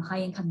high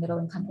income, middle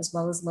income, as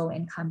well as low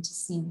income to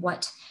see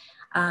what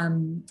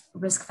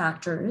risk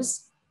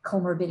factors,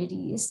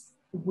 comorbidities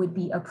would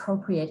be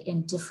appropriate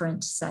in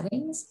different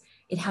settings.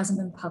 It hasn't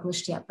been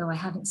published yet, though I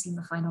haven't seen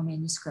the final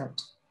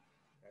manuscript.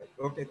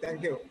 Okay,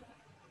 thank you.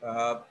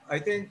 I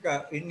think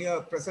in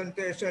your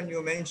presentation,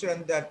 you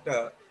mentioned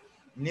that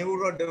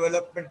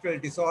neurodevelopmental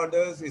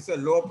disorders is a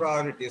low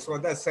priority. So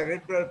the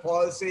cerebral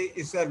palsy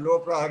is a low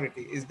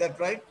priority. Is that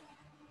right?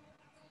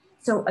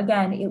 So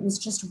again, it was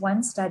just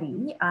one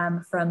study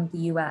from the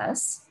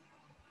US,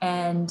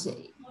 and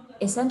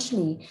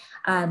essentially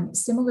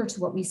similar to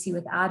what we see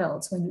with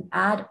adults, when you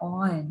add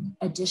on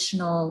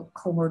additional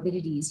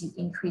comorbidities, you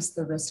increase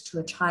the risk to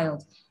a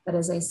child. But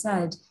as I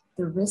said,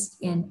 the risk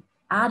in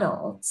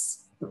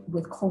adults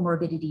with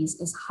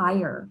comorbidities is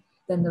higher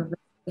than the risk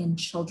in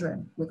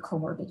children with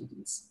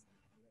comorbidities.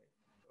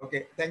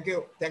 Okay, thank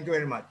you. Thank you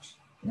very much.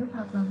 No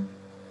problem.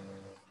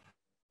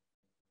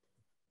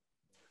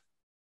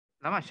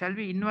 Lama, shall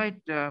we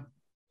invite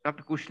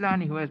Dr.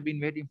 Kushlani, who has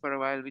been waiting for a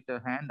while with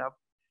her hand up?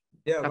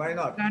 Yeah, Dr. why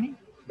not? Kushlani?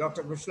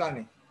 Dr.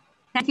 Kushlani.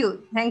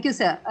 Thank you,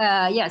 sir.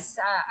 Yes,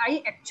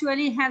 I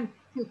actually have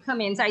few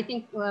comments. I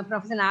think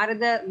Professor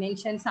Narada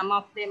mentioned some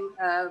of them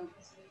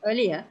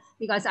earlier,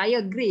 because I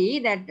agree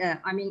that,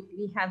 I mean,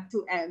 we have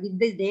to, with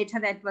this data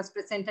that was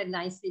presented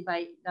nicely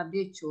by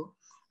WHO,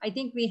 I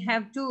think we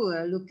have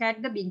to look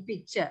at the big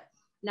picture.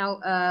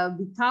 Now,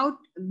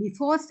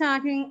 before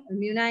starting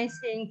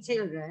immunizing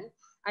children,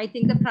 I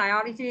think the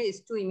priority is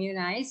to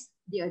immunize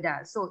the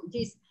adults. So it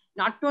is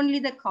not only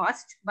the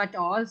cost, but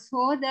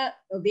also the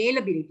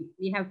availability.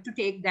 We have to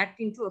take that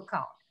into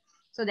account.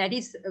 So that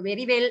is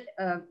very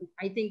well,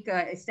 I think,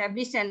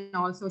 established and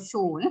also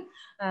shown,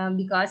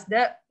 because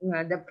the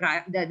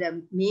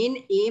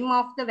main aim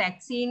of the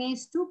vaccine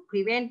is to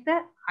prevent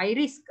the high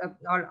risk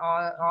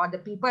or the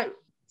people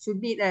should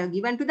be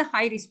given to the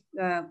high risk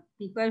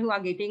people who are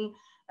getting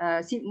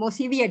more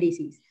severe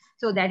disease.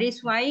 So that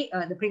is why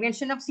the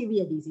prevention of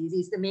severe disease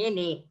is the main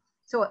aim.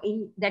 So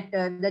in that,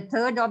 the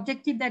third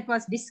objective that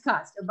was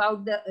discussed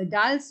about the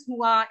adults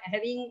who are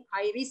having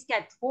high risk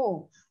at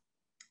home,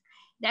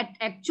 that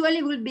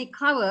actually will be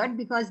covered,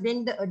 because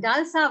when the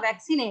adults are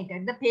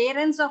vaccinated, the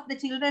parents of the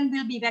children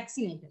will be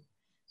vaccinated.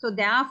 So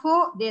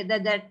therefore,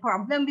 that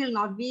problem will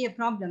not be a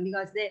problem,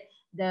 because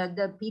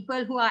the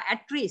people who are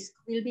at risk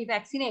will be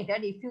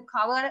vaccinated if you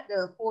cover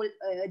the whole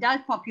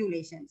adult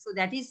population. So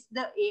that is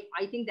the aim.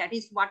 I think that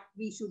is what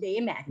we should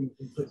aim at.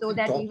 So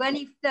that even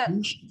if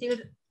the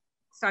children,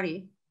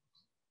 sorry,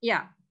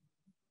 yeah.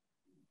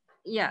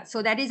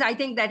 So that is, I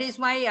think that is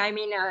why, I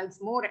mean, it's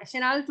more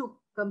rational to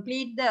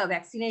complete the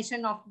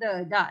vaccination of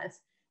the adults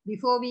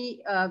before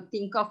we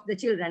think of the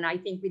children, I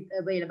think, with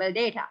available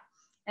data.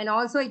 And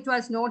also it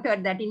was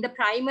noted that in the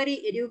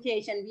primary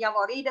education, we are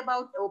worried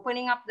about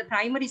opening up the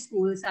primary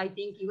schools, I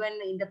think, even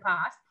in the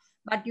past.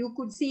 But you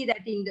could see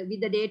that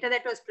with the data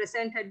that was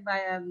presented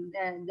by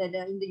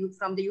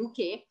from the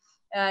UK,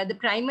 the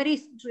primary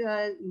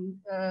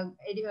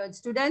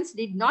students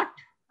did not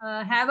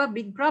have a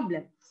big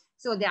problem.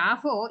 So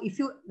therefore, if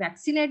you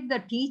vaccinate the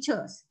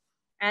teachers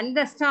and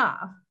the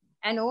staff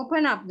and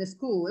open up the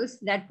schools,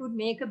 that would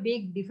make a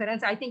big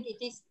difference. I think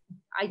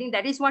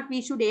that is what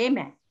we should aim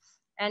at.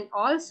 And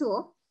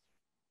also,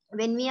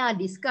 when we are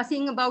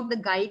discussing about the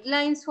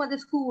guidelines for the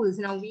schools,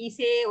 now we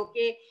say,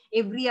 okay,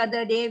 every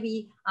other day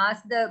we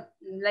ask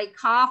like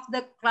half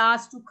the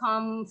class to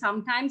come.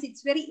 Sometimes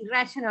it's very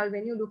irrational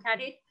when you look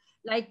at it,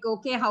 like,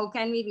 okay, how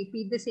can we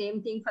repeat the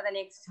same thing for the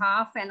next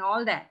half and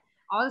all that?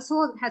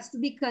 Also has to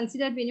be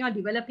considered when you are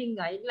developing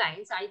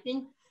guidelines, I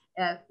think,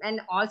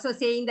 and also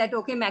saying that,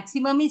 okay,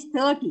 maximum is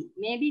 30,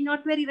 maybe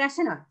not very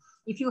rational.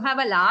 If you have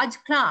a large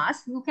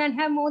class, you can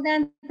have more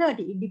than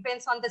 30. It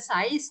depends on the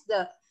size,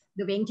 the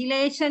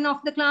ventilation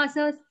of the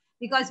classes,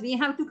 because we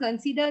have to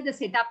consider the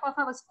setup of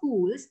our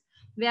schools,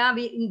 where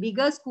in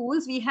bigger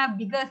schools, we have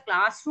bigger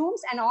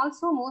classrooms, and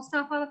also most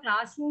of our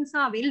classrooms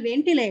are well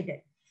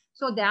ventilated.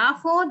 So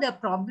therefore, the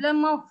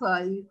problem of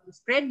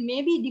spread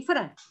may be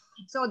different.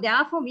 So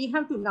therefore, we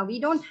have to, now we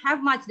don't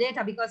have much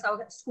data because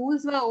our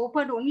schools were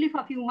opened only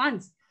for a few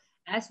months,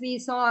 as we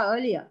saw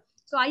earlier.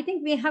 So I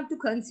think we have to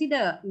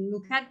consider,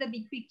 look at the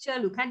big picture,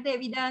 look at the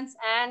evidence,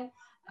 and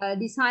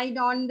decide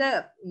on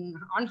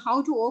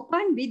how to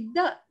open with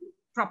the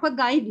proper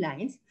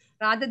guidelines,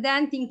 rather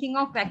than thinking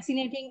of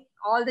vaccinating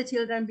all the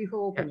children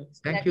before opening.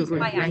 Yeah. Thank you,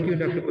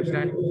 Dr.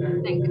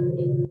 Kushtani. Thank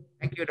you.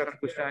 Thank you, Dr.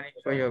 Kushtani,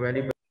 for your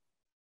valuable.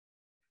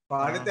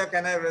 Palitha,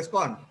 can I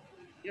respond?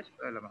 Yes,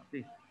 Lama,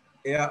 please.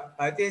 Yeah,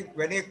 I think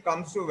when it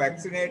comes to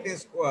vaccinating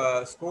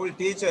school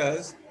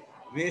teachers,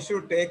 we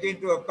should take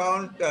into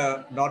account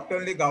not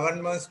only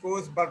government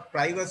schools, but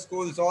private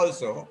schools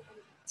also,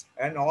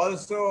 and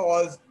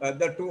also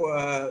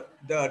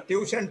the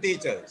tuition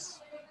teachers,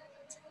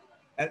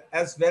 and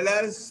as well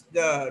as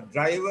the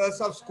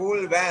drivers of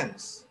school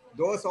vans.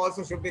 Those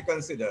also should be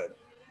considered.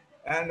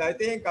 And I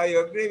think I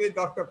agree with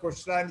Dr.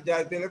 Kushtani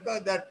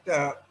Jayatilaka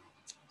that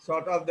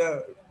sort of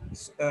the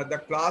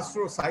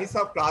classroom size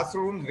of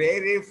classrooms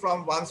vary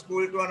from one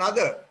school to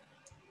another.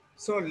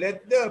 So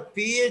let the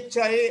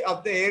PHI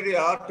of the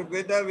area,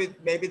 together with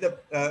maybe the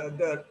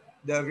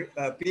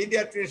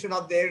pediatrician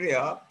of the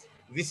area,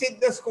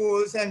 visit the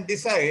schools and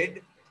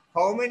decide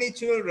how many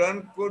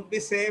children could be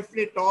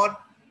safely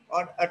taught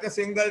at a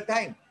single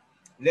time.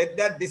 Let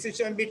that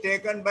decision be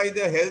taken by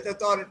the health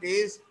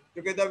authorities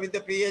together with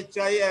the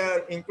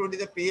PHI, including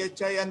the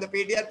PHI and the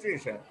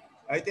pediatrician.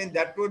 I think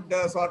that would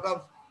sort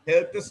of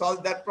help to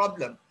solve that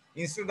problem,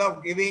 instead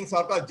of giving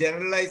sort of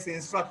generalized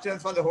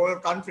instructions for the whole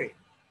country.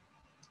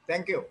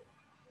 Thank you.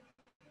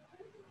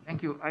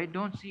 Thank you. I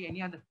don't see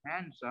any other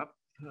hands up.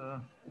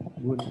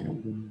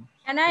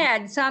 Can I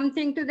add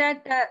something to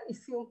that,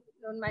 if you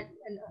don't mind?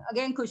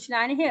 Again,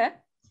 Kushlani here.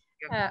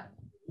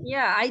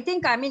 Yeah, I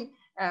think, I mean,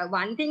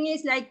 one thing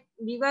is, like,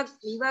 we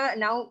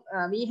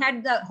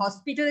had the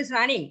hospitals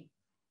running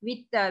with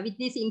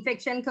these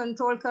infection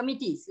control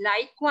committees.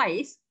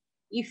 Likewise,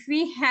 if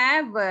we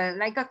have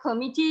like a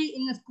committee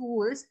in the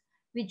schools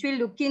which will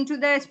look into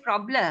these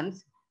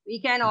problems,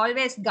 we can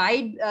always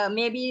guide,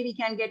 maybe we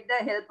can get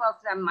the help of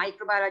some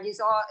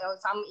microbiologists or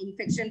some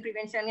infection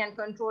prevention and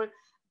control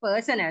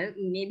personnel,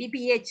 maybe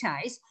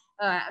PHIs,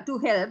 to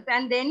help,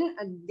 and then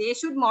they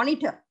should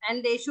monitor,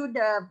 and they should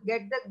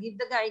give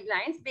the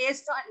guidelines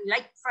based on,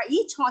 like, for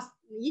each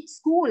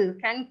school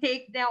can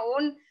take their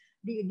own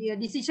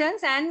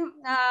decisions and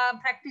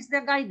practice the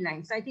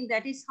guidelines. I think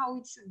that is how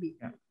it should be.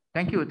 Yeah.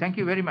 Thank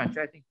you very much.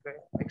 I think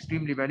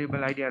extremely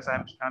valuable ideas.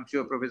 I'm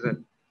sure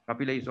Professor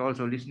Kapila is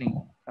also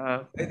listening.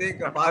 I think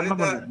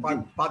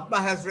Padma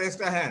has raised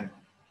her hand.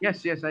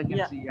 Yes, yes, I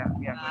can see. Yeah,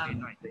 we are going to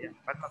invite her. Yeah.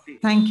 Padma, please.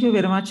 Thank you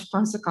very much,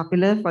 Professor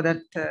Kapila, for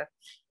that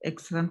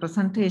excellent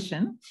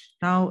presentation.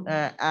 Now,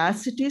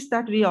 as it is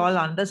that we all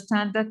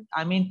understand that,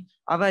 I mean,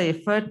 our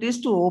effort is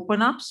to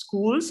open up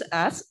schools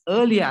as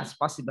early as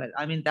possible.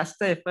 I mean, that's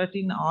the effort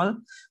in all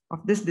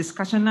of this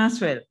discussion as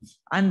well.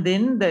 And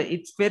then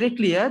it's very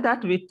clear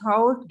that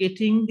without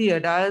getting the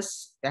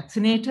adults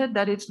vaccinated,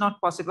 that it's not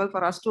possible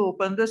for us to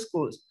open the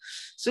schools.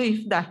 So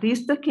if that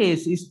is the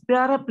case, is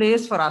there a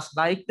place for us,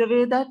 like the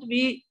way that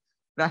we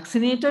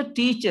vaccinated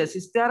teachers,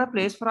 is there a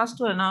place for us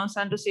to announce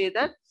and to say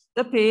that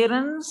the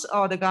parents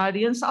or the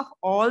guardians of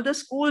all the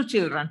school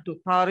children to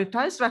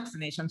prioritize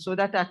vaccination, so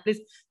that at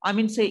least, I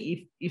mean,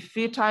 say if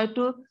we try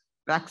to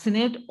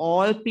vaccinate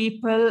all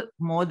people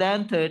more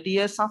than 30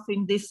 years of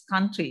in this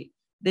country,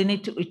 then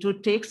it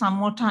would take some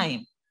more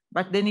time.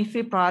 But then if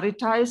we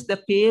prioritize the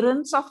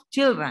parents of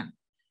children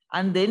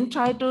and then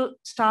try to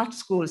start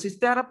schools, is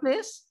there a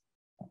place?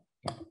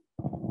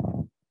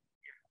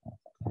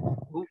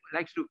 Who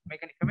likes to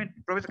make any comment?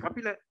 Professor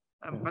Kapila,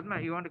 Padma,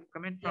 you want to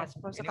comment? Yes,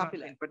 Professor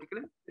Kapila. In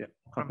particular? Yeah,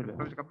 Kapila.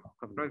 Professor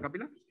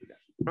Kapila?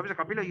 Professor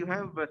Kapila, you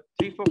have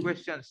 3-4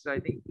 questions. I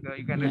think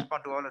you can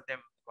respond to all of them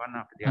one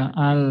after the other.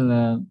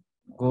 I'll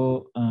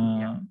go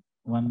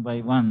one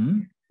by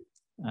one.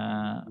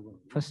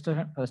 First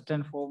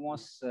and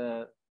foremost,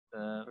 Dr.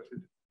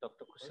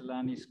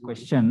 Kusalani's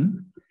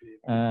question.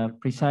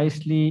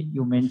 Precisely,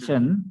 you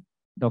mentioned,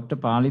 Dr.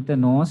 Palitha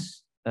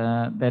knows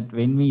that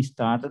when we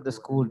started the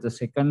school, the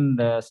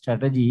second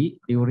strategy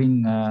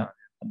during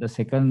the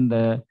second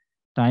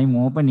time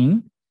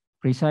opening,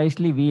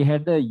 precisely we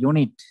had a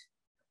unit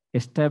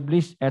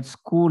established at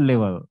school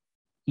level.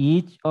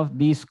 Each of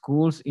these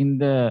schools in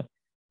the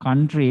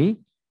country,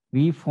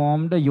 we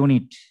formed a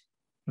unit,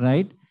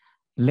 right?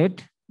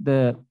 Let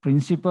the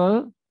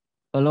principal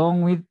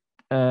along with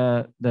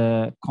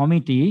the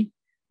committee,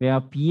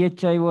 where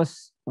PHI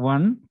was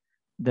one,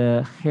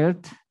 the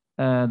health,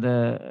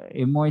 the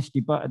MOH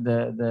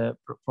department, the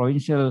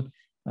provincial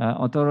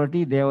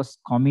authority, there was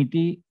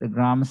committee, the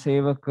Gram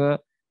Sevaka,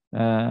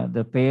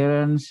 the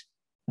parents,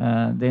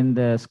 then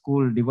the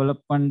school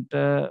development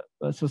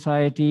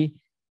society,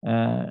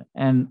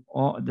 and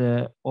all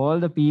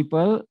the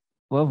people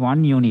were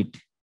one unit.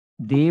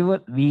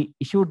 We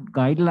issued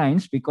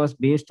guidelines because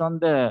based on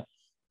the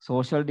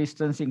social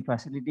distancing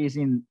facilities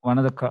in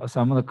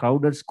some of the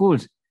crowded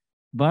schools,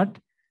 but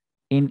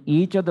in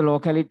each of the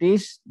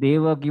localities, they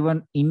were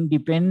given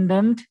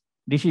independent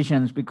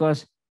decisions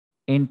because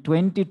in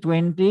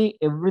 2020,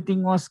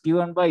 everything was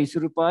given by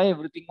Isurupai,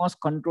 everything was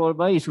controlled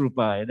by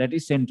Isurupai, that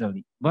is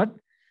centrally. But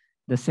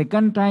the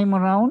second time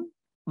around,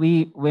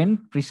 we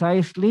went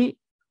precisely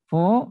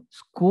for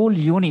school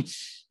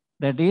units.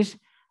 That is,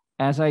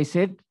 as I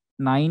said,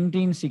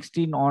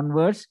 1916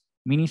 onwards,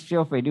 Ministry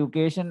of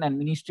Education and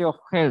Ministry of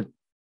Health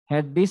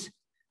had this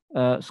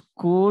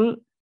school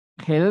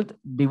health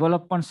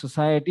development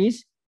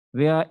societies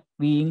where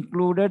we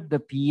included the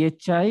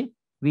PHI,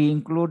 we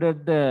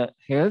included the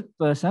health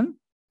person.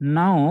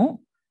 Now,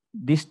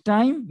 this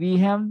time we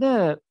have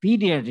the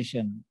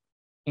pediatrician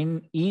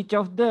in each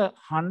of the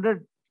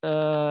 100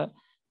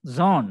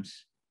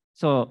 zones.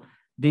 So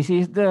this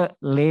is the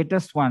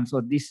latest one.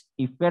 So this,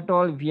 if at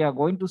all, if we are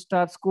going to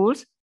start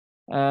schools,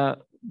 the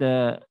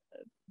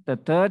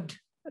third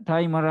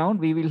time around,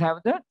 we will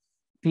have the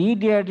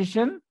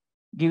pediatrician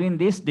giving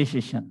these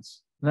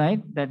decisions,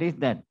 right? That is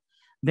that.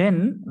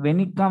 Then when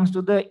it comes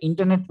to the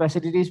internet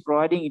facilities,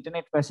 providing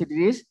internet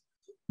facilities,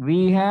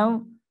 we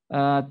have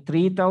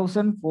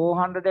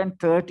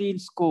 3,413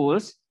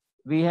 schools.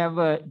 We have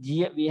a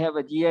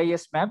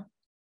GIS map.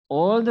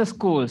 All the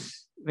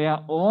schools where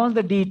all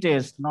the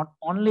details, not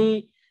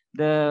only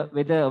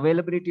whether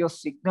availability of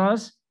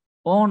signals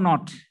or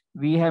not,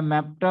 we have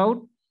mapped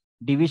out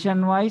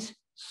division-wise,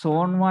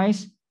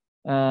 zone-wise,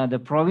 the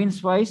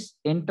province-wise,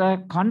 entire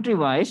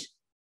country-wise.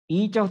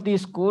 Each of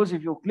these schools,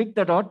 if you click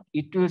the dot,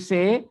 it will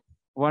say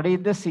what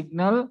is the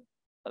signal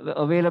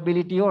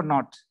availability or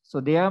not. So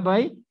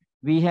thereby,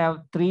 we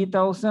have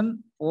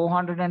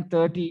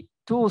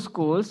 3,432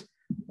 schools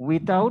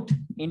without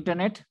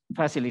internet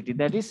facility,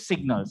 that is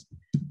signals.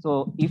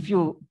 So if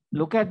you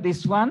look at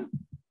this one,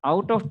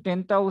 out of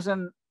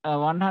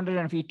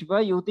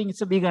 10,155, you think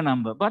it's a bigger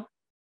number. But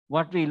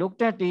what we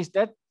looked at is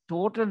that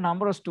total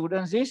number of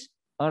students is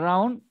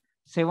around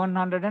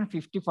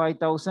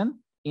 755,000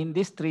 in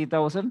this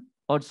 3,000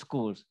 odd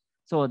schools.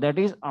 So that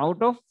is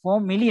out of 4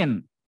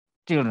 million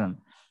children.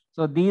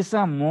 So these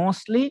are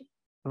mostly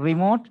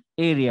remote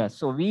areas.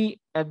 So we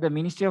at the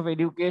Ministry of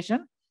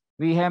Education,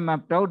 we have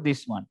mapped out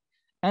this one.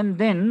 And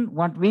then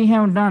what we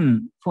have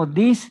done for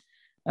these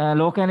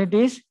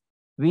localities,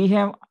 we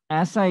have,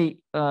 as I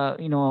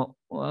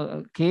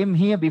came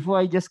here, before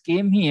I just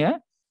came here,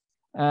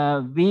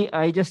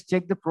 I just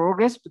checked the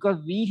progress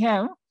because we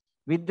have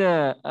with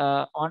the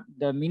on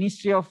the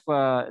Ministry of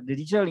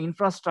Digital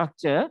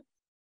Infrastructure,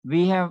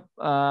 we have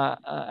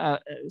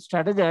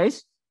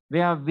strategized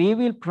where we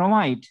will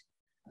provide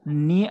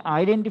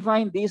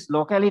identifying these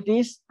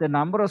localities, the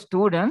number of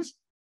students.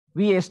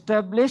 We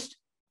established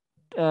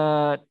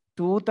 2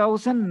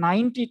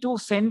 2,092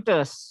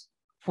 centers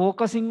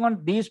focusing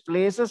on these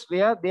places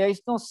where there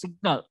is no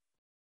signal.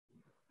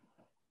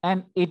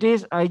 And it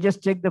is, I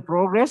just checked the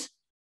progress.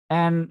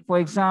 And for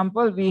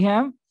example, we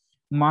have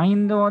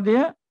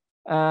Mahindodaya,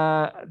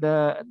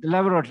 the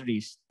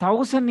laboratories,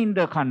 1,000 in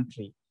the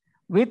country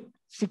with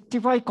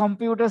 65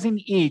 computers in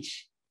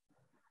each.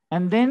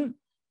 And then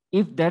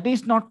if that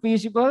is not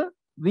feasible,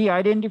 we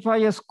identify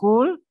a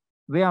school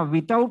where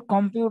without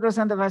computers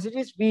and the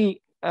facilities,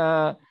 we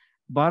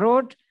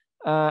borrowed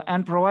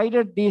and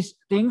provided these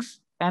things,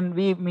 and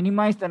we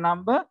minimize the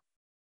number.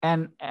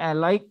 And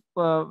like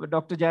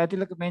Dr.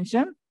 Jayatilaka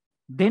mentioned,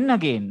 then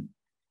again,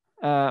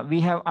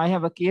 I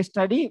have a case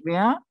study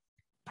where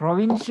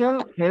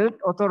Provincial Health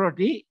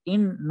Authority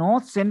in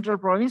North Central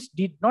Province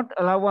did not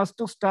allow us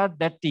to start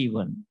that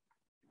even,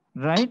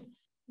 right?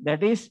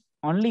 That is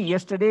only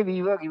yesterday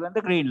we were given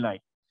the green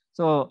light.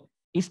 So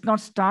it's not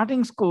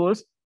starting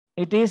schools,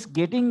 it is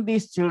getting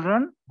these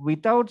children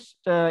without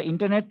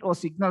internet or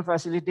signal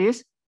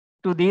facilities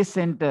to these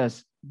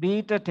centers, be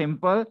it a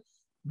temple,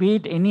 be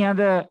it any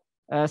other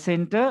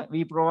center.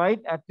 We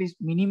provide at least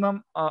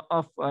minimum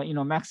of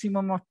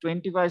maximum of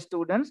 25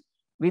 students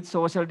with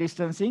social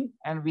distancing,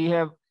 and we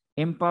have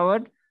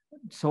empowered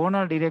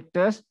zonal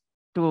directors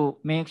to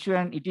make sure,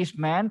 and it is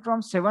manned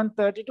from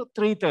 7:30 to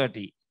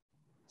 3:30.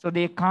 So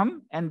they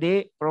come and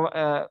they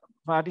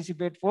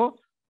participate for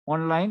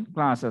online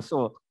classes.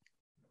 So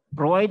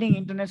providing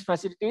internet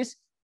facilities,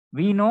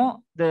 we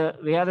know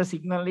where the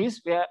signal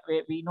is, where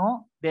we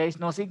know there is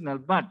no signal,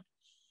 but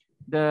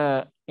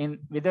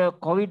whether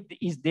COVID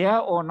is there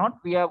or not,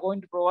 we are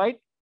going to provide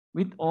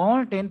with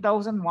all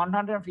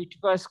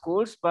 10,155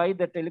 schools by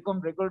the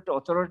Telecom Regulatory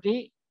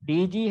Authority.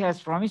 DG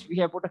has promised, we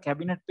have put a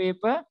cabinet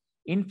paper.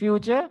 In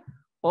future,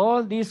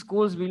 all these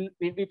schools will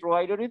be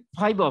provided with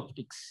fiber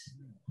optics.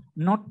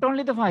 Not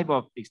only the fiber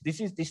optics,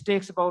 this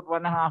takes about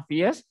 1.5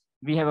 years.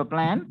 We have a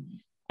plan.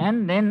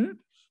 And then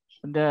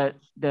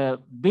the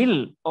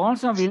bill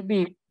also will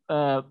be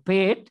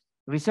paid,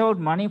 reserved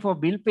money for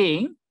bill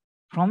paying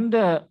from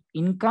the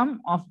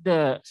income of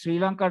the Sri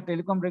Lanka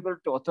Telecom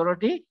Regulatory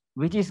Authority,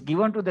 which is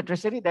given to the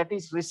treasury, that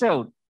is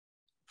reserved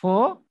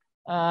for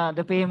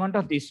the payment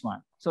of this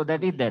one. So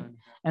that is that.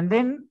 And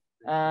then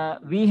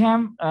we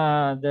have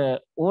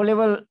the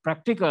O-level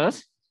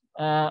practicals.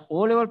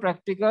 O-level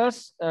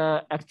practicals,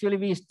 actually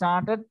we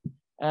started,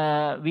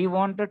 we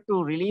wanted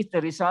to release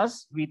the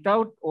results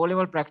without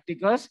O-level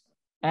practicals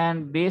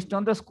and based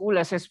on the school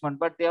assessment,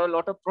 but there were a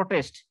lot of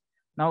protests.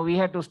 Now we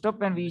had to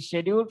stop, and we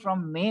scheduled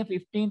from May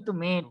 15th to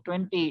May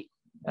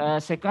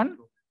 22nd,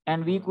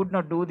 and we could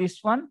not do this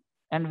one.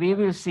 And we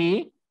will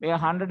see we are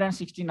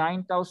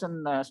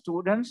 169,000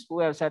 students who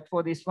have sat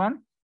for this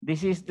one.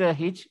 This is the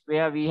hitch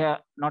where we are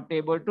not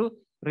able to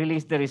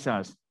release the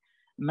results.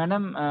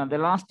 Madam, the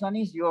last one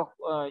is your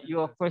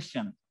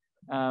question.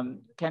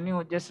 Can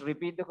you just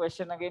repeat the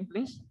question again,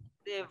 please?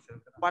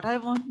 What I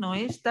want to know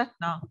is that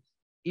now,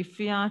 if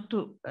we are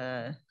to,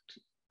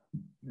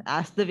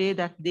 as the way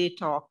that they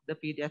talk, the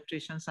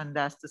pediatricians, and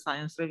as the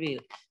science reveal,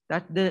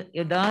 that the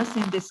adults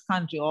in this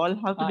country all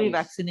have to be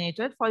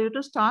vaccinated for you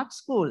to start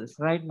schools.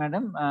 Right,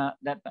 madam.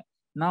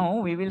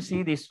 Now we will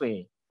see this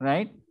way,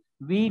 right?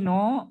 We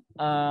know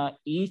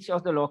each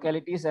of the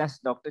localities, as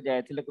Dr.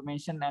 Jayatilaka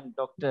mentioned, and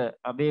Dr.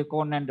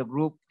 Abekon and the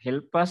group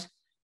help us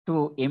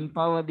to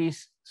empower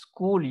these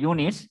school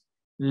units.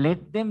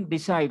 Let them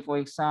decide, for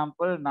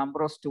example,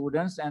 number of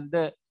students and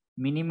the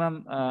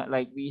minimum,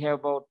 like we have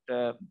about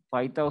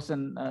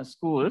 5,000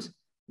 schools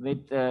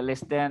with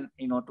less than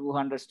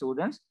 200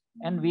 students,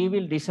 and we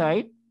will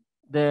decide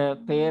the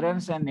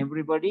parents and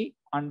everybody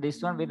on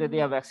this one, whether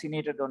they are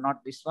vaccinated or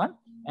not this one,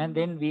 and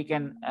then we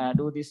can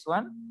do this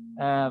one,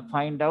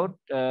 find out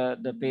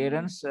the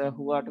parents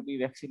who are to be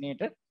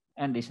vaccinated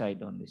and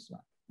decide on this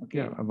one. Okay.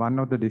 Yeah, one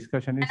of the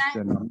discussion is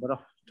the number of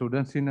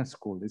students in a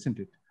school, isn't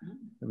it?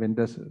 When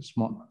the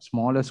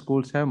smaller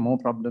schools have more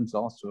problems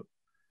also.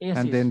 Yes,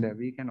 and yes. Then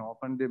we can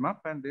open them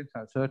up, and then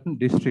certain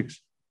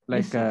districts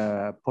like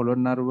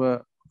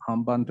Polonnaruwa,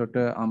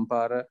 Hambantota,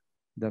 Ampara,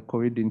 the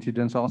COVID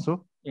incidence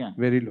also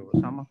very low.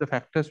 Some of the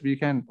factors we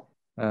can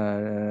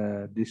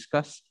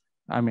discuss.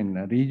 I mean,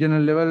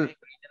 regional level.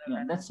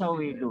 Yeah, that's how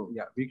we do.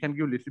 Yeah, we can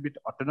give a little bit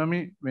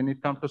autonomy when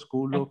it comes to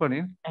school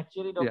opening.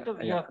 Actually, doctor,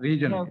 we have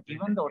given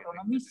the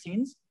autonomy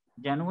since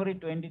January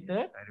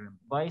 23rd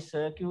by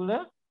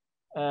circular.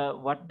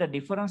 What the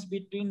difference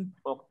between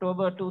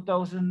October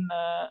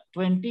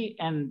 2020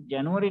 and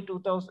January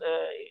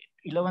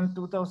 2011,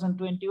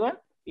 2021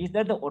 is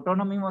that the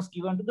autonomy was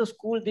given to the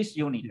school, this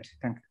unit. Yes,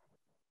 thank you.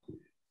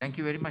 Thank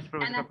you very much,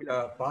 Professor.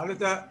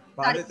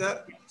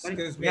 Palita,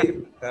 excuse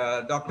me.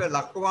 Dr.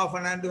 Lakuma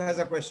Fernando has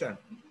a question.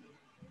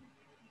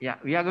 Yeah,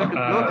 we are going to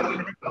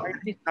close.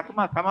 Please,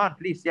 Lakuma, come on,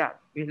 please. Yeah,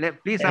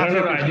 please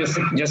answer. No, I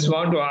just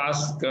want to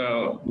ask,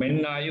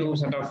 when are you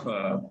sort of,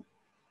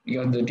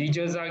 because the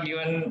teachers are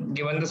given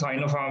the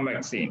Sinopharm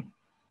vaccine.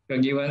 We are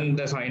given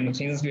the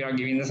since we are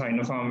giving the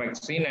Sinopharm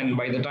vaccine, and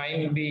by the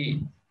time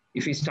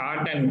if we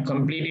start and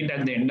complete it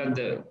at the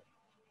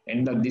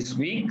end of this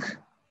week,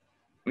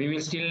 we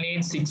will still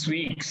need 6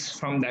 weeks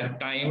from that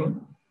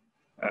time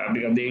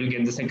because they will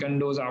get the second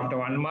dose after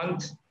 1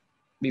 month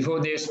before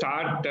they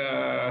start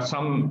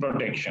some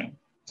protection.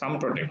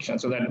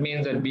 So that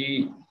means that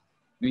we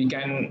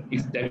can,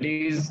 if that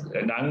is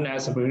done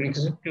as a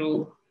prerequisite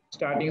to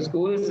starting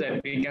schools,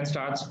 that we can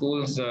start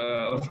schools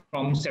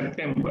from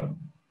September,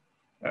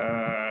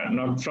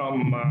 not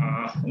from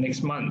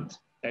next month.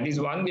 That is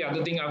one. The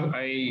other thing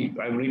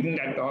I've written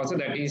that also,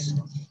 that is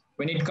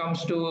when it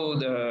comes to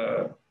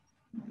the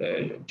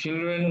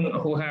children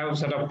who have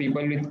sort of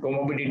people with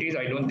comorbidities,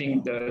 I don't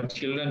think the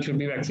children should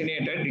be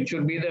vaccinated. It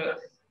should be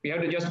we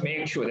have to just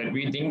make sure that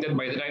we think that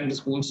by the time the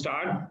school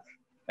start,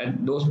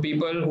 and those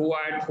people who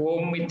are at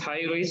home with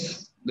high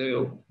risk,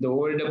 the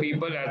older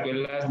people as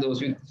well as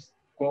those with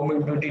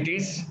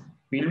comorbidities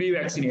will be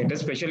vaccinated,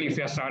 especially if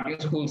you are starting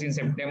schools in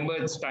September.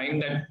 It's time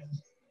that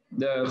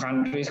the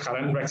country's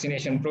current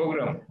vaccination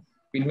program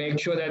will make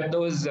sure that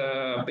those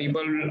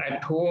people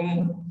at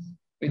home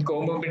with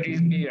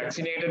comorbidities be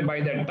vaccinated by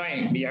that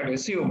time, we have to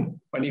assume.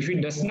 But if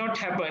it does not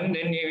happen,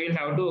 then we will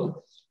have to,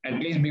 at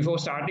least before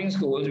starting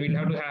schools, we'll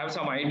have to have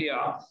some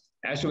idea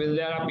as to whether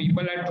there are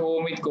people at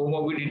home with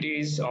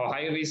comorbidities or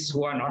high risk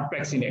who are not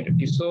vaccinated.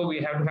 If so,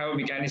 we have to have a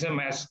mechanism,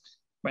 as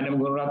Madam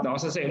Gururatna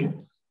also said,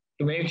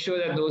 to make sure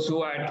that those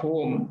who are at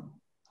home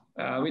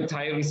with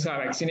high risk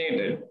are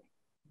vaccinated.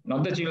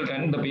 Not the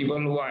children, the people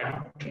who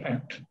are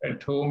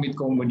at home with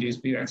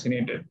comorbidities be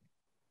vaccinated.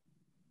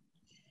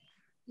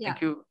 Yeah.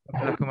 Thank you,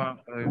 Dr. Kumar,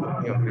 for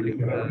your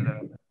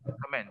valuable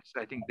comments.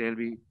 I think they'll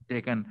be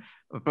taken.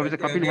 Professor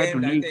Kapil had to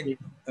leave. He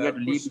had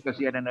to leave because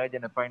he had an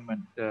urgent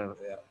appointment.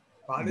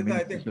 Pandita,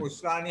 I think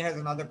Pushrani has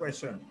another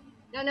question.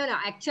 No.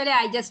 Actually,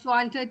 I just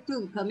wanted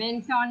to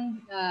comment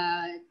on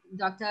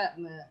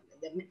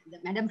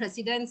Madam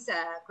President's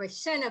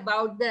question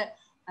about the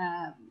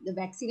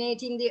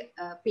vaccinating the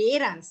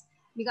parents.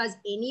 Because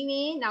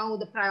anyway, now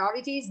the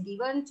priority is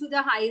given to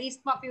the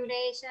high-risk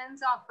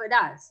populations of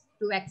adults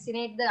to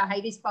vaccinate the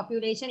high-risk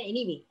population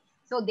anyway.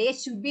 So they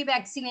should be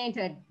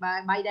vaccinated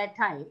by that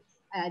time.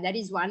 That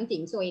is one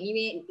thing. So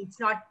anyway, it's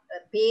not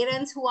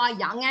parents who are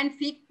young and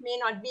fit may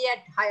not be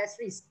at highest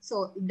risk.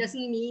 So it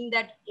doesn't mean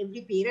that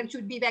every parent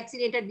should be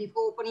vaccinated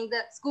before opening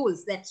the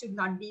schools. That should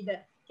not be the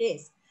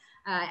case.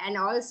 And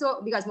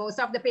also because most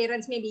of the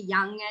parents may be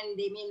young and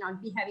they may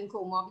not be having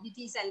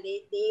comorbidities, and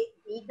they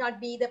need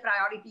not be the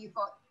priority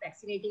for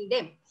vaccinating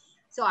them.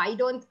 So I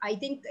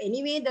think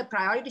anyway, the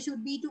priority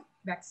should be to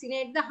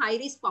vaccinate the high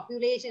risk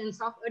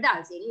populations of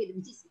adults anyway,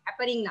 which is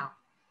happening now.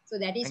 So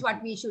that is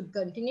what we should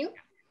continue.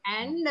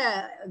 And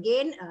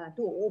again,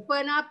 to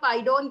open up, I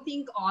don't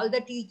think all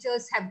the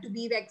teachers have to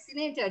be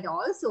vaccinated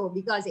also,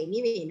 because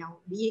anyway, now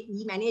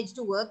we manage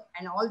to work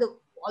and all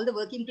the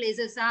working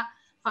places are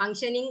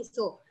functioning.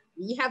 So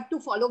we have to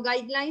follow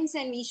guidelines,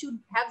 and we should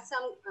have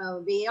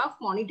some way of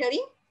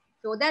monitoring,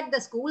 so that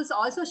the schools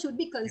also should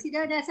be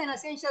considered as an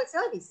essential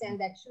service, and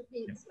that should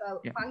be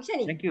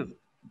functioning. Thank you.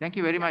 Thank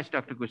you very much,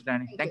 Dr.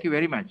 Kushtani. Thank you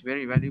very much.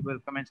 Very valuable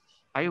comments.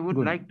 I would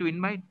like to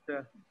invite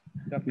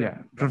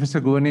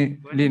Professor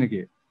Guani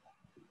Linege.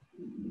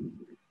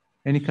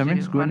 Any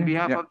comments? On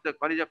behalf of the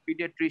College of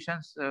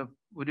Pediatricians,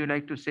 would you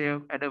like to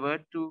add a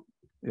word to?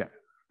 Yeah,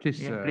 please,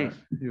 please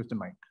use the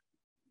mic.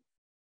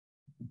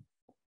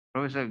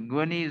 Professor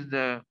Guani is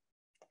the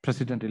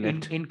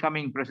president-elect,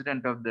 incoming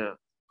president of the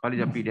College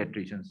of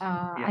Pediatricians.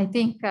 I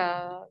think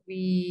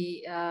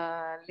we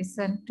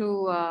listened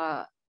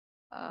to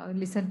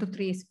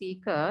 3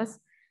 speakers,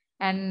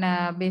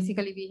 and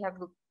basically we have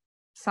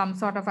some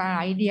sort of an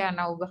idea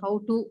now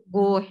how to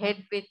go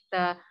ahead with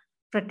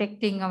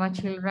protecting our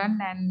children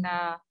and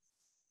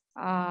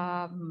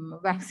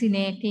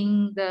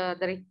vaccinating the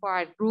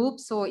required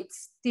groups. So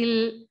it's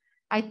still,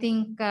 I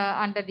think,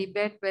 under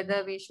debate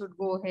whether we should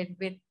go ahead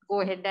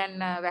and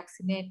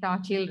vaccinate our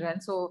children.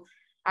 So,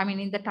 I mean,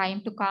 in the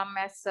time to come,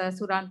 as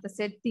Suranta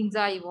said, things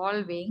are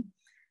evolving.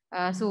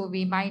 So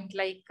we might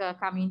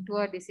come into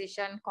a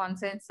decision,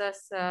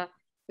 consensus,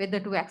 whether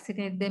to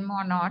vaccinate them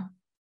or not.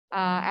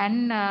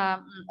 And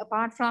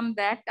apart from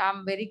that,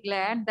 I'm very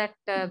glad that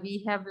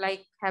we have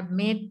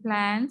made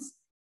plans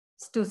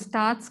to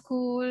start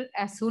school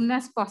as soon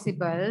as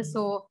possible.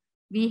 So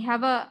we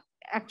have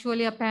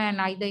actually a plan,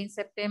 either in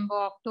September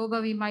or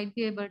October, we might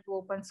be able to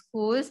open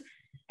schools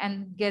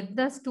and get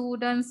the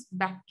students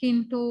back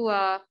into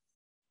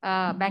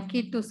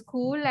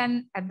school.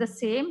 And at the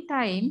same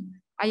time,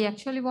 I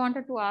actually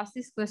wanted to ask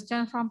this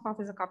question from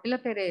Professor Kapila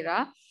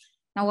Pereira.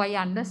 Now I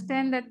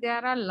understand that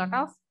there are a lot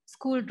of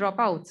school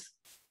dropouts.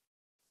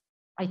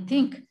 I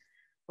think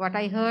what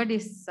I heard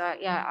is,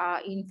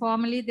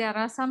 informally, there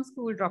are some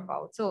school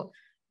dropouts. So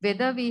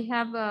whether we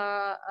have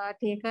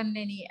taken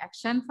any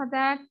action for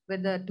that,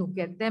 whether to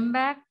get them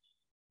back,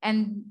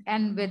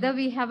 and whether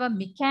we have a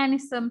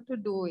mechanism to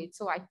do it.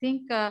 So I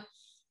think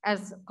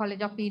as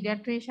College of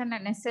Pediatrician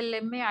and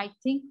SLMA, I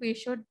think we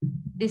should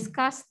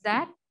discuss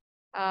that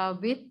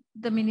with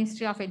the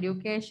Ministry of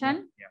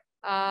Education.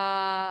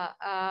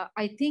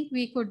 I think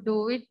we could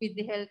do it with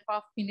the help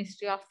of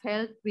Ministry of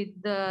Health,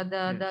 with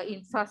the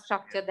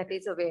infrastructure that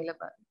is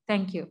available.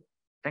 Thank you.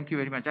 Thank you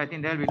very much. I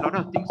think there will be a lot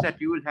of things that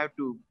you will have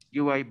to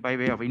give by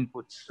way of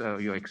inputs,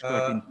 your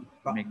expert input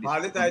to make this.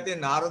 Palita, I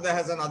think Narada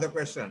has another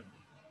question.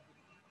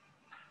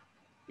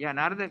 Yeah,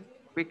 Narada,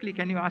 quickly,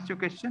 can you ask your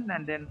question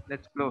and then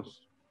let's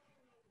close.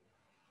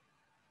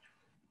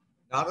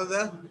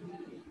 Narada?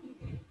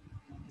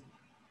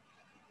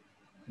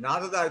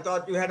 Narada, I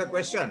thought you had a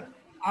question.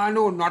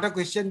 No, not a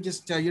question.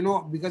 Just,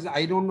 because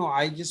I don't know.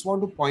 I just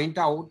want to point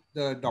out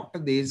Dr.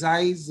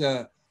 Desai's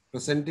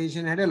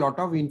presentation had a lot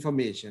of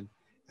information.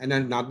 And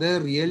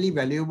another really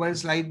valuable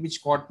slide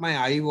which caught my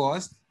eye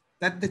was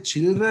that the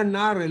children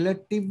are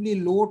relatively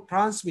low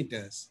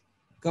transmitters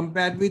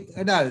compared with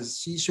adults.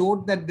 She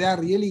showed that they are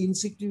really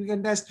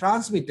insignificant as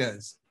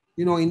transmitters,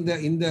 in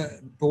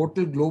the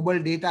total global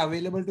data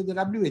available to the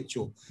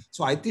WHO.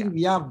 So I think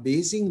we are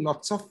basing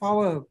lots of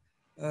our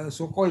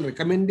so-called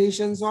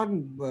recommendations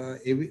on,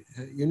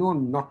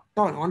 not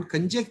on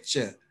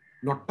conjecture,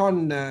 not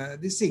on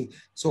this thing.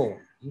 So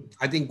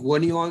I think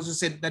Gwani also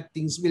said that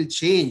things will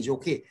change.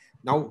 Okay.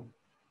 Now,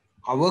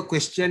 our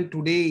question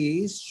today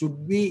is, should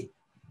we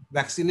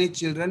vaccinate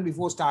children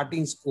before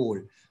starting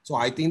school? So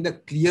I think the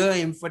clear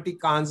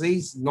emphatic answer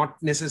is not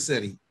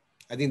necessary.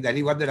 I think that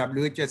is what the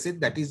WHO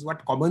said. That is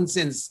what common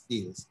sense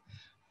is.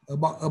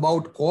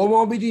 About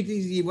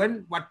comorbidities,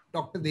 even what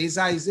Dr.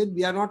 Desai said,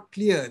 we are not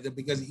clear,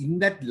 because in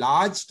that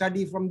large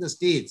study from the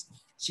States,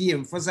 she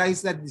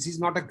emphasized that this is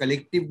not a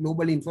collective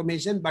global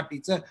information, but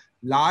it's a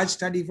large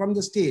study from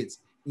the States.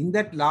 In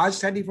that large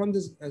study from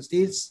the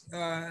States,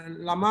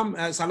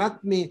 Sanat,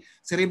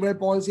 cerebral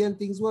palsy and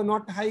things were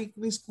not high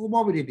risk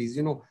comorbidities.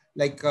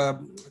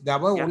 There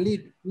were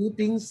only 2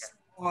 things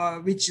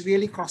which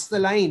really crossed the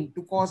line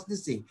to cause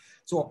this thing.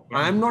 So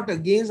I'm not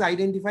against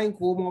identifying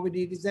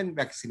comorbidities and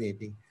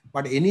vaccinating,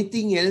 but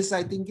anything else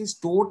I think is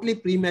totally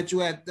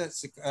premature at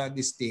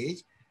this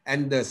stage.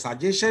 And the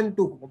suggestion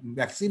to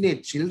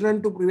vaccinate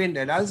children to prevent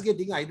adults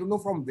getting, I don't know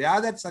from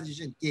where that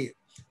suggestion came.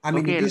 I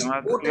mean, okay, it is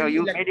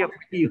you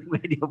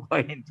made your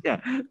point. Yeah,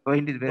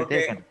 point is well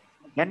taken.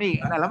 Can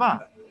we,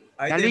 Lama?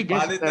 I think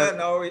Palita,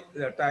 now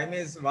the time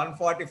is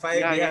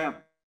 1:45.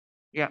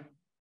 Yeah.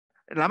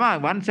 Lama,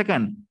 1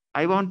 second.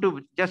 I want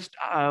to just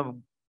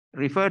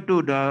refer to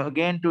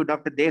again to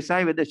Dr.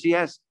 Desai, whether she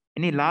has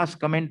any last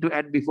comment to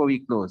add before we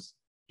close.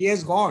 She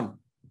has gone.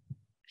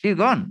 She's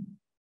gone?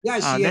 Yeah,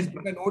 she has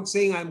put a note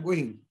saying I'm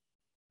going.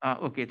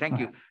 Okay, thank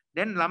you.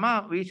 Then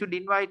Lama, we should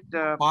invite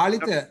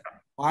Palita.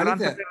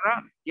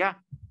 Yeah.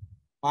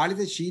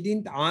 Palita, she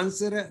didn't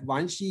answer.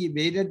 Once she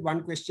evaded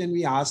one question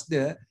we asked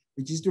her,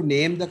 which is to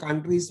name the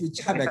countries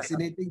which are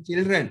vaccinating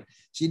children.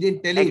 She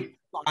didn't tell it.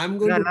 So I'm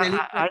going to tell it.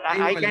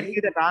 I can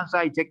give that answer.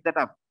 I checked that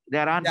up.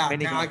 There aren't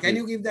many. Can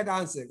you give that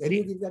answer?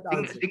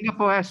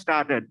 Singapore has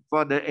started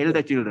for the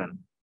elder children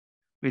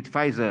with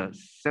Pfizer,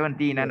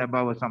 17 and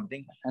above or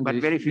something. And but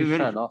very few.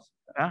 Israel also.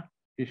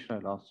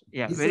 Israel also.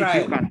 Yeah, Israel, very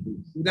few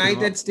countries.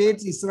 United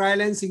States, Israel,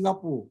 and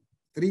Singapore.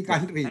 3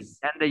 countries.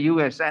 And the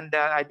US. And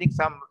I think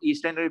some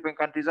Eastern European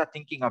countries are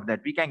thinking of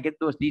that. We can get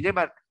those details,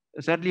 but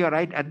certainly you're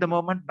right. At the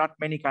moment, not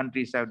many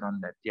countries have done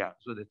that. Yeah,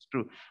 so that's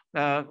true.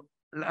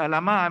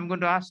 Lama, I'm going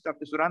to ask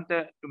Dr.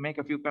 Suranta to make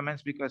a few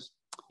comments because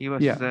he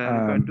was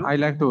referred to. I'd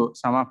like to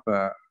sum up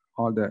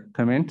all the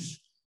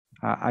comments.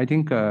 I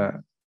think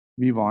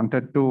we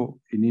wanted to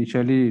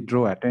initially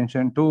draw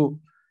attention to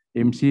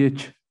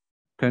MCH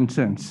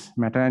concerns,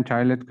 maternal and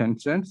child health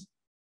concerns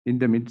in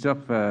the midst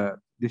of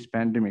this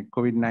pandemic,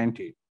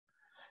 COVID-19.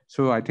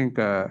 So I think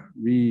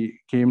we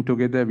came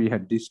together, we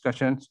had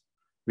discussions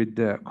with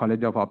the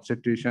College of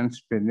Obstetricians,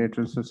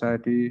 Perinatal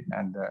Society,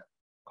 and the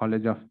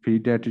College of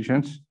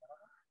Pediatricians.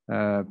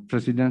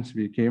 Presidents,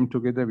 we came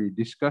together, we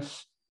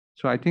discussed.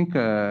 So I think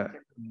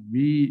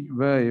we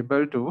were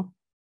able to,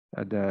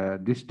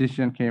 this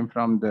decision came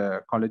from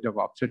the College of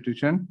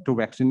Obstetricians to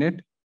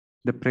vaccinate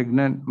the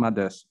pregnant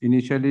mothers,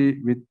 initially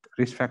with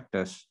risk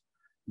factors.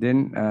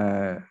 Then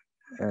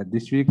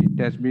this week it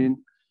has been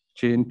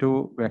changed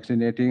to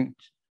vaccinating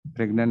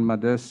pregnant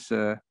mothers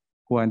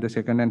who are in the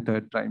 2nd and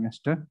 3rd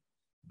trimester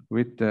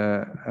with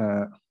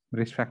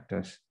risk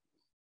factors.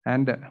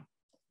 And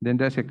then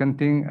the second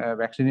thing,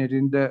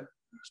 vaccinating the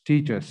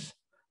teachers.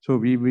 So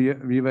we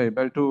were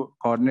able to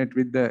coordinate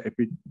with the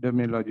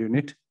epidemiology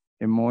unit,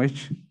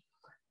 MOH,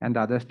 and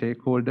other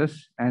stakeholders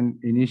and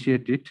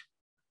initiate it.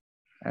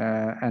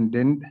 And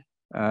then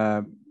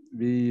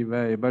we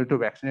were able to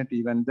vaccinate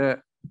even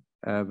the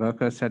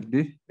workers at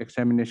the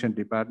examination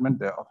department,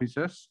 the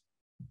officers,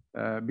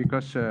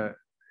 because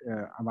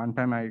one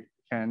time I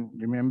can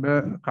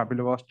remember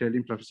Kapila was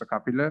telling Professor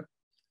Kapila,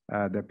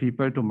 the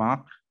people to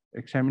mark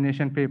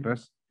examination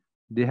papers,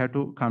 they have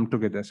to come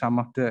together. Some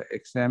of the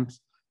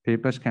exams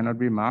papers cannot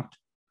be marked,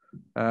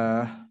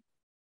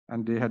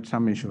 and they had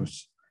some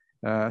issues.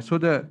 So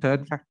the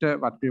third factor,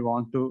 what we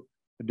want to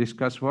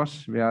discuss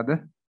was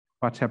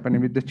what's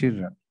happening with the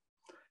children.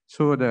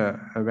 So the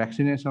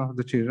vaccination of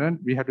the children,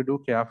 we have to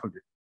do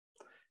carefully.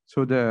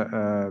 So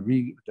the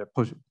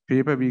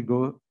paper we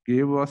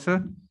gave was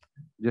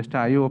just an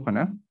eye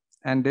opener,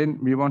 and then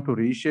we want to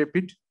reshape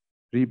it,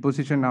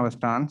 reposition our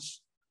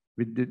stance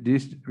with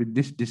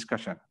this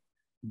discussion.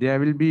 there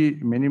will be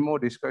many more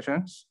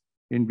discussions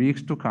in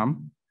weeks to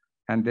come.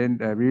 And then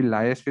we will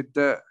liaise with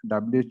the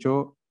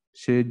WHO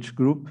SAGE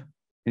group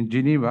in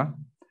Geneva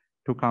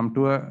to come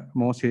to a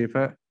more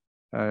safer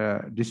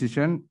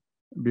decision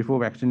before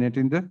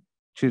vaccinating the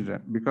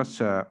children.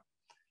 Because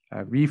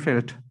we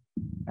felt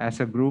as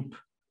a group,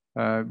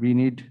 we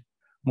need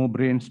more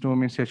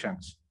brainstorming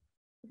sessions.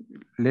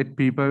 Let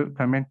people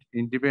comment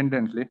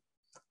independently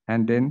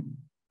and then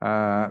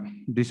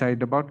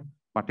decide about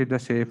what is the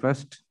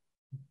safest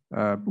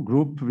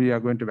group we are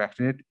going to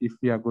vaccinate, if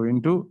we are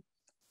going to,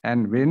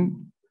 and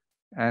when,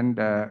 and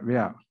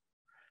where.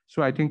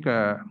 So I think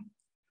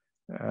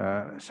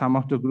some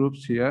of the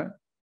groups here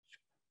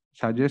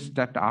suggest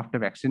that after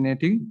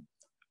vaccinating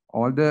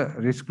all the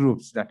risk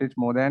groups, that is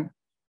more than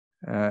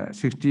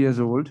 60 years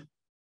old,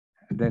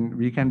 then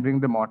we can bring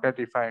the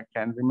mortality. If I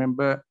can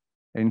remember,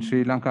 in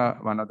Sri Lanka,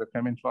 one of the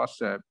comments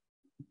was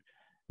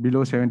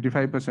below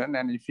 75%,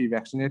 and if we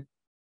vaccinate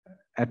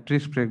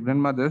at-risk pregnant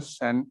mothers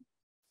and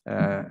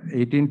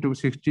 18 to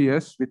 60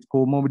 years with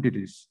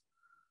comorbidities,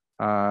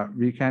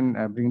 we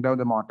can bring down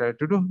the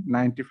mortality to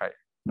 95,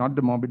 not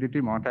the morbidity,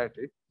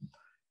 mortality.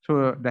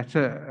 So that's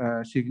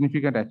a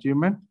significant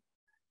achievement.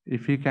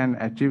 If we can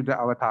achieve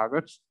our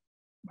targets,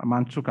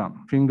 months to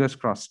come, fingers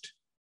crossed.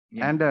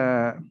 Yeah.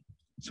 And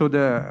so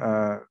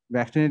the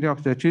vaccinating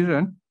of the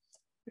children,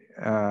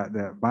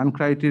 the one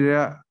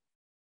criteria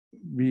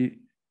we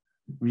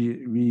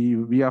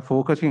are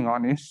focusing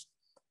on is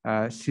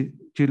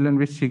children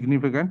with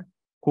significant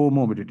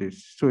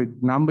comorbidities. So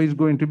number is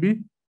going to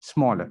be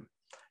smaller.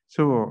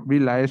 So we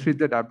liaise with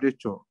the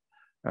WHO,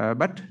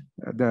 but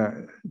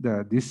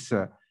this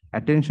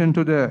attention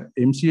to the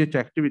MCH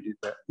activities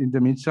in the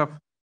midst of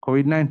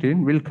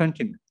COVID-19 will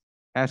continue.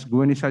 As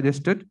Gwani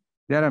suggested,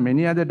 there are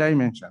many other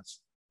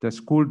dimensions: the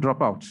school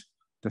dropouts,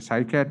 the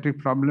psychiatric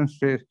problems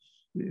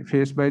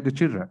faced by the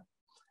children,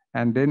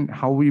 and then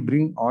how we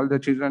bring all the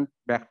children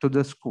back to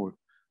the school.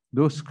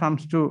 Those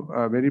comes to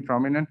very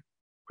prominent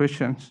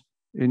questions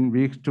in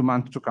weeks to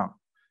months to come.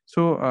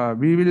 So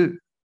we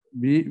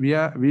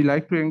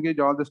like to engage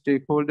all the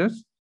stakeholders.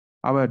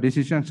 Our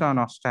decisions are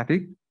not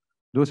static.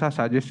 Those are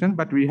suggestions,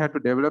 but we have to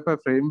develop a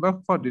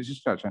framework for this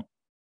discussion.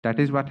 That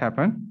is what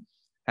happened.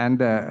 And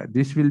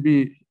this will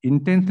be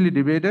intensely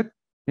debated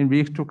in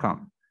weeks to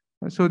come.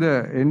 So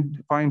the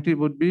end point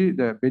would be,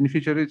 the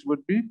beneficiaries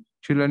would be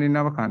children in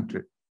our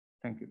country.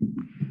 Thank you.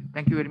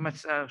 Thank you very much,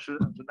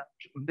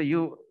 Sudha.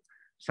 You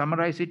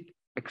summarize it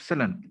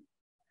excellent.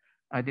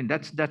 I think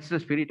that's the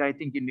spirit, I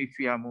think, in which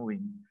we are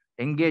moving.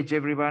 Engage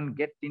everyone,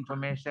 get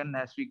information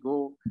as we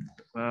go,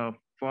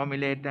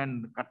 formulate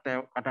and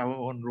cut our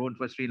own road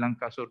for Sri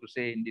Lanka, so to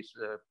say, in this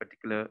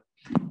particular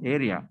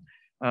area.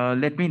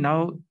 Let me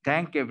now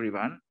thank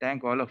everyone,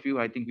 thank all of you.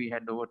 I think we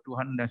had over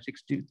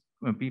 260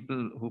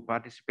 people who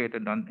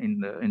participated in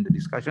the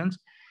discussions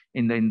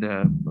in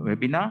the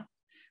webinar.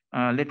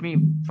 Let me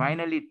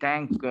finally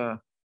thank the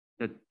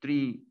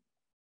three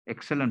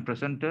excellent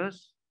presenters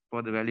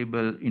for the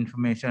valuable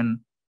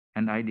information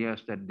and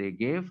ideas that they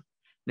gave.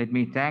 Let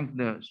me thank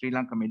the Sri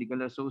Lanka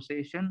Medical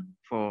Association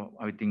for,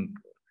 I think,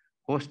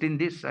 hosting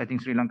this. I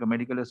think Sri Lanka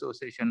Medical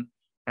Association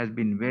has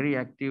been very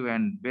active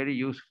and very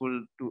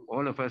useful to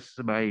all of us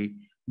by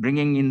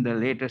bringing in the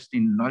latest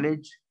in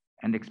knowledge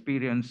and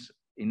experience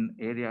in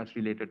areas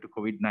related to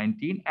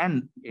COVID-19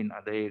 and in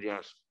other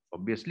areas,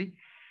 obviously.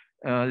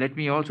 Let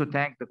me also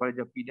thank the College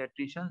of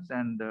Pediatricians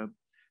and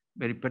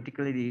very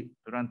particularly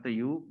Turanta,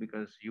 you,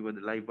 because you were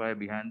the live wire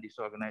behind this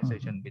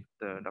organization with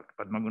Dr.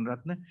 Padma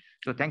Gunratne.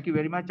 So thank you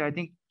very much. I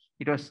think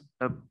it was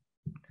a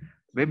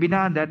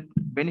webinar that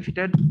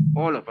benefited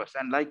all of us.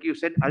 And like you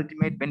said,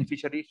 ultimate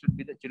beneficiaries should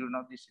be the children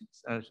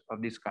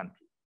of this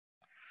country.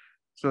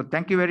 So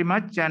thank you very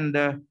much and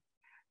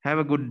have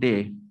a good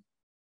day.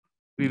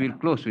 We will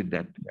close with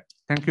that.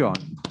 Thank you all.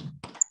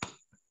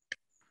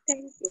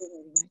 Thank you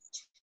very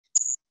much.